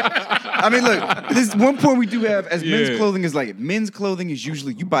 I mean, look, this one point we do have as Yeah. men's clothing is like men's clothing is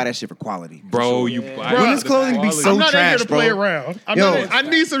usually you buy that shit for quality. Bro, you Women's clothing be so I'm not in here trash, to play bro. around. Yo. I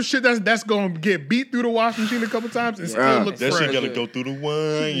need some shit that's going to get beat through the washing machine a couple times and still Yeah. look That fresh. shit gotta go through the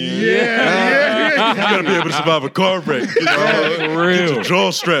wine. Yeah. You gotta be able to survive a car wreck. You know? For real. Your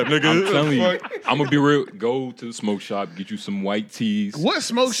jaw strap, nigga. I'm telling you, Fuck. I'm gonna be real. Go to the smoke shop, get you some white tees. What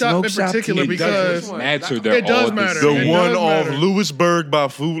smoke shop Smoke in shop particular? It Because doesn't matter. They're It does all matter. the The It same. one does off matter. Lewisburg by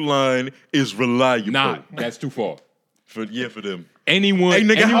Food Line is reliable. Nah, that's too far. for them. Anyone, Hey,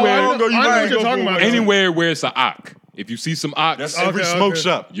 nigga, how anywhere, long ago you I know gotta what you're go talking for about. it? anywhere where it's a ock. If you see some ocks, That's Okay, every smoke okay.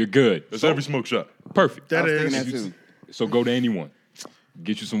 shop. you're good. That's every smoke shop. Perfect. that I was thinking is. that too. So go to anyone.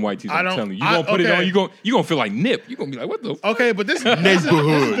 Get you some white tees. I I'm don't- telling you, you I- gonna put it okay. on. You gonna feel like Nip. You gonna be like, what the? Okay, but this is the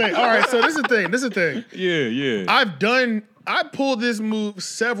thing. All right, so this is the thing. Yeah. I pulled this move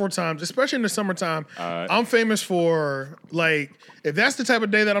several times, especially in the summertime. Alright. I'm famous for, like, if that's the type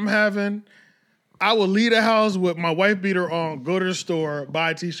of day that I'm having, I will leave the house with my wife beater on, go to the store,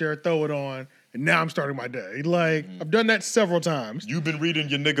 buy a t-shirt, throw it on, and now I'm starting my day. Like, I've done that several times. You've been reading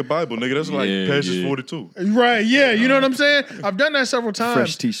your nigga Bible, nigga. That's like Yeah, Passage yeah. 42. Right, yeah, you know what I'm saying? I've done that several times.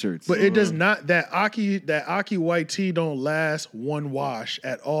 Fresh t-shirts. But it does not, that Aki white tee don't last one wash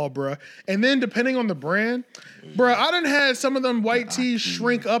at all, bruh. And then depending on the brand, bruh, I done had some of them white tees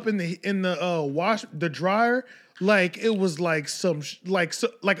shrink up in the dryer. Like it was like like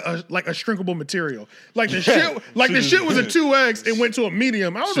a shrinkable material. Like the shit was a 2X and went to a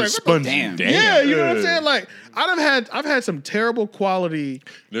medium. I was Shit like, what spongy. Damn. yeah, you know what I'm saying? Like I've had some terrible quality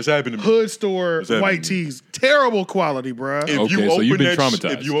That's happened to me. hood store happening white to me. tees. Terrible quality, bruh. If Okay, you so open you've been that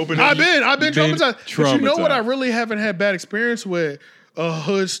traumatized. if you open that, I've been Been traumatized. But you know what? I traumatized. really haven't had bad experience with a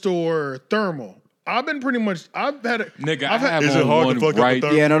hood store thermal. I've been pretty much. I've had. Nigga, I I've had, have Is it on hard to one fuck up a right,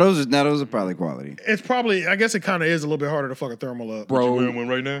 thermal? Yeah, no, those are probably quality. It's probably. I guess it kind of is a little bit harder to fuck a thermal up. You wearing bro. one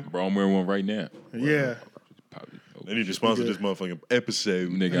right now? Bro, I'm wearing one right now. Yeah. Probably. They need to sponsor this motherfucking episode.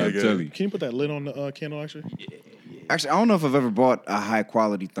 Nigga, I tell you. Can you put that lid on the candle? Actually. Actually, I don't know if I've ever bought a high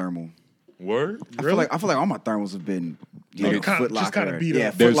quality thermal. Word? I feel like all my thermals have been Kinda- Foot just Locker. kinda beat Yeah,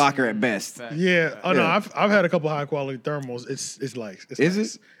 up. Foot Locker at best. Yeah. Oh no, Yeah. I've had a couple high quality thermals. It's like. It's Is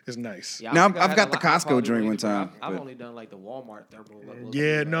nice. it? It's nice. Yeah, I Now, think I I've had got a the lot of Costco quality joint one rated, but time, I've but- only done like the Walmart thermal.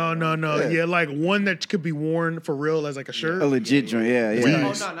 Yeah. No. Yeah. Like one that could be worn for real as like a shirt. A legit joint. Yeah. Oh, Yeah.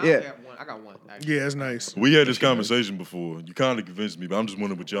 Nice. no, I Yeah. got one. I got one. Actually. Yeah, it's nice. We had this conversation before. You kind of convinced me, but I'm just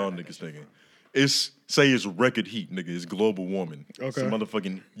wondering what y'all niggas thinking. It's record heat, nigga. It's global warming. Okay. So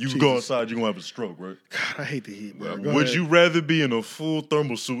motherfucking, you go outside, you're gonna have a stroke, right? God, I hate the heat, bro. Would you rather be in a full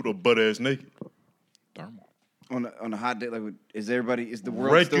thermal suit or butt ass naked? Thermal. On a hot day, like, is the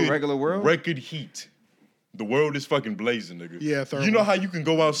world still regular world? Record heat. The world is fucking blazing, nigga. Yeah, thermal. You know how you can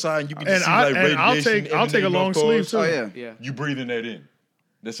go outside and you can just see and radiation. I'll take a long sleeve too. Oh yeah. Yeah. You breathing that in.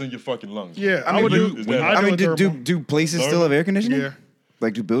 That's in your fucking lungs. Yeah, I mean, do do places still have air conditioning? Yeah.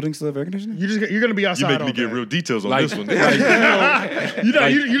 Like, do buildings still have air conditioning? You're gonna be You outside making all me day. get real details on Like- this one. You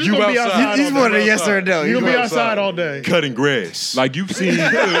just gonna be outside. He's more than a yes or a no. You're gonna be outside. outside all day. Cutting grass. Like you've seen,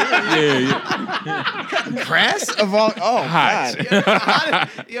 yeah. Grass of all. Oh, Hot. God.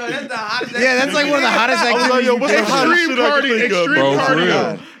 Yo, that's the hottest. Yeah, that's like one of the hottest I was like, activities. yo, what's the hottest Extreme shit I can cardio. think of, Extreme bro? Bro, for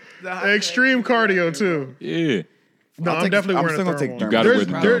real. cardio. Extreme cardio too. Yeah. No, I'm definitely wearing a still gonna thermal. take You gotta wear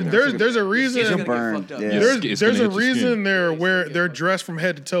There's a reason. You'll burn. Yeah. It's gonna There's a hit your reason skin. they're dressed from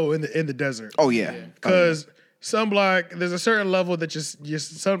head to toe in the desert. Oh yeah. Because sunblock, there's a certain level that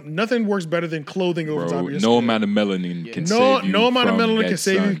nothing works better than clothing over top Bro, of your no skin. amount of melanin can No save you amount of from melanin that can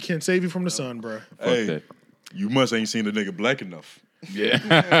sun. save you from the sun, bro. Fuck Hey, that. you must ain't seen a nigga black enough. Yeah.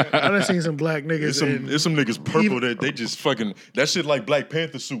 I done seen some black niggas. It's some niggas purple that they just fucking that shit like Black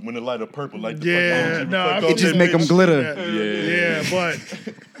Panther suit when it light up purple like the Yeah, fucking no, reflect it off It just that make them bitch. glitter. Yeah, but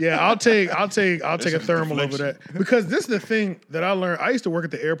yeah, I'll take a thermal over that because this is the thing that I learned. I used to work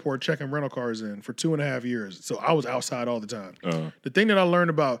at the airport checking rental cars in for 2.5 years, so I was outside all the time. The thing that I learned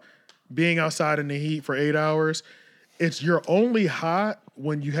about being outside in the heat for 8 hours, you're only hot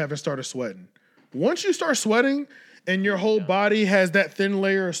when you haven't started sweating. Once you start sweating and your whole body has that thin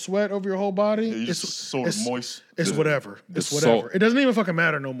layer of sweat over your whole body, You just sort of moist. It's whatever. It's the whatever. salt. It doesn't even fucking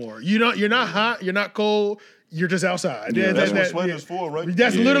matter no more. You're not hot. You're not cold. You're just outside. Yeah, that's what sweat is for, right?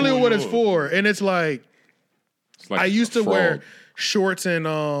 That's Yeah. literally what it's Yeah. for. And it's like It's like I used a to wear frog. shorts and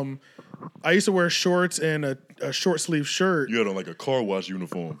a short sleeve shirt. You had on like a car wash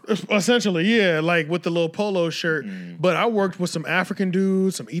uniform. Essentially, yeah, like with the little polo shirt. But I worked with some African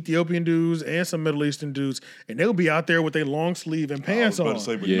dudes, some Ethiopian dudes, and some Middle Eastern dudes, and they would be out there with their long sleeve and pants I was on. about to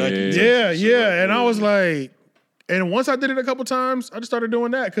say with Yeah. Nike. Yeah, shit yeah. like And that. I was like, and once I did it a couple times, I just started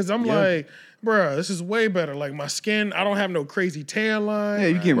doing that because I'm like, bruh, this is way better. Like my skin, I don't have no crazy tan line. Yeah,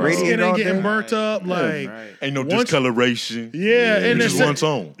 you getting My radiated skin all ain't getting day. burnt up. Like, ain't no once- discoloration. yeah, and You it's just one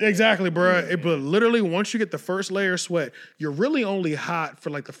tone. Exactly, bruh. But literally, once you get the first layer of sweat, you're really only hot for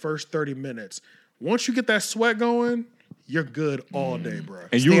like the first 30 minutes. Once you get that sweat going, you're good all day, bruh.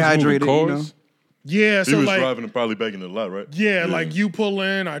 And you Stay was moving hydrated, you cars? know? Yeah, He so was like, driving and probably back in the lot, right? yeah, like you pull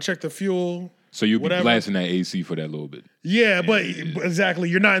in, I check the fuel. So you'll be Whatever. blasting that AC for that little bit. Yeah, but exactly,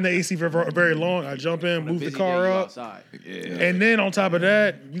 you're not in the AC for very long. I jump in, move the Busy car day, you up. outside. And then on top of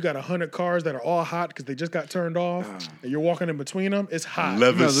that, you got 100 cars that are all hot because they just got turned off, and you're walking in between them. It's hot.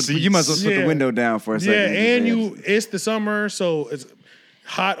 Leather seats. You might as well put Yeah. the window down for a second. Yeah, and just- it's the summer, so it's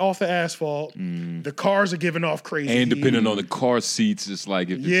hot off the asphalt. The cars are giving off crazy And heat. depending on the car seats, it's like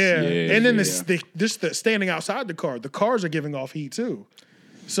if it's, Yeah, and then yeah. the standing outside the cars are giving off heat too.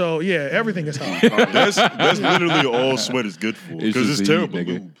 So yeah, everything is hot. That's literally all sweat is good for It's because just it's the terrible heat,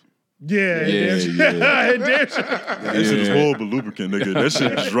 nigga. lube. Yeah, it Yeah, damn sure- it damn sure- That shit is horrible lubricant, nigga. That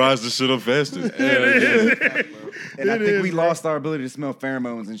shit dries the shit up faster. And I think we lost our ability to smell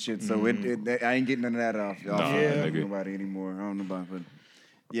pheromones and shit. So I ain't getting none of that off nigga. nobody anymore. I don't know about, but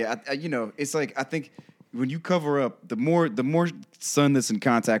yeah, it's like I think when you cover up, the more sun that's in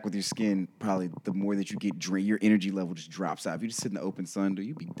contact with your skin, probably the more that you get drained. Your energy level just drops out. If you just sit in the open sun, dude,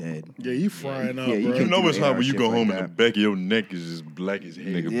 you be dead. Yeah, you frying up, Yeah, you bro. You know it's do hot AR when you shit go like home and the that. back of your neck is just black as hell.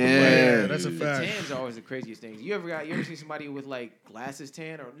 Nigga, Yeah. That's a The fact. tans are always the craziest things. You ever seen somebody with like glasses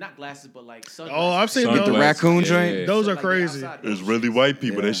tan or not glasses but like sunglasses? Oh, I've seen With the those. raccoon joint? Those are Like, they're crazy. outside. It's really white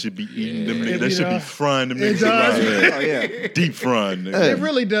people Yeah. that should be eating them. Yeah. Niggas. That should Yeah. be frying them It niggas does. alive. Oh yeah. Deep frying niggas. It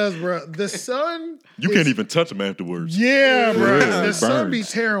really does, bro. The sun. You can't even touch them afterwards. Yeah, bro. real. The sun be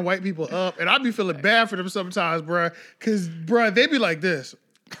Burns. tearing white people up, and I be feeling bad for them sometimes, bro. Cause, bro, they be like this,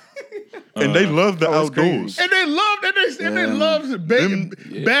 And they love the it's crazy. outdoors. and they love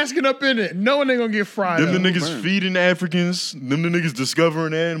basking up in it, knowing they gonna get fried. Them the up. niggas feeding Africans. Them the niggas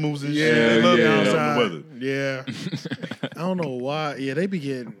discovering animals and shit. Yeah, They love yeah, being out in the outside. weather. Yeah, I don't know why. Yeah, they be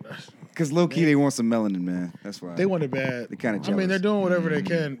getting. Because low key they want some melanin, man. That's why They want it bad. They kinda I mean, jealous. they're doing whatever they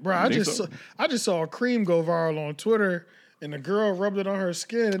can, bro. I think just so. I just saw a cream go viral on Twitter, and the girl rubbed it on her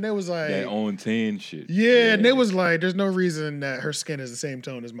skin, and it was like, that on tan shit. yeah, and it was like, there's no reason that her skin is the same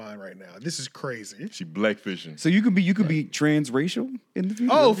tone as mine right now. This is crazy. She blackfishing. So you could be transracial in the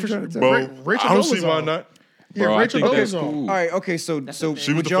future. Oh, That's for what you're sure. trying to tell me? Bro, Rachel I don't see why Dolezal. not. Yeah, Bro, I Rachel think that's Dolezal. cool. All right, okay, so That's the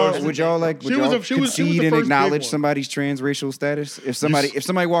thing. would the y'all first. would y'all like would She was y'all the- she was the concede and first big acknowledge one. somebody's transracial status? If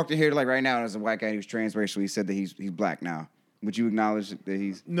somebody walked in here like right now and as a white guy who's transracial, he said that he's black now. Would you acknowledge that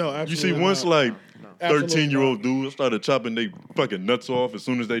he's No, You absolutely see, once not. like Absolutely 13-year-old dudes started chopping they fucking nuts off as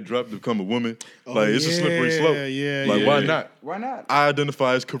soon as they drop to become a woman, like it's a slippery yeah, slope. yeah, like yeah. why not? why not? I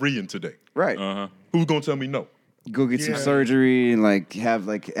identify as Korean today. Right. Who's gonna tell me no? Go get some Yeah. surgery and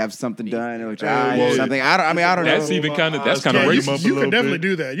have something done with your eye or well, something. I don't know. That's even kind of that's kind Yeah, of you, racist. you could definitely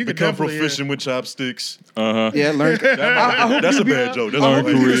do that. You could Become definitely proficient with chopsticks. Yeah, learn. I hope That's you a be- bad joke. That's Learn a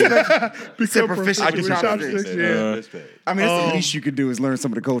bad Korean. joke. become proficient proficient with with chopsticks. chopsticks. Yeah. That's bad. I mean, that's the least you could do is learn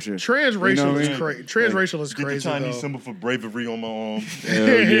some of the culture. Transracial You know what I is mean? crazy. Transracial is Get the crazy Chinese though. symbol for bravery on my arm. Hell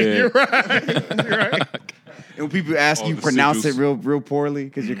yeah. You're right. You're right. And when people ask All you the pronounce sigils. it real poorly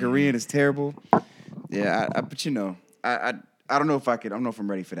because your Korean is terrible. Yeah, but you know, I don't know if I could. I don't know if I'm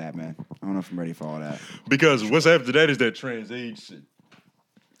ready for that, man. I don't know if I'm ready for all that. Because what's after that is that trans age shit.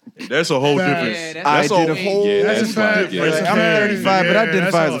 That's a whole Facts. different. Yeah, that's a identify- whole. Yeah, That's a that's fact. fine. Yeah, That's a that's I'm fact. 35, but I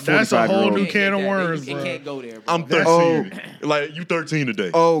identify as a That's a whole 45-year-old. new can of worms, It bro. can't go there, bro. I'm That's- 13. Like you 13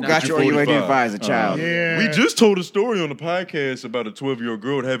 today. Oh, Nah, got you. Or you 45. identify as a child. Yeah. We just told a story on the podcast about a 12-year-old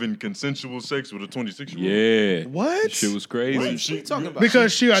girl having consensual sex with a 26-year-old. Yeah. What? Shit was crazy. What are you talking about?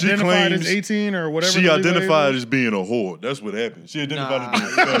 Because she identified as claims 18 or whatever. She the legal identified age as being a whore. That's what happened. She identified Nah.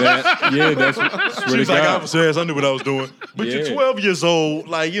 as being a fat. Yeah, that's what, swear She to was like, I God. was ass. I knew what I was doing. But you're Yeah. 12 years old.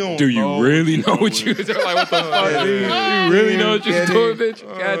 Like, you don't Do you know really what know you're what you? doing. They're like, what the fuck? dude? You really know what you're doing, bitch?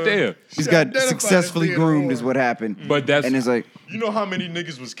 God damn. She's got identified as successfully being a groomed, whore. is what happened. But that's And it's like, You know how many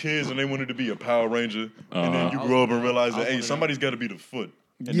niggas was kids and they wanted to be a Power Ranger? And then you Uh-huh. grow up and realize that, I was hey, one of somebody's got to be the foot.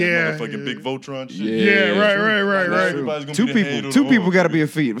 And Yeah. that motherfucking big Voltron shit. Yeah. Yeah, right, right, right, Like, right. everybody's gonna two be the head people. of Two the people horse. got to be a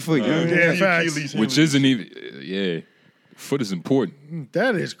foot. You know what I mean? Yeah, The facts. Achilles which heel. isn't even. Yeah, foot is important.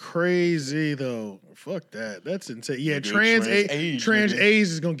 That is crazy though. Fuck that. That's insane. Yeah, Nigga, trans trans age, age, trans nigga. age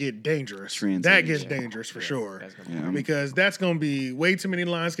is gonna get dangerous. Trans that age, gets yeah. dangerous for sure. That's gonna be- Yeah, I'm- Because that's gonna be way too many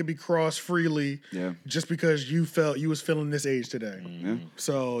lines can be crossed freely. Yeah. Just because you felt you was feeling this age today. Yeah.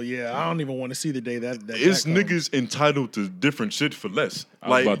 So yeah, I don't even want to see the day that It's that comes. niggas entitled to different shit for less. I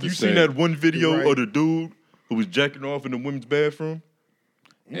was Like, about to you say. seen that one video Right. of the dude who was jacking off in the women's bathroom?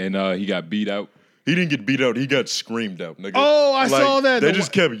 And he got beat out. He didn't get beat out. He got screamed out, nigga. Oh, I Like, saw that. They The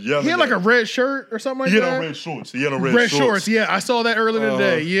just one- kept yelling. He had like at a him. red shirt or something like He had that. on red shorts. He had on Red shorts. Yeah, I saw that earlier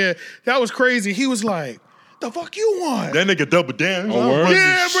today. Yeah, that was crazy. He was like, "The fuck you want?" That nigga doubled down. He was Oh, like, word? "I'll run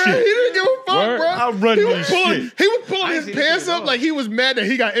Yeah, this bro. shit." He didn't give a fuck, Word? bro. I'll run he was this pulling, shit. He was pulling I his ain't seen pants this up shit like he was mad that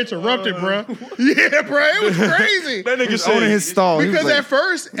he got interrupted, bro. Yeah, bro. It was crazy. That nigga He's owning his said, stall. He was Because like, at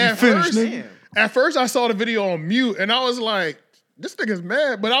first, Damn. at first, I saw the video on mute, and I was like, "This nigga's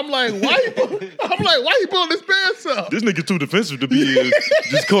mad." But I'm like, "Why he pulling his pants up?" this nigga too defensive to be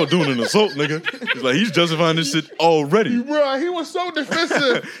just caught doing an assault, nigga. He's like, he's justifying this shit already. Bro, he was so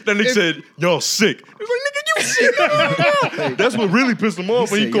defensive. That nigga If- said, y'all sick. He was like, nigga, you sick. That's what really pissed him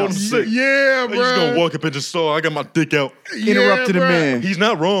off when he said, called him "Y'all sick. "Yeah, He's just gonna bro." walk up in the store. I got my dick out. interrupted a bro. man. He's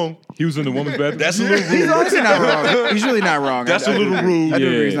not wrong. He was in the woman's bathroom. That's a little He's rude. honestly not wrong. He's really not wrong. That's I a do little agree. rude. I do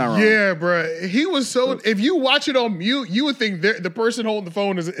agree. Yeah. He's not wrong. Yeah, bro. He was so. If you watch it on mute, you would think the person holding the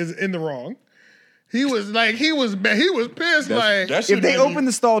phone is in the wrong. He was like, he was pissed. Like That shit If they made me- opened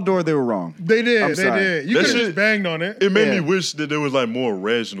the stall door, they were wrong. they did, I'm they sorry. did. You That could have shit- just banged on it. It made Yeah. me wish that there was like more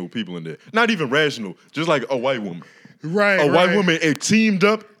rational people in there. Not even rational, just like a white woman. Right, A white right. woman teamed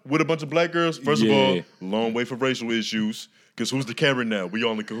up with a bunch of black girls. First of Yeah. all, long way for racial issues. Because who's the Karen now? We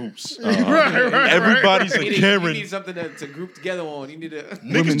all in cahoots. right. Everybody's You a need, Karen. you need something to group together on. You need to.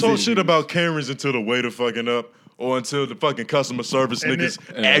 Niggas Women's talk issues. shit about Karens until the waiter fucking up or until the fucking customer service And nigga's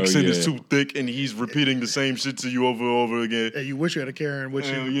then- accent Oh, is yeah. too thick and he's repeating the same shit to you over and over again. Hey, you wish you had a Karen, which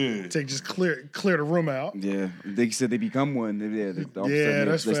Hell you yeah. take just clear the room out. Yeah, they said they become one. All of a Yeah, sudden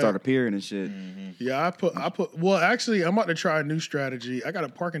that's they fact. start appearing and shit. Yeah, I put. Well, actually, I'm about to try a new strategy. I got a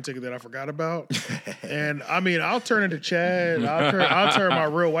parking ticket that I forgot about, and I mean, I'll turn into Chad. I'll turn my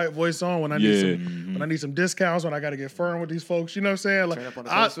real white voice on when I need Yeah. some when I need some discounts when I got to get firm with these folks. You know what I'm saying? Like, Turn up on the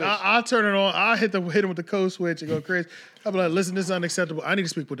code switch. I'll turn it on. I'll hit him with the code switch and go crazy. I'll be like, listen, this is unacceptable. I need to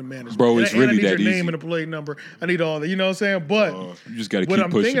speak with the manager. Bro, it's and I really need that your easy. name and a plate number. I need all that. You know what I'm saying? But You just got to what keep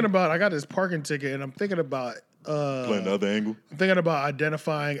I'm pushing. thinking about, I got this parking ticket, and I'm thinking about. Playing the other angle. I'm thinking about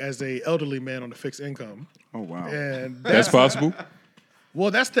identifying as a elderly man on a fixed income, Oh wow. and That's possible. well,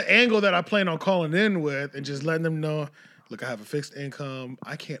 that's the angle that I plan on calling in with, and just letting them know, look, I have a fixed income.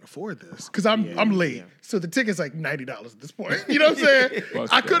 I can't afford this because I'm late. yeah. So the ticket's like $90 at this point. You know what I'm saying? Fuck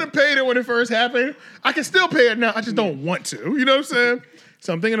I that. could have paid it when it first happened. I can still pay it now. I just don't want to. You know what I'm saying?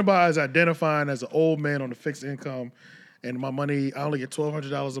 So I'm thinking about as identifying as an old man on a fixed income, and my money, I only get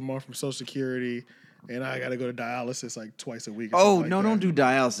 $1,200 a month from Social Security. and I got to go to dialysis like twice a week. Oh no! Don't do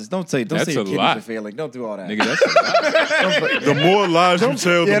dialysis. Don't say That's your a kidneys lot. are failing. Don't do all that. Nigga, that's a lot. The more lies you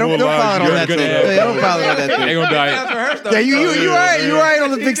tell, the more don't lies follow you on that. get. Don't follow on that. They gonna die. Yeah, you right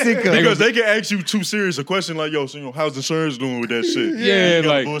on the fixed income. Because they can ask you too serious a question like, yo, so how's insurance doing with that shit? Yeah, You got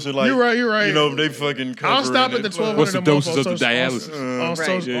like, bullshit like, you're right. You know, they fucking. I'll stop at covering the it. 1200 What's the a month doses on of the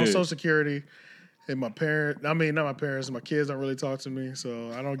dialysis? on Yeah. Social Security. And my parents, I mean, not my parents, my kids don't really talk to me,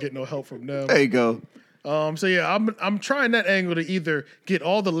 so I don't get no help from them. There you go. So yeah, I'm trying that angle to either get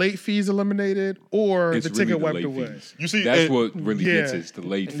all the late fees eliminated or It's the really ticket the wiped late away. fees. You see, That's and- what really gets Yeah. is the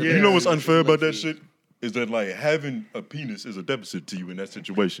late fees. Yeah. You know what's unfair about that shit? Is that like having a penis is a deficit to you in that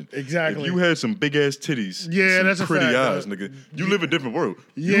situation. Exactly. If you had some big ass titties, Yeah, some that's a pretty fact, eyes, though. nigga, you live a different world.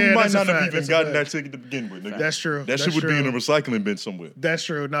 Yeah, you might that's a not have fact, even that's a gotten fact. that ticket to begin with, nigga. That's true. That That's shit would be in a true. recycling bin somewhere. That's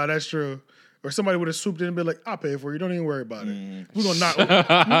true. No, that's true. Or somebody would have swooped in and be like, "I'll pay for it. You don't even worry about it. Mm. We're gonna knock.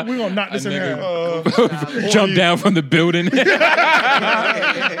 We're gonna knock this in nigga- half." Jump down from the building.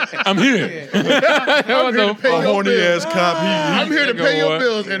 I'm here. I'm here to pay A your horny bills. ass cop. I'm here to Nigga, pay your what?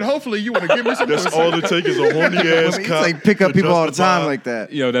 bills, and hopefully you want to give me some That's pussy. all it takes is a horny ass It's cop. like pick up to people all the justify- time like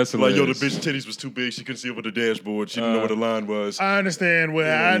that. Yo, that's Like, yo, the hilarious. bitch titties was too big. She couldn't see over the dashboard. She didn't know where the line was. I understand.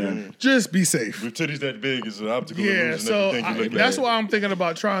 Just be safe. With titties that big is an optical Yeah, illusion. so Everything you look that's at. why I'm thinking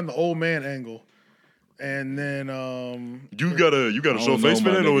about trying the old man angle, and then You gotta show know, face for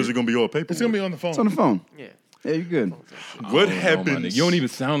my that, or nigga. is it gonna be all paper? it's gonna be on the phone. It's on the phone. Yeah. Yeah, you're good. What Oh, my happens? nigga. You don't even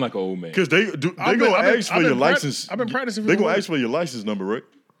sound like an old man. Because they gonna ask for I've your been license. I've been practicing. They for gonna the ask for your license number, right?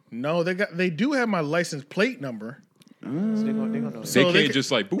 No, they do have my license plate number. So they gonna know. They So can't they could- just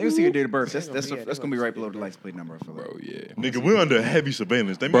like, They can see your date of birth. gonna That's be- yeah, that's they gonna be gonna right see below it. the license plate number. I feel like. bro, yeah. Nigga, we're under heavy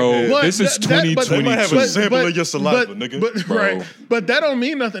surveillance. They Bro, might have, But this is that- but- they might have a 2022. sample of your saliva, nigga. But, Bro. right, but that don't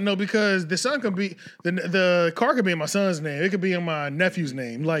mean nothing though, because the son could be the car could be in my son's name. It could be in my nephew's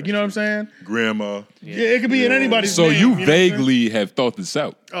name. Like, you know what I'm saying? Grandma. Yeah, it could be in anybody's So name. you know what I'm saying? vaguely have thought this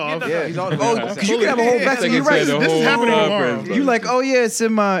out. Oh, Yeah. He's all Because you can have a whole backstory. Nigga You're right. said the This is whole happening conference, tomorrow. You like, oh yeah, it's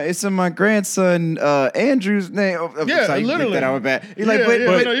in my grandson Andrew's name. Yeah, sorry, you literally. get that out of bad. You're like, Yeah, but, yeah,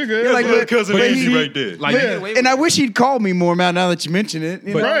 but no, you're good. You're like, But- but, cousin but Angie he- right there. Like, Yeah. And I wish he'd called me more now that you mention it.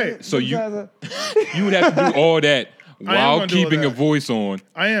 You know? Right. So you would have to do all that while gonna do all keeping a that. voice on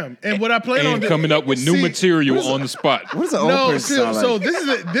I am, and what I plan on and doing- coming up with new See, material on the spot. What does an old No, person so, sound so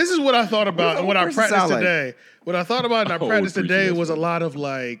like? this is what I thought about and what I old person practiced sound like? today. What I thought about and I Oh, practiced today appreciate was a that. lot of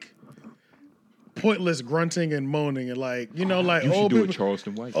like pointless grunting and moaning and like like You should old do people. it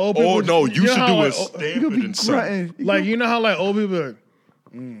Charleston White. Old Oh people, no, you know should how, do like, it. Stamp it in something. Like you know how like old people. Are like,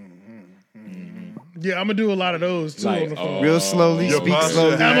 Yeah, I'm gonna do a lot of those too Like, on the phone. Real slowly, Your speak posture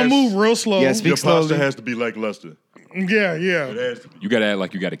slowly. has- I'm gonna move real slow. Yeah, speak Your posture slowly. has to be like Lester. Yeah, yeah, It has to be. You gotta act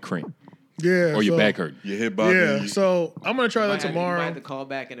like you got a cramp yeah. or your so- back hurt. Your hip body. Yeah, so I'm gonna try that You might tomorrow. have to call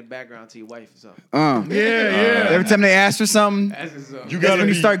back in the background to your wife or something. Yeah. Every time they ask for something, That's just, You that's gotta when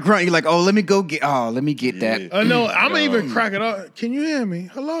you be- start grunting. You're like, oh, let me get that. No, I'm gonna even crack it up. Can you hear me?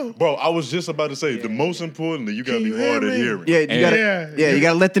 Hello. Bro, I was just about to say, the most importantly, you gotta Can be you hear hard at me? hearing. Yeah, you And- gotta, Yeah. you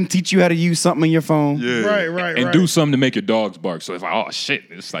gotta let them teach you how to use something on your phone. Yeah. Right. And do something to make your dogs bark. So it's like, oh shit,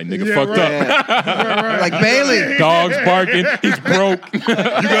 it's like nigga Yeah, fucked right. up. Right. Like Bailey. Dogs barking, he's broke. You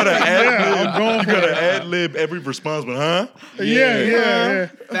gotta I'm going you for gotta it. ad lib every response, but huh? Yeah.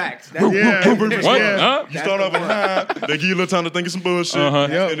 facts. Yeah. What? Yeah. Huh? You start off with huh, they give you a little time to think of some bullshit, Uh-huh.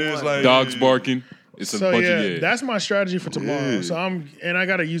 and it's like Dogs barking. It's a So bunch yeah, of that's my strategy for tomorrow. Yeah. So I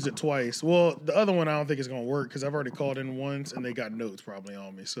gotta use it twice. Well, the other one I don't think is gonna work because I've already called in once and they got notes probably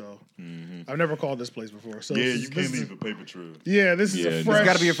on me. So I've never called this place before. So Yeah, this you is- can't this is- leave a paper trail. Yeah, this is Yeah, a this fresh. It's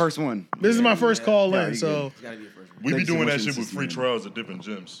gotta be your first one. This is my first call Yeah, in. you So It's gotta be your first one. We be Thanks so doing much that for shit with insisting free on trials at different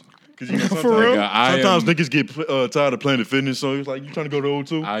gyms. Because you know, For real? sometimes niggas get tired of Planet Fitness, so it's like, you trying to go to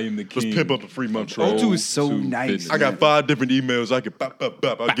O2? I am the king. Let's pimp up a free month trial. O2 is so to nice. fitness. I got 5 different emails. I can bop.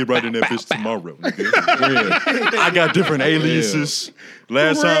 I'll get right in that bitch tomorrow. Nigga. I got different aliases.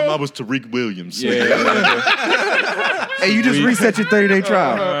 Last time I was Tariq Williams. Yeah. Hey, you just reset your 30-day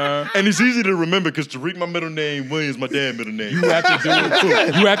trial. And it's easy to remember because Tariq, my middle name, Williams, my dad's middle name. You have to do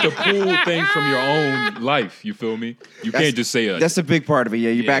it. You have to pull things from your own life. You feel me? You can't just say That's a big part of it.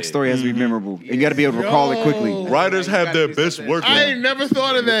 Yeah, your Yeah. backstory has to be memorable. And you got to be able to recall it quickly. Yo. Writers have their You gotta do best something. work. I ain't never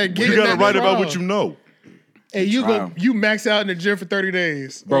thought of that. You gotta write about what you know. And you max out in the gym for 30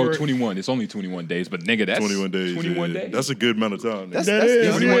 days. Bro, 21. It's only 21 days, but nigga, that's 21 days. 21 yeah. days. That's a good amount of time. That's That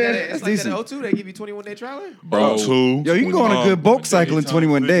is, decent. yeah. It's like that decent. O2. They give you 21-day trial. Bro, Two. Yo, you can go on a good bulk cycle in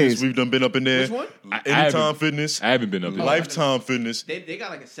 21 days. We've done been up in there. Which one? Anytime Fitness. I haven't been up there. Lifetime Fitness. They got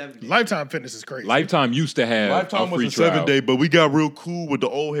like a 7-day. Lifetime Fitness is crazy. Lifetime used to have Lifetime a free was a trial. 7-day, but we got real cool with the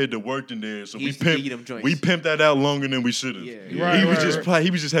old head that worked in there. So He we used to give you them joints. pimped that out longer than we should have. Yeah. Right, he was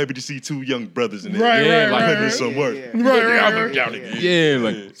right. just happy to see two young brothers in there. Right, Yeah, right, like right, putting in right. some work. Right. Yeah,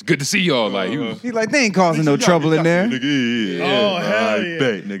 like it's good to see y'all. Like he was, He like, they ain't causing no trouble in there. Nigga, yeah. Oh, hell I yeah.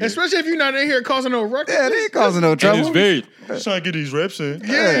 bet, nigga. Especially if you're not in here causing no ruckus. Yeah, they ain't causing no and trouble. it's very, Just trying to get these reps in. it's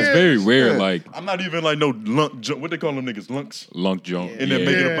very rare. Like I'm not even like no lunk. What they call them niggas? Lunks. lunk jump. And they're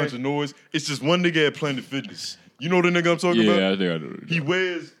making Yeah. a bunch of noise. It's just one nigga at Planet Fitness. You know the nigga I'm talking Yeah, about? I think I know. He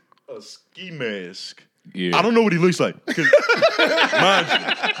wears a ski mask. Yeah, I don't know what he looks like. Mind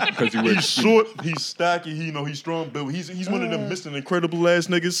you, because he he's wears short, he's stocky, he's strong, but he's one of them Mr. Incredible ass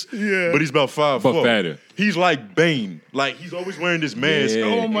niggas. Yeah. But he's about 5'4". But fatter. He's like Bane. Like he's always wearing this mask. Yeah.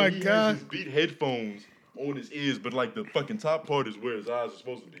 Oh my And he God. has his beat headphones on his ears, but like the fucking top part is where his eyes are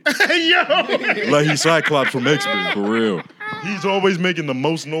supposed to be. Yo. Like he's Cyclops from X-Men. for real. He's always making the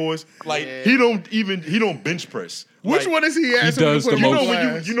most noise. Like he don't bench press. Which Like, one is he asking? does to put the on most.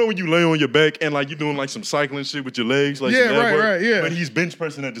 blast? You know when you lay on your back and like you're doing like some cycling shit with your legs, like Yeah, some ab right, work, right, yeah. But he's bench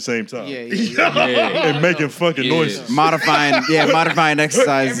pressing at the same time. Yeah. Yeah, And making fucking Yeah. noises. modifying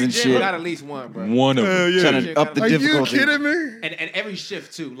exercises Every and gym shit. got at least one, bro. one of them. Hell yeah. Trying to up the Are you difficulty. kidding me? And every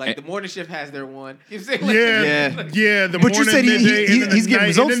shift too. Like the morning shift has their one. You know what I'm saying? Like, Yeah. The But you morning, said midday, and then the he's getting night,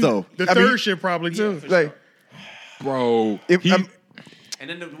 results, and then though. The I mean, third shift probably too. Like, Bro, if, he, And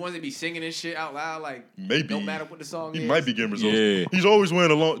then the ones that be singing and shit out loud, like Maybe. no matter what the song He is. might be getting results. Yeah. He's always wearing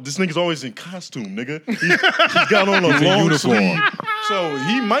a long. This nigga's always in costume, nigga. He's got on a He's in long uniform. sleeve. So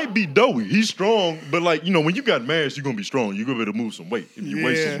he might be doughy. He's strong, but like, when you got mass, you're gonna be strong. You're gonna be able to move some weight. If you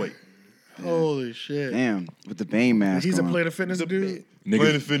weigh Yeah. some weight. Holy shit. damn, with the Bane mask He's a on. Planet Fitness dude. Planet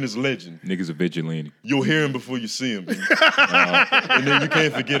niggas, Fitness legend. niggas a vigilante. You'll hear him before you see him. And then you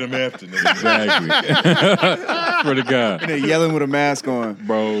can't forget him after. Nigga. Exactly. For the guy, They're yelling with a mask on.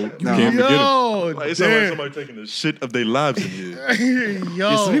 bro, you No. can't forget him. Yo, Like, it sounds like damn. somebody taking the shit of their lives in here. Yo.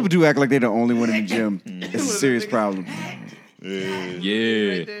 Yeah, some people do act like they're the only one in the gym. It's a serious problem. Yeah.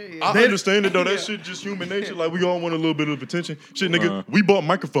 Yeah, I understand it though. That shit just human nature. Like we all want a little bit of attention. Shit, nigga. We bought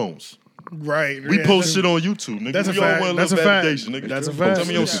microphones. Right. We yeah, post that's- shit on YouTube, nigga. That's a we all fact. want a That's little a fact. validation, nigga. That's a fact. Tell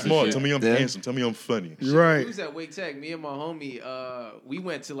me I'm That's a smart. shit. Tell me I'm Yeah. handsome. Tell me I'm funny. We Right. was at Wake Tech. Me and my homie, we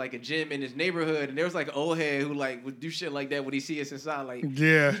went to like a gym in his neighborhood, and there was like an old head who like would do shit like that when he see us inside, like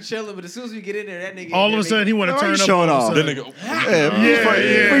Yeah. he chilling. But as soon as we get in there, that nigga All of a sudden he want to Why turn you up. showing all off? of a That sudden. nigga.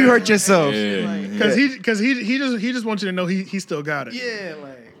 Yeah, before you hurt yourself. yeah. Because he just wants you to know he still got it. yeah,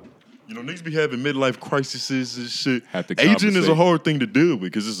 like Niggas be having midlife crises and shit. Have to Aging is a compensate. hard thing to deal with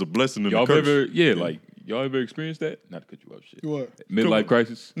because it's a blessing and a Y'all curse. y'all ever experienced that? Not to cut you off, shit. What? Midlife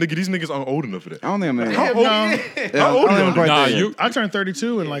crisis. Nigga, these niggas aren't old enough for that. I don't think I'm there. How old? No, How old I are don't you? quite Nah, there yet. you. I turned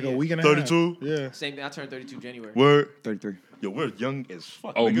 32 in like a week and a half. 32? Yeah. same thing. I turned 32 January. Word. 33. Yo, we're young as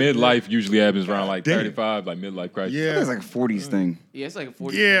fuck. Oh, nigga. midlife usually happens around like Damn. 35, like midlife crisis. Yeah. It's like a 40s thing. Yeah, it's like a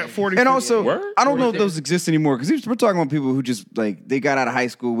 40. Yeah, 40. And also, Word? I don't know if those exist anymore because we're talking about people who just like they got out of high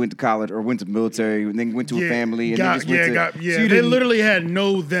school, went to college, or went to military, and then went to a family, and then just went to. So you they didn't- literally had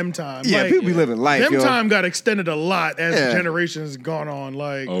no them time. Yeah, Like, people be living life. them yo. time got extended a lot as Yeah. generations gone on.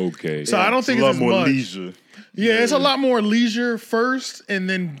 Like, Okay. so I don't It's a think lot it's as more much. leisure. Yeah, it's a lot more leisure first, and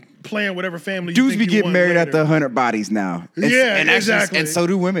then playing whatever family. Dudes you be think you getting want married later. at the 100 bodies now. Yeah, and actually, exactly. and so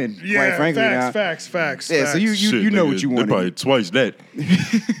do women. Yeah, quite frankly, now. facts. Yeah, so you Shit, know nigga, what you they're want. probably twice that.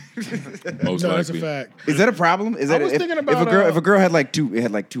 Most No, that's a likely. fact. Is that a problem? Is that was if, thinking if about, a girl had like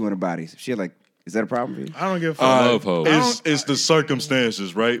 200 bodies? If she had like, is that a problem for you? I don't give a fuck. I love hoes. It's the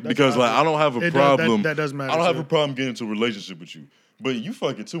circumstances, right? Because like I don't have a It does- problem. that does matter, I don't have too. a problem getting into a relationship with you, but you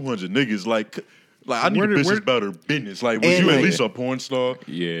fucking 200 niggas like I need Where a did- bitch where- that's about her business. Like, was And you at like- least a porn star?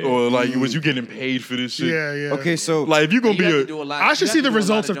 Yeah. Or like, was you getting paid for this shit? Yeah. Okay, so Like, if you gonna You have to be do a a lot. I should you see have the to do a lot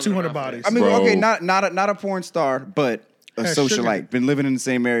results of jumping 200 around for bodies. that. I mean, Bro. okay, not a porn star, but a Yeah, socialite. sugar. Been living in the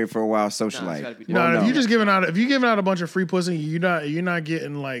same area for a while. Nah, it's Socialite. gotta be No, Well, if you just giving out a bunch of free pussy, you're not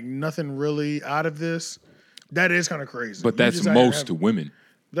getting like nothing really out of this. That is kind of crazy. But You that's just out here most having- women.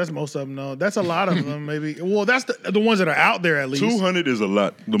 That's most of them. No, that's a lot of them. Maybe. Well, that's the ones that are out there at least. 200 is a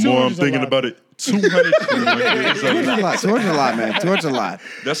lot. The more 200 I'm is a thinking lot. about it, 200 is a 200 a lot. lot. 200 a lot, man. 200 a lot.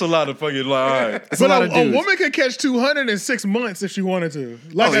 That's a lot of fucking like. All right. It's a But lot of a dudes. woman could catch 200 in 6 months if she wanted to.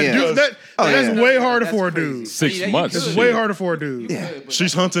 Like Oh, a yeah. dude, that's yeah. way harder That's for a crazy. dude. 6 Yeah, you months. could. It's way harder for a dude. Yeah. But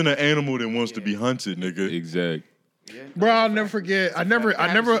She's hunting an animal that wants to be hunted, nigga. Exactly. Bro, I'll never forget. I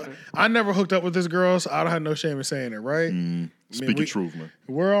never hooked up with this girl, so I don't have no shame in saying it, right? Speak the truth, man.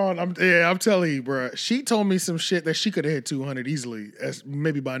 We're on. I'm telling you, bro. She told me some shit that she could have hit 200 easily, as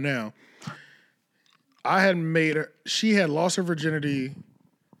maybe by now. I had made her. She had lost her virginity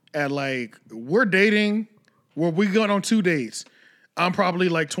at we're dating. We going on 2 dates. I'm probably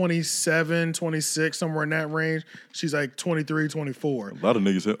 27, 26, somewhere in that range. She's 23, 24. A lot of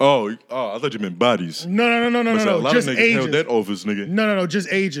niggas said, I thought you meant bodies. No. A lot Just of niggas ages. held that office, nigga. No, just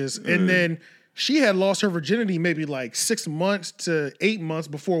ages. And then she had lost her virginity maybe 6 months to 8 months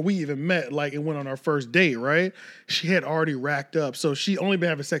before we even met, and went on our first date, right? She had already racked up. So she only been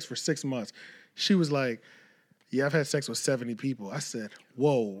having sex for 6 months. She was like, yeah, I've had sex with 70 people. I said,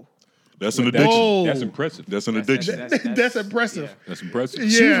 whoa. That's an addiction. Whoa. That's impressive. That's an addiction. That's impressive. Yeah. That's impressive. Yeah,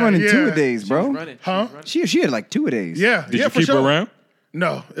 She was running 2 a days, She bro. was running. Huh? She was running. She had 2 a days. Yeah. Did yeah, you for keep sure. her around?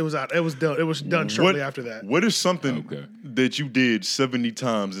 No, it was out. It was done. It was done shortly after that. What is something Okay. that you did 70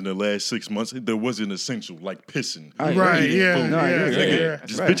 times in the last 6 months that wasn't essential, like pissing? Right, yeah, No, yeah, yeah.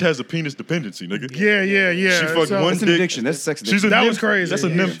 This bitch has a penis dependency, nigga. Yeah. She fucked So- one That's an dick. addiction. That's sex addiction. She's a That nymph- was crazy. That's a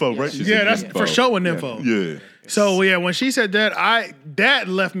nympho, right? Yeah, that's Nympho. for sure an info. Yeah. So yeah, when she said that, that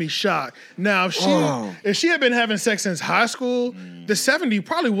left me shocked. Now if she had been having sex since high school, the 70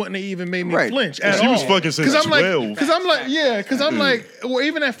 probably wouldn't have even made me Right. flinch at She all. was fucking since 'Cause I'm 12. Because I'm like, well,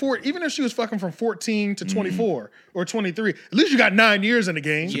 even at 4, even if she was fucking from 14 to 24 or 23, at least you got 9 years in the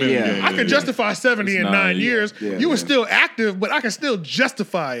game. Yeah. I could justify 70 in 9 yeah. years. Yeah, You were yeah. still active, but I can still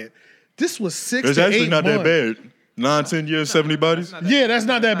justify it. This was 6 It's to 8 actually not months. that bad. 9, 10 years, 70 bodies. Yeah, that's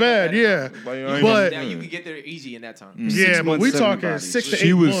not that bad. Yeah, but Now you can get there easy in that time. yeah, but months, we 70 talking bodies. 6 to 8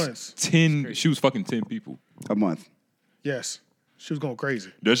 She was months. 10. She was fucking 10 people. A month. Yes, she was going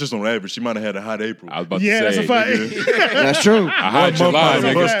crazy. That's just on average. She might have had a hot April. I was about Yeah, to that's say. a fact. nigga, That's true. a hot July, Motherfucker That's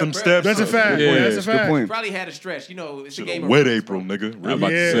a bust nigga. fact. them steps. That's a fact. Yeah. That's a Good fact. point. Probably had a stretch. You know, it's a Shit, game a of wet runs, April, bro. nigga. I'm Really? about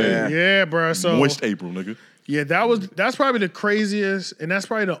to Yeah, say. yeah, bro. So Moist April, nigga. yeah, that's probably the craziest, and that's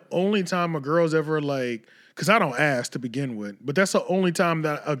probably the only time a girl's ever because I don't ask to begin with, but that's the only time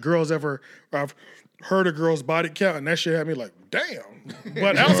that a girl's ever I've heard a girl's body count, and that shit had me like, damn.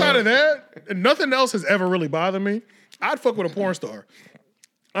 But outside of that, nothing else has ever really bothered me. I'd fuck with a porn star.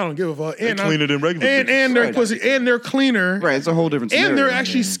 I don't give a fuck. They're cleaner than regular and bitches. their pussy, and they're cleaner. Right, it's a whole different scenario. And they're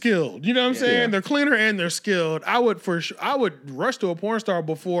actually skilled. You know what I'm saying? Yeah. They're cleaner and they're skilled. I would rush to a porn star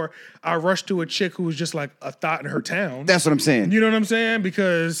before I rush to a chick who's just like a thought in her town. That's what I'm saying. You know what I'm saying?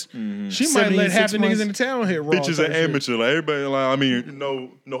 Because she might let half the 76 niggas in the town hit raw. Bitches type are shit. amateur. Like everybody, I mean,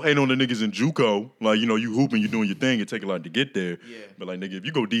 no hate on the niggas in JUCO. Like, you hooping, you doing your thing. It take a lot to get there. Yeah. But nigga, if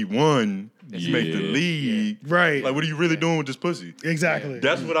you go D1, you make the Yeah. league. Right. Like, what are you really doing with this pussy? Exactly.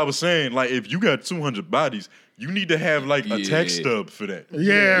 That's what I was saying. Like, if you got 200 bodies, you need to have like a tax Yeah. stub for that.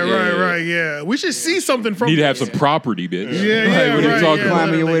 yeah, Yeah. right. Yeah. We should see something from Need to this. have some property, bitch. Yeah, Like, what are you right, talking yeah. about?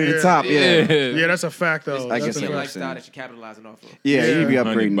 Climbing your way to the Yeah. top. Yeah. Yeah, that's a fact though. I That's guess a I Your fact. understand. lifestyle that you're capitalizing off of. Yeah, you need to be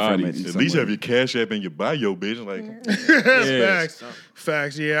 100 upgrading from bodies. it. At least have your Cash App and your bio, bitch. Like, Facts.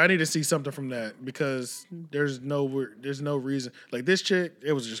 Facts. Yeah, I need to see something from that because there's no reason. Like this chick,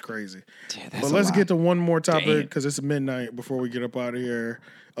 it was just crazy. that's But a let's lot. get to one more topic Damn. because it's midnight before we get up out of here.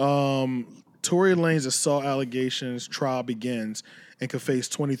 Tory Lane's assault allegations trial begins and could face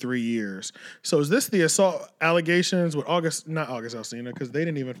 23 years. So is this the assault allegations with not August Alsina, because they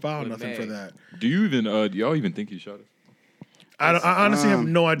didn't even file With nothing for Meg. that. Do y'all even think he shot her? I honestly have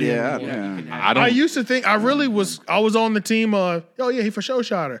no idea. Yeah, anymore. yeah. I don't. I used to think I was on the team of he for sure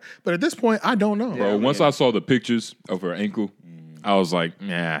shot her, but at this point I don't know. Bro, once I saw the pictures of her ankle, I was like,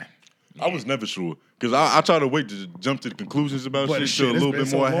 nah. I was never sure. Because I try to wait to jump to the conclusions about But shit shit, till a it's little been bit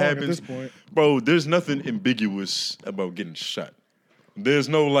so more long at happens. this point. Bro, there's nothing ambiguous about getting shot. There's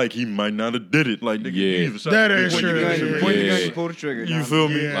no like he might not have did it. Like nigga, Yeah. you either shot That the is bitch, true, you yeah. got Point the gun, Yeah. you pull the trigger. You feel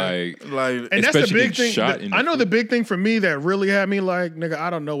me? Yeah. Like And that's the especially big getting thing. shot in I know the foot. big thing for me that really had me like, nigga, I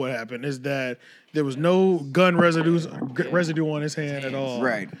don't know what happened, is that there was no gun residue on his hand at all.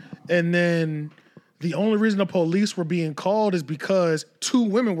 Right. And then the only reason the police were being called is because 2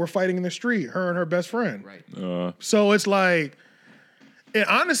 women were fighting in the street, her and her best friend. Right. So it's like, and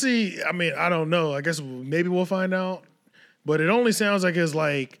honestly, I mean, I don't know. I guess maybe we'll find out. But it only sounds like it's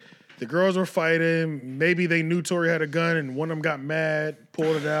like the girls were fighting. Maybe they knew Tory had a gun and one of them got mad.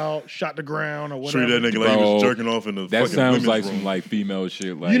 pulled it out, shot the ground or whatever. Treat that nigga like he was jerking off in the That fucking sounds women's like room. some like female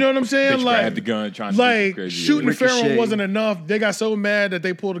shit. Like You know what I'm saying? Bitch Like grabbed the gun trying to do some like crazy shooting the shit. Pharaoh Ricochet. wasn't enough. They got so mad that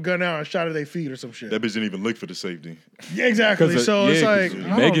they pulled a gun out and shot at their feet or some shit. That bitch didn't even look for the safety. Yeah, exactly. So it's like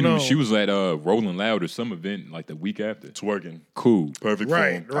I Megan, don't know. she was at Rolling Loud or some event like the week after. Twerking. Cool. Perfect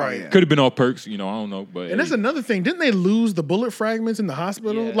right, form. right. yeah. Could have been all perks, I don't know. But And that's another thing. Didn't they lose the bullet fragments in the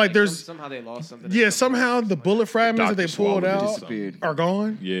hospital? Yeah, like there's somehow they lost something. yeah, somehow the bullet fragments that they doctor pulled swallowed it or out Disappeared. are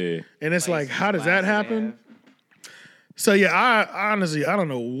gone. yeah. And it's like, how does that happen? So yeah, I honestly I don't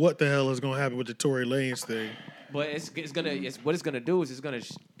know what the hell is going to happen with the Tory Lanez thing. But what it's gonna do is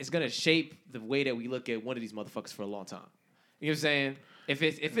it's gonna shape the way that we look at one of these motherfuckers for a long time. You know what I'm saying? If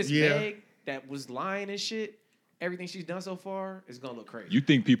it's Yeah. Meg that was lying and shit, everything she's done so far is gonna look crazy. You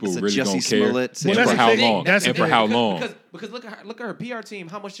think people It's a really Jussie gonna care? Smollett And Well, for that's how the thing. long? That's And the for thing. how long? Because look at her PR team,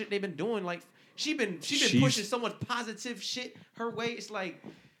 how much shit they've been doing. Like she been She's- pushing so much positive shit her way. It's like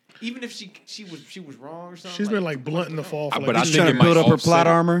even if she was wrong or something. She's been like blunting the fall for But like I She's think trying it to build might up her offset plot it.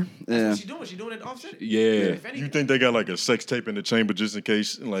 armor. That's Yeah. what she's doing. She's doing it offset. Yeah. If anything. You think they got like a sex tape in the chamber just in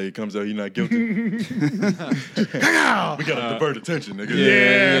case like it comes out he's not guilty? We gotta divert attention, nigga.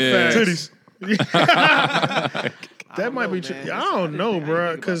 Yeah, Titties. that might be true. I don't know,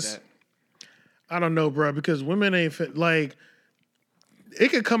 bro, because I don't know, bro, because women ain't fit. Like, it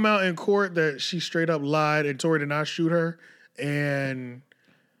could come out in court that she straight up lied and Tory did not shoot her, and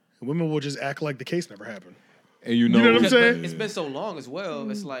women will just act like the case never happened. And you know know what I'm saying? But it's been so long as well.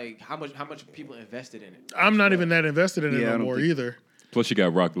 It's like how much people invested in it. I'm not even that invested in it Yeah, I no don't more think- either. Plus, you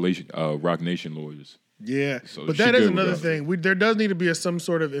got Rock Nation lawyers. Yeah, So but she that is good with another that. thing. There does need to be some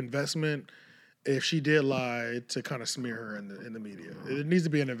sort of investment if she did lie to kind of smear her in the media. It needs to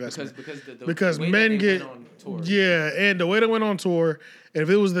be an investment Because the way men that they get went on tour. yeah, and the way they went on tour, and if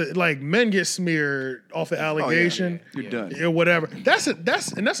it was men get smeared off the allegation, You're done. or whatever. That's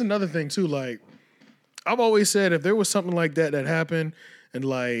another thing too. Like I've always said, if there was something like that happened, and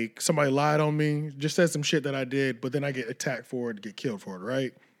like somebody lied on me, just said some shit that I did, but then I get attacked for it, get killed for it,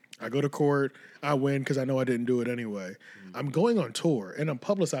 right? I go to court, I win because I know I didn't do it anyway. I'm going on tour and I'm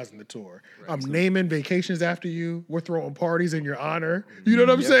publicizing the tour. I'm naming vacations after you. We're throwing parties in your honor. You know what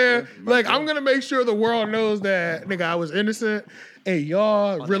I'm saying? Like I'm gonna make sure the world knows that nigga I was innocent. Hey,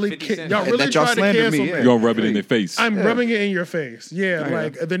 y'all On really that 50 cent. y'all Hey, really that y'all tried to slandered cancel me, me. yeah. You gonna rub it in their face. I'm rubbing it in your face. Yeah, Yeah.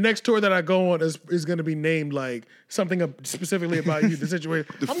 like the next tour that I go on is going to be named like something specifically about you, the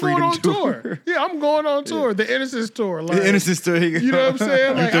situation. I'm going Freedom on Tour. tour. Yeah, I'm going on tour. The Innocence Tour. Like, The innocent story. You know what I'm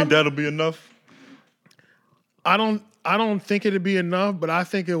saying? You Like, think that'll be enough? I don't think it'd be enough, but I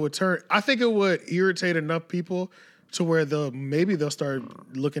think it would irritate enough people to where they'll start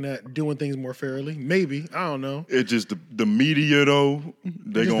looking at doing things more fairly. Maybe. I don't know. It just the media though,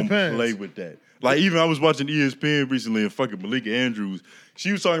 they just gonna depends. play with that. Like even I was watching ESPN recently and fucking Malika Andrews.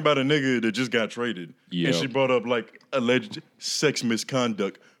 She was talking about a nigga that just got traded. Yeah. And she brought up like alleged sex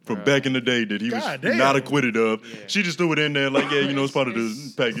misconduct from back in the day that he was God damn. not acquitted of. She just threw it in there like, yeah, you know, it's part of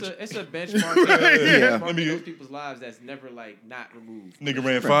the package. It's a benchmark. Yeah. Benchmark in those people's lives that's never like not removed. Nigga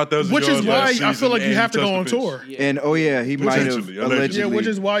ran 5,000 Which is yards why last I season feel like you and have to touched go the on bitch. tour. Yeah. And he might have Potentially, Yeah, allegedly. which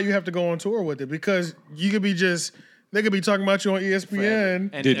is why you have to go on tour with it because you could be they could be talking about you on ESPN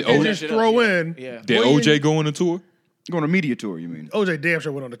And- Did and OJ finish it up, throw yeah. in. Yeah. Did Well, OJ go on a tour? Going on a media tour, you mean? OJ damn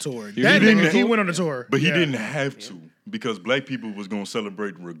sure went on the tour. He That didn't nigga, have he to. went on the tour. But he Yeah. didn't have to because black people was gonna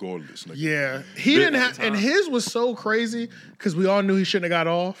celebrate regardless. Nigga. Yeah, he didn't have, and his was so crazy because we all knew he shouldn't have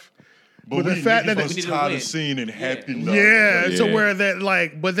got off. But the we fact that niggas was we need to tired win. of seeing it happen. Yeah, Yeah. to where that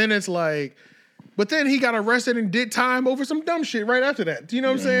like, but then it's like, but then he got arrested and did time over some dumb shit right after that. You know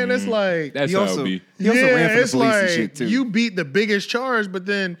what I'm saying? It's like, That's He how also, it be. he also ran for the it's police like and shit too. you beat the biggest charge, but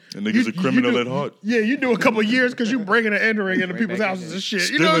then And nigga's a criminal at heart. Yeah, you do a couple years because you breaking and entering into people's back in houses there. and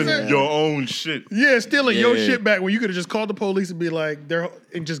shit. You know what I'm Stealing saying? your own shit. Yeah, stealing your Yeah. shit back when you could have just called the police and be like, there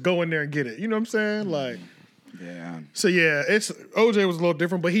and just go in there and get it. You know what I'm saying? Like. yeah. So yeah, it's OJ was a little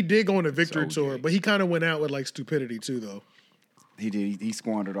different, but he did go on a victory OJ. tour. But he kind of went out with like stupidity too, though. He did. He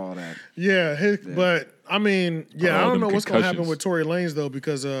squandered all that. Yeah, but I mean, yeah, I All don't know them what's gonna happen concussions. with Tory Lanez though,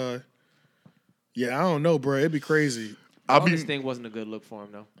 because yeah, I don't know, bro. It'd be crazy. I'll All be. this thing wasn't a good look for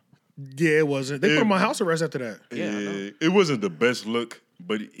him though. Yeah, it wasn't. They put him on house arrest after that. Yeah, I know. It wasn't the best look,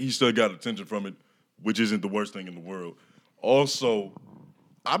 but he still got attention from it, which isn't the worst thing in the world. Also,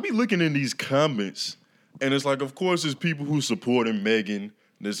 I be looking in these comments, and it's like, of course, there's people who supporting Megan.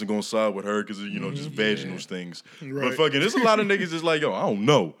 This is gonna side with her because of, just vaginal things. Right. But fucking, there's a lot of niggas that's like, yo, I don't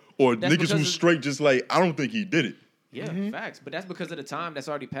know, or That's niggas who because straight just like, I don't think he did it. Yeah, facts. But that's because of the time that's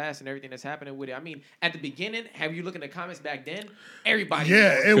already passed and everything that's happening with it. I mean, at the beginning, have you looked at the comments back then? Everybody.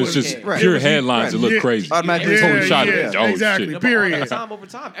 It was just yeah. pure headlines that look crazy. Automatically Totally shot yeah, at. Oh, exactly. shit. Period. Over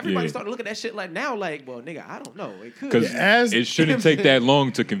time, everybody started looking at that shit like now, like, well, nigga, I don't know. It could. Because it shouldn't take that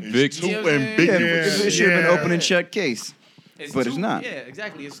long to convict. It's too Yeah, ambiguous. It should have been Yeah. open and shut case. But it's not. Yeah,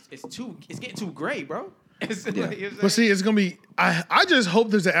 exactly. It's getting too gray, bro. It's Yeah. like, you know what I'm But saying? see, it's gonna be. I just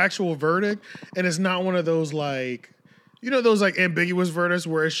hope there's an actual verdict, and it's not one of those like, those like ambiguous verdicts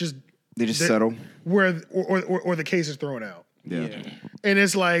where it's just They just settle. where or the case is thrown out, Yeah. and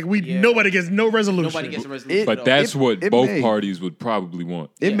it's like nobody gets no resolution. Nobody gets a resolution. But that's what it both may. parties would probably want.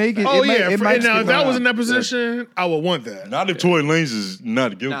 It may get. Oh it may, yeah, it might now if skip that was around. in that position, I would want that. Not if Tory Lanez is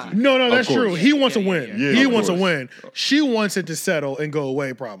not guilty. Nah. No, that's course. true. He wants to Yeah, win. yeah. He Of wants to course. win. She wants it to settle and go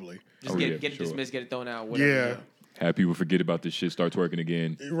away, probably. Just Oh, get yeah, it sure. dismissed, get it thrown out. Whatever, Yeah. Have people forget about this shit, start twerking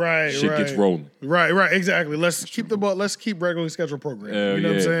again. Right. Shit right. gets rolling. Right. Exactly. Let's keep the ball. Let's keep regularly scheduled program. Hell You know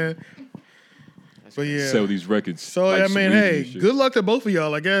what I'm yeah. saying? But yeah. Sell these records. So like I some mean, weed hey, and shit. good luck to both of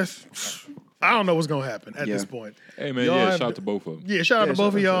y'all. I guess I don't know what's gonna happen at this point. Hey man, Y'all yeah, have shout out to- to both of them. Yeah, shout out to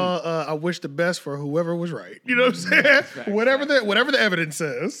both of y'all. I wish the best for whoever was right. You know what I'm saying? Whatever the evidence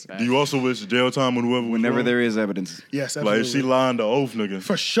says. Do you also wish jail time on whoever was Whenever wrong? there is evidence. Yes, Like absolutely. if she lying to oath, nigga.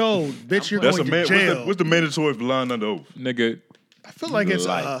 For sure, bitch, you're That's going a man. to jail. What's the mandatory for lying under oath? Nigga, I feel like it's.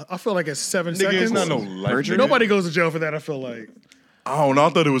 Life. I feel like it's 7 Nigga, seconds. it's not no life. Perjury? nigga. Nobody goes to jail for that. I feel like. I don't know. I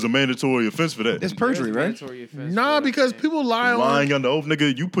thought it was a mandatory offense for that. It's perjury, right? Mandatory offense Nah, for because that. people lie on. Lying under oath,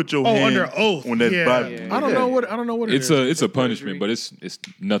 nigga. You put your Oh, hand under oath on that yeah. Bible. Yeah. I don't know what. I don't know what it it's is. a punishment, but it's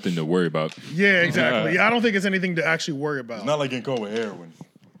nothing to worry about. Yeah, exactly. Yeah, I don't think it's anything to actually worry about. It's not like getting caught with heroin.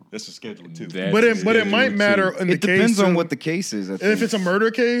 That's a schedule too. That's but a it might schedule, matter too. in the It depends case on too. what the case is. I think. If it's a murder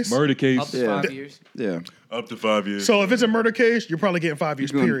case. Murder case. Up to Yeah. 5 years. Yeah. Up to 5 years. So if it's a murder case, you're probably getting 5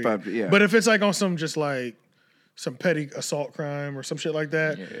 years. You're going Period. 5, yeah. But if it's like on some just like some petty assault crime or some shit like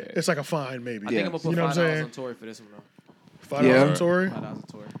that, it's like a fine maybe. I think I'm gonna put You know what I'm $5 saying? on Tory for this one though. $5 Yeah. on Tory. $5 on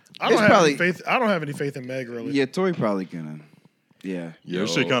Tory. I don't It's have probably- any faith. I don't have any faith in Meg really. Yeah, Tory probably gonna. Yeah. yeah,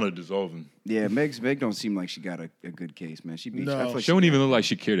 this shit kind of dissolving. Yeah, Meg don't seem like she got a good case, man. She beat. No. I feel like She don't even look like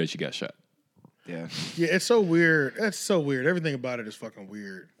she cared that she got shot. Yeah. Yeah, it's so weird. That's so weird. Everything about it is fucking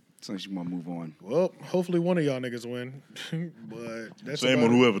weird. It's like she want to move on. Well, hopefully one of y'all niggas win, but that's Shame about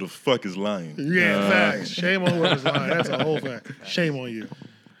on it. whoever the fuck is lying. Yeah, facts. Shame on whoever's lying. That's a whole fact. Shame on you.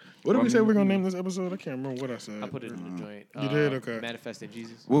 What did we say we're gonna name this episode? I can't remember what I said. I put it in the joint. You did? Okay. Manifesting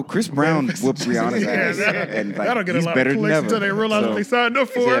Jesus. Well, Chris Brown whooped Rihanna's ass, and like That'll get he's a lot better of than clicks ever. until they realize what they signed up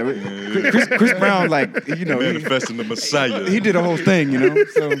for. Yeah, Chris Brown, like Manifesting the Messiah. he did a whole thing,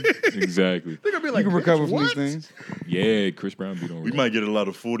 So Exactly. They're gonna be you like, can recover "Bitch, from what?" these things. Yeah, Chris Brown beat on. We might get a lot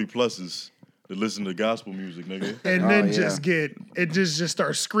of 40 pluses that listen to gospel music, nigga. And Oh, then yeah. just get it, just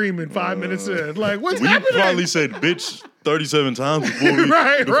start screaming 5 minutes in. Like, what's We happening? probably said bitch 37 times before we,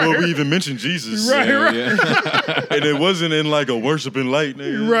 Right, before right. we even mentioned Jesus. Right, right. Yeah. And it wasn't in like a worshiping light,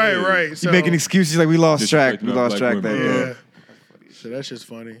 nigga. Right, right. So, You making excuses like we lost track. Disrespecting We our lost black track that women. day. Yeah. So that's just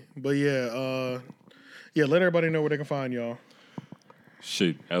funny. But yeah, let everybody know where they can find y'all.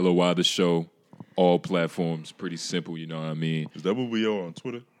 Shit, LOI the show, all platforms, pretty simple. You know what I mean? Is that what we are on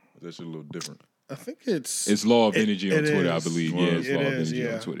Twitter? That shit a little different. I think it's It's Law of Energy on it Twitter, is. I believe. Well, Yeah, it's it Law of is, Energy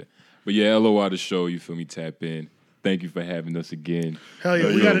yeah. on Twitter. But yeah, LOI the show. You feel me? Tap in. Thank you for having us again. hell yeah. Yeah,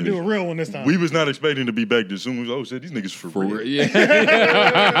 We you got to know do me. a real one this time. We was not expecting to be back this soon. We was, oh shit, these niggas for, For real. real. Yeah.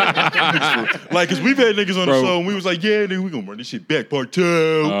 Like, cause we've had niggas on Bro. the show and we was like, yeah, nigga, we gonna run this shit back part 2.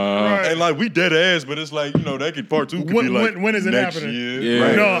 Right. And like we dead ass, but it's like, that could part 2 could When- be like when is it next happening? Year. Yeah.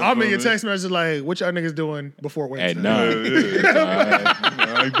 Right. No, You know I'm in what your I text message like, what y'all niggas doing before Wednesday? At mean? 9.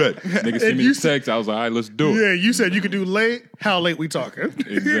 I bet. Nigga send me you a text. I was like, all right, let's do it. Yeah, you said you could do late. How late we talking?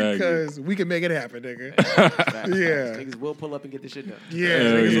 Exactly. Because we can make it happen, nigga. Yeah. Niggas will pull up and get this shit done. Yeah,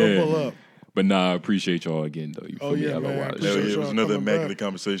 Hell niggas yeah. will pull up. But nah, I appreciate y'all again, though. You feel Oh, me? yeah, LOI man. the Hell Appreciate show. yeah, it y'all was another coming immaculate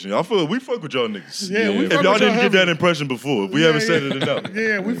conversation. I feel we fuck with y'all niggas. Yeah, we If fuck y'all with didn't y'all get that heavy. impression before, if we Yeah, haven't said yeah. it enough.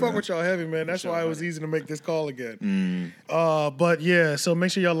 Yeah, we fuck with y'all heavy, man. That's why it was easy to make this call again. But yeah, so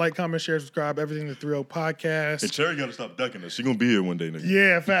make sure y'all like, comment, share, subscribe, everything to 3 Podcast. And Cherry gotta stop ducking us. She gonna be here one day, nigga.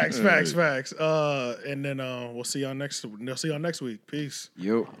 Yeah, facts. And then we'll see y'all next week. Peace.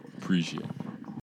 Yo. Appreciate it.